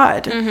glorifying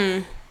God.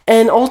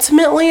 And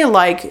ultimately,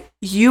 like,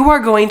 you are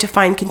going to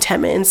find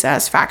contentment and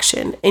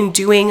satisfaction in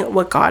doing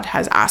what God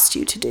has asked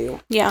you to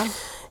do. Yeah.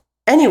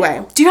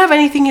 Anyway, do you have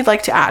anything you'd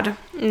like to add?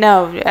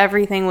 No,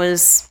 everything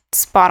was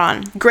spot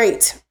on.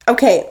 Great.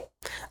 Okay.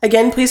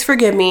 Again, please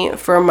forgive me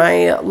for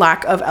my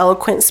lack of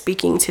eloquent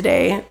speaking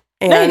today.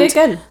 And no, you did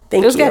good.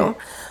 Thank you.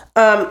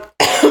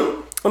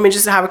 Let me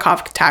just have a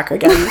cough attack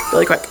again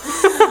really quick.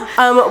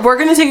 We're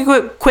going to take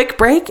a quick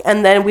break,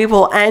 and then we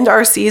will end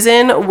our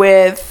season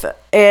with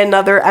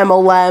another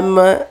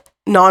MLM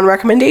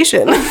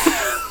non-recommendation.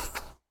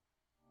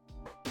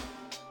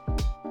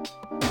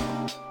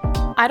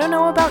 I don't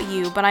know about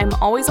you, but I'm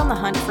always on the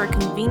hunt for a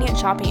convenient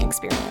shopping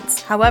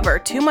experience. However,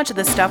 too much of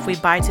the stuff we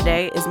buy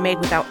today is made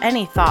without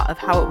any thought of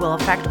how it will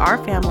affect our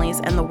families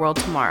and the world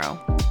tomorrow.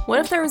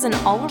 What if there was an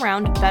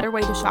all-around better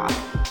way to shop,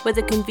 with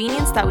the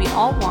convenience that we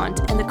all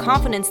want and the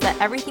confidence that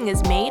everything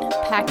is made,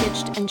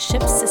 packaged, and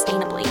shipped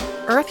sustainably?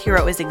 Earth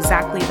Hero is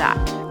exactly that.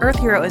 Earth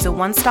Hero is a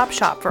one-stop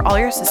shop for all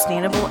your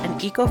sustainable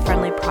and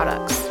eco-friendly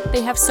products.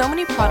 They have so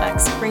many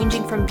products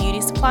ranging from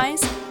beauty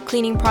supplies,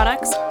 cleaning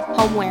products,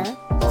 homeware,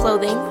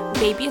 clothing,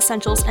 baby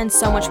essentials, and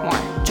so much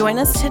more. Join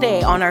us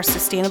today on our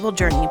sustainable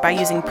journey by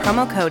using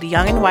promo code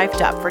Young and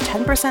Wifed Up for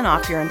 10%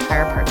 off your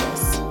entire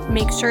purchase.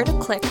 Make sure to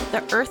click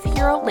the Earth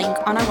Hero link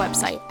on our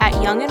website at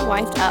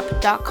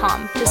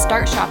youngandwifedup.com to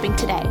start shopping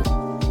today.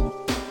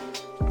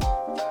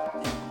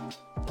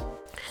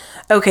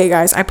 Okay,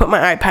 guys, I put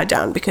my iPad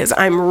down because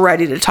I'm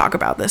ready to talk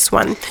about this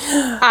one.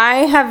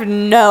 I have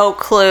no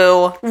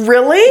clue.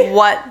 Really?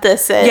 What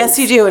this is. Yes,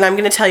 you do, and I'm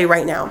going to tell you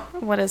right now.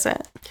 What is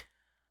it?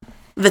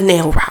 The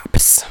nail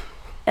wraps.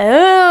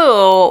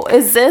 Oh,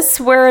 is this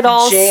where it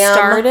all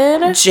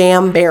started?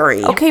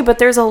 Jamberry. Okay, but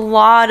there's a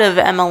lot of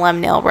MLM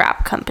nail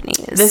wrap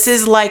companies. This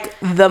is like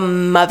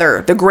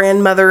the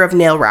grandmother of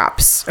nail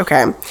wraps.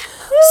 Okay.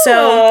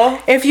 So,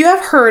 if you have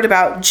heard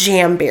about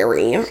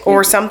Jamberry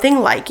or something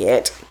like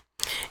it,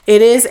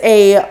 it is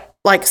a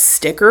like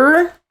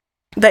sticker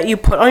that you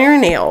put on your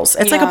nails.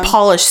 It's like a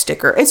polish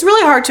sticker. It's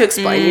really hard to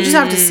explain. You just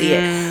have to see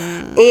it.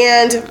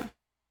 And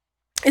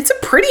it's a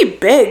pretty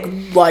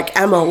big like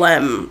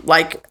MLM.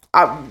 Like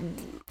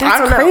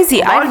that's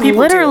crazy. I've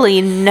literally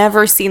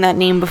never seen that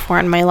name before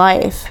in my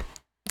life.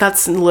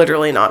 That's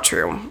literally not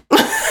true.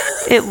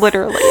 It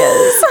literally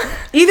is.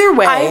 Either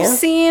way, I've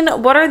seen.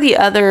 What are the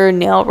other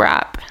nail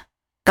wrap?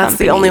 That's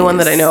the only one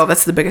that I know of.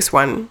 That's the biggest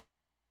one.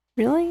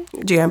 Really?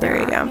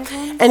 Jamberry, yeah.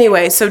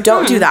 Anyway, so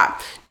don't do that.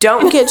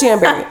 Don't get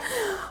Jamberry.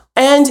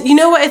 And you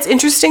know what? It's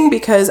interesting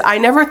because I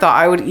never thought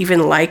I would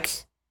even like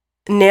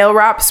nail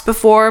wraps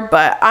before,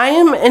 but I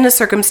am in a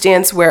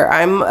circumstance where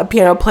I'm a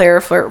piano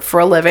player for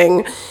a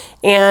living,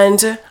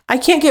 and I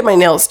can't get my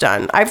nails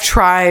done. I've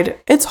tried.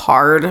 It's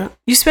hard.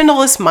 You spend all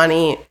this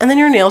money, and then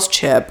your nails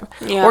chip,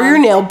 or your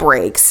nail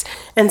breaks.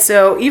 And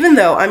so even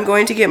though I'm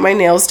going to get my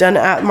nails done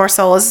at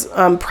Marcella's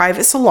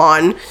private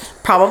salon,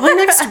 probably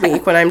next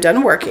week when I'm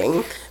done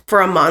working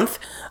for a month,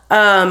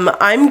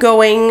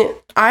 I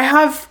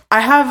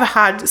have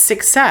had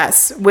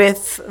success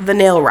with the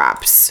nail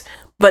wraps,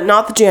 but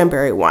not the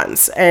Jamberry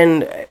ones,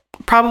 and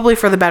probably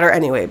for the better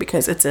anyway,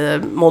 because it's a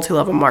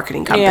multi-level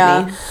marketing company.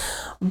 Yeah.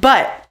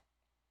 But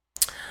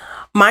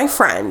my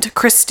friend,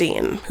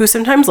 Christine, who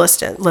sometimes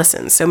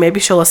listens, so maybe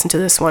she'll listen to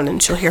this one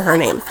and she'll hear her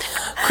name.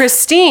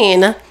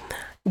 Christine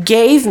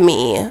gave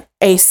me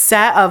a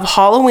set of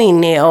Halloween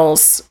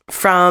nails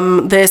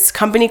from this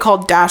company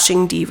called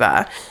Dashing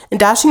Diva. And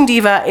Dashing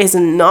Diva is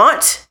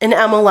not an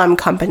MLM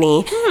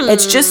company.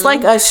 It's just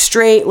like a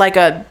straight, like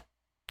a,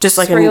 just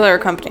like regular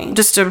company.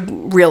 Just a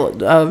real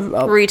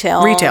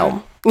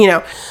retail, you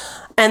know.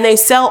 And they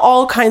sell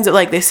all kinds of,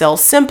 like, they sell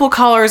simple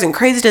colors and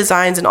crazy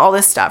designs and all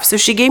this stuff. So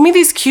she gave me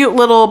these cute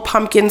little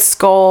pumpkin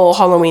skull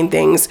Halloween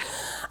things.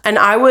 And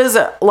I was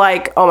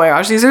like, oh my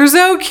gosh, these are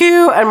so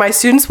cute. And my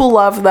students will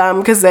love them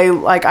because they,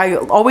 like, I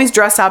always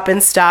dress up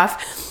and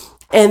stuff.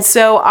 And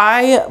so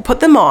I put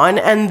them on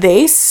and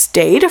they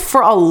stayed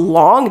for a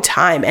long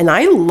time and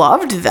I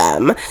loved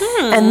them.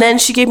 And then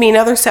she gave me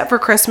another set for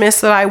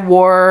Christmas that I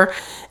wore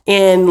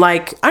in,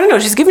 like, I don't know,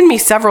 she's given me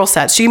several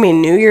sets. She gave me a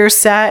New Year's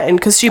set, and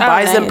because she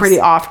buys them pretty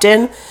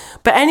often.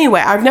 But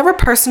anyway, I've never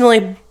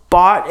personally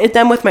bought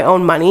them with my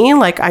own money.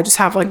 Like, I just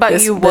have, like,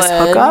 this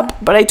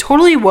hookup. But I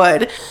totally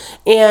would.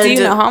 And do you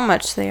know how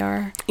much they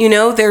are? You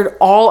know, they're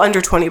all under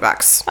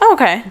 $20. Oh,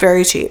 okay.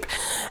 Very cheap.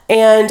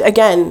 And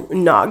again,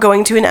 not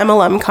going to an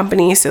MLM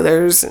company, so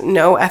there's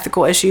no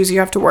ethical issues you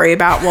have to worry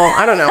about. Well,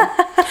 I don't know.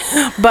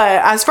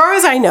 But as far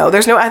as I know,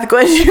 there's no ethical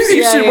issues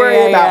you should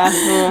worry about.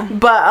 Yeah.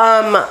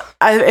 But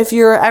if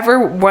you're ever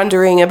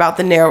wondering about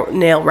the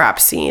nail wrap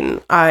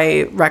scene,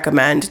 I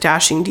recommend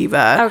Dashing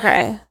Diva.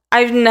 Okay.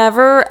 I've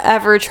never,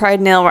 ever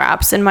tried nail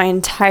wraps in my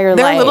entire life.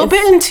 They're a little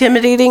bit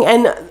intimidating,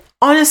 and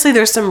honestly,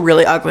 there's some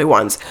really ugly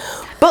ones.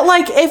 But,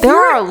 like, if there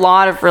are a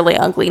lot of really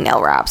ugly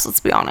nail wraps, let's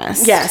be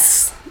honest.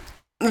 Yes.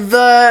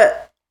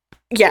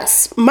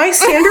 Yes, my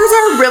standards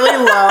are really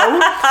low.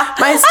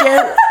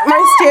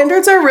 My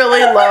standards are really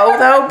low,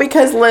 though,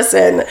 because,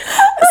 listen,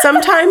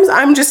 sometimes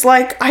I'm just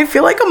like, I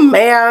feel like a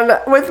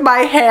man with my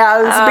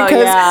hands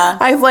because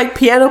I have, like,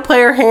 piano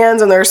player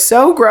hands and they're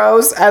so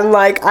gross and,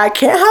 like, I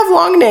can't have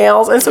long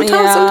nails. And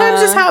sometimes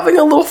just having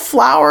a little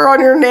flower on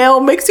your nail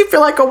makes you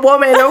feel like a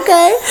woman,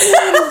 okay?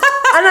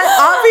 And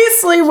I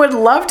obviously would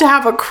love to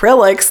have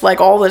acrylics, like,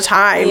 all the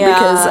time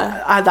because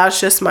that's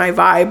just my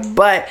vibe.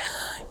 But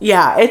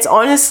yeah, it's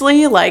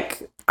honestly,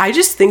 like, I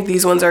just think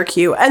these ones are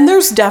cute. And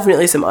there's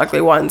definitely some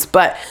ugly ones,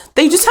 but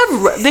they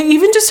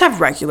even just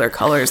have regular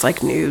colors,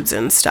 like nudes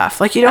and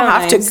stuff. Like, you don't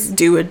have to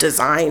do a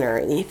design or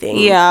anything.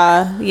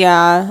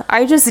 Yeah.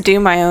 I just do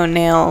my own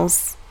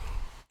nails.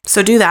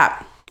 So do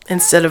that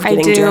instead of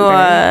getting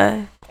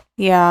germ.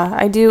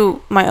 I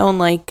do my own,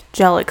 like,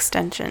 gel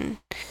extension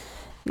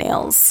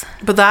nails.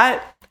 But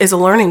that is a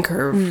learning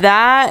curve.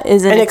 That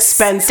is an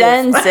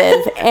expensive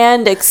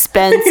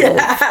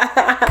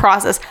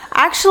process.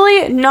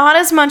 Actually, not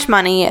as much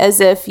money as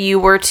if you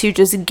were to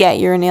just get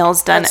your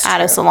nails done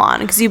at a salon,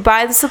 because you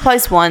buy the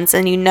supplies once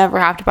and you never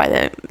have to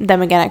buy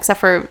them again,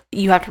 except for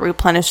you have to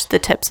replenish the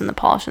tips and the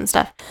polish and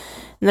stuff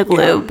and the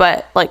glue. Yeah.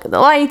 But, like, the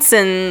lights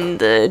and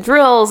the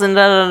drills and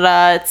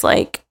it's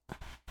like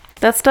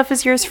that stuff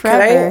is yours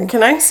forever.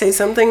 Can I say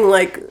something,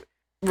 like,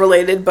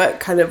 related but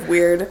kind of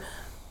weird?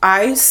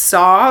 I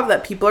saw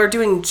that people are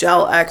doing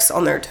gel X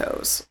on their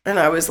toes, and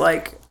I was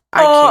like,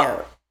 I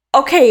can't.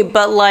 Okay,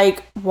 but,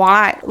 like,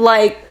 why?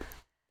 Like,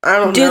 I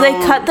don't know. Do they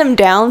cut them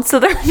down so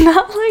they're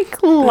not,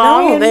 like,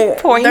 long and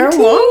pointy? They're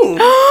long.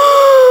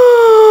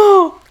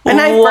 And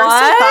at first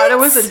I thought it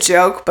was a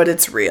joke, but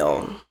it's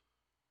real.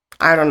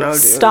 I don't know,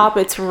 dude. Stop,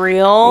 it's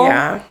real?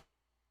 Yeah.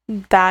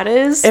 That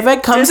is if I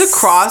come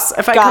across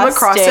it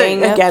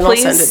again,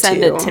 please I'll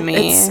send it to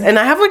me. And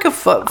I have, like, a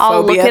foot phobia.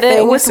 I'll look at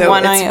it with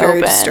one eye very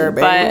open.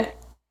 Disturbing. But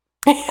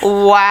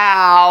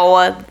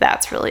wow,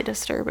 that's really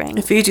disturbing.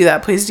 If you do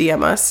that, please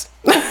DM us.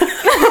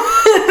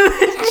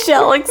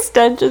 Gel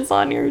extensions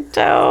on your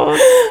toes.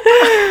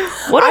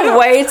 What a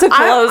way to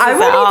close I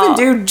this out. I wouldn't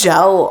even do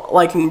gel,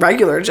 like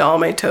regular gel on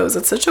my toes.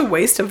 It's such a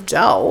waste of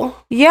gel.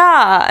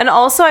 Yeah, and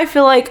also I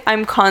feel like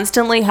I'm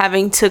constantly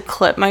having to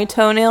clip my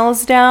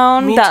toenails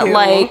down. Me too.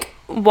 Like,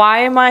 why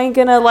am I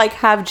gonna, like,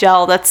 have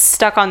gel that's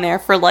stuck on there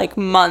for, like,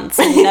 months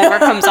and never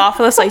comes off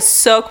unless I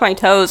soak my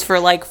toes for,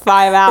 like,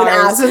 5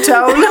 hours? An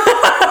acetone.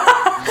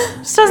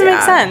 Just doesn't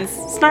make sense.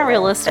 It's not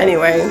realistic.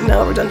 Anyway, now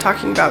that we're done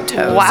talking about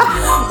toes,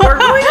 wow, we're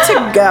going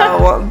to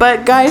go.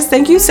 But guys,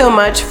 thank you so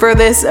much for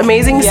this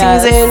amazing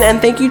season, and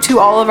thank you to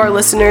all of our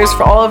listeners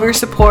for all of your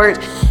support.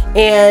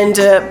 And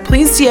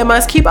please DM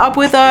us, keep up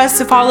with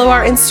us, follow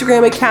our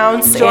Instagram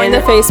accounts, join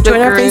our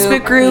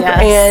Facebook group,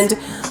 and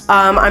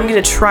I'm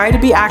gonna try to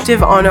be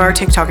active on our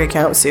TikTok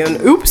account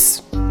soon.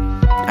 Oops,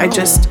 I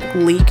just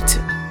leaked.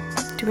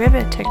 Do we have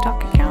a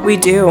TikTok account? We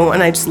do,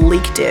 and I just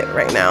leaked it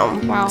right now.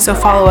 Wow. So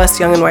follow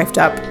us, Young and Wifed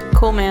Up.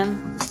 Cool, man.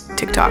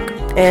 TikTok.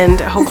 And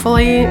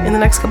hopefully in the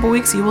next couple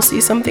weeks you will see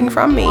something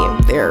from me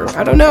there.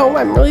 I don't know.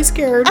 I'm really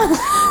scared.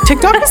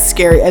 TikTok is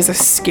scary as a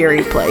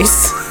scary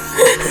place.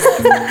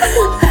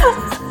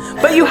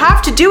 But you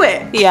have to do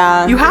it.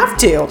 Yeah. You have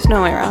to. There's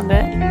no way around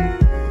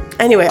it.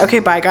 Anyway, okay,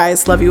 bye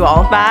guys. Love you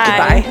all.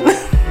 Bye.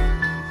 Goodbye.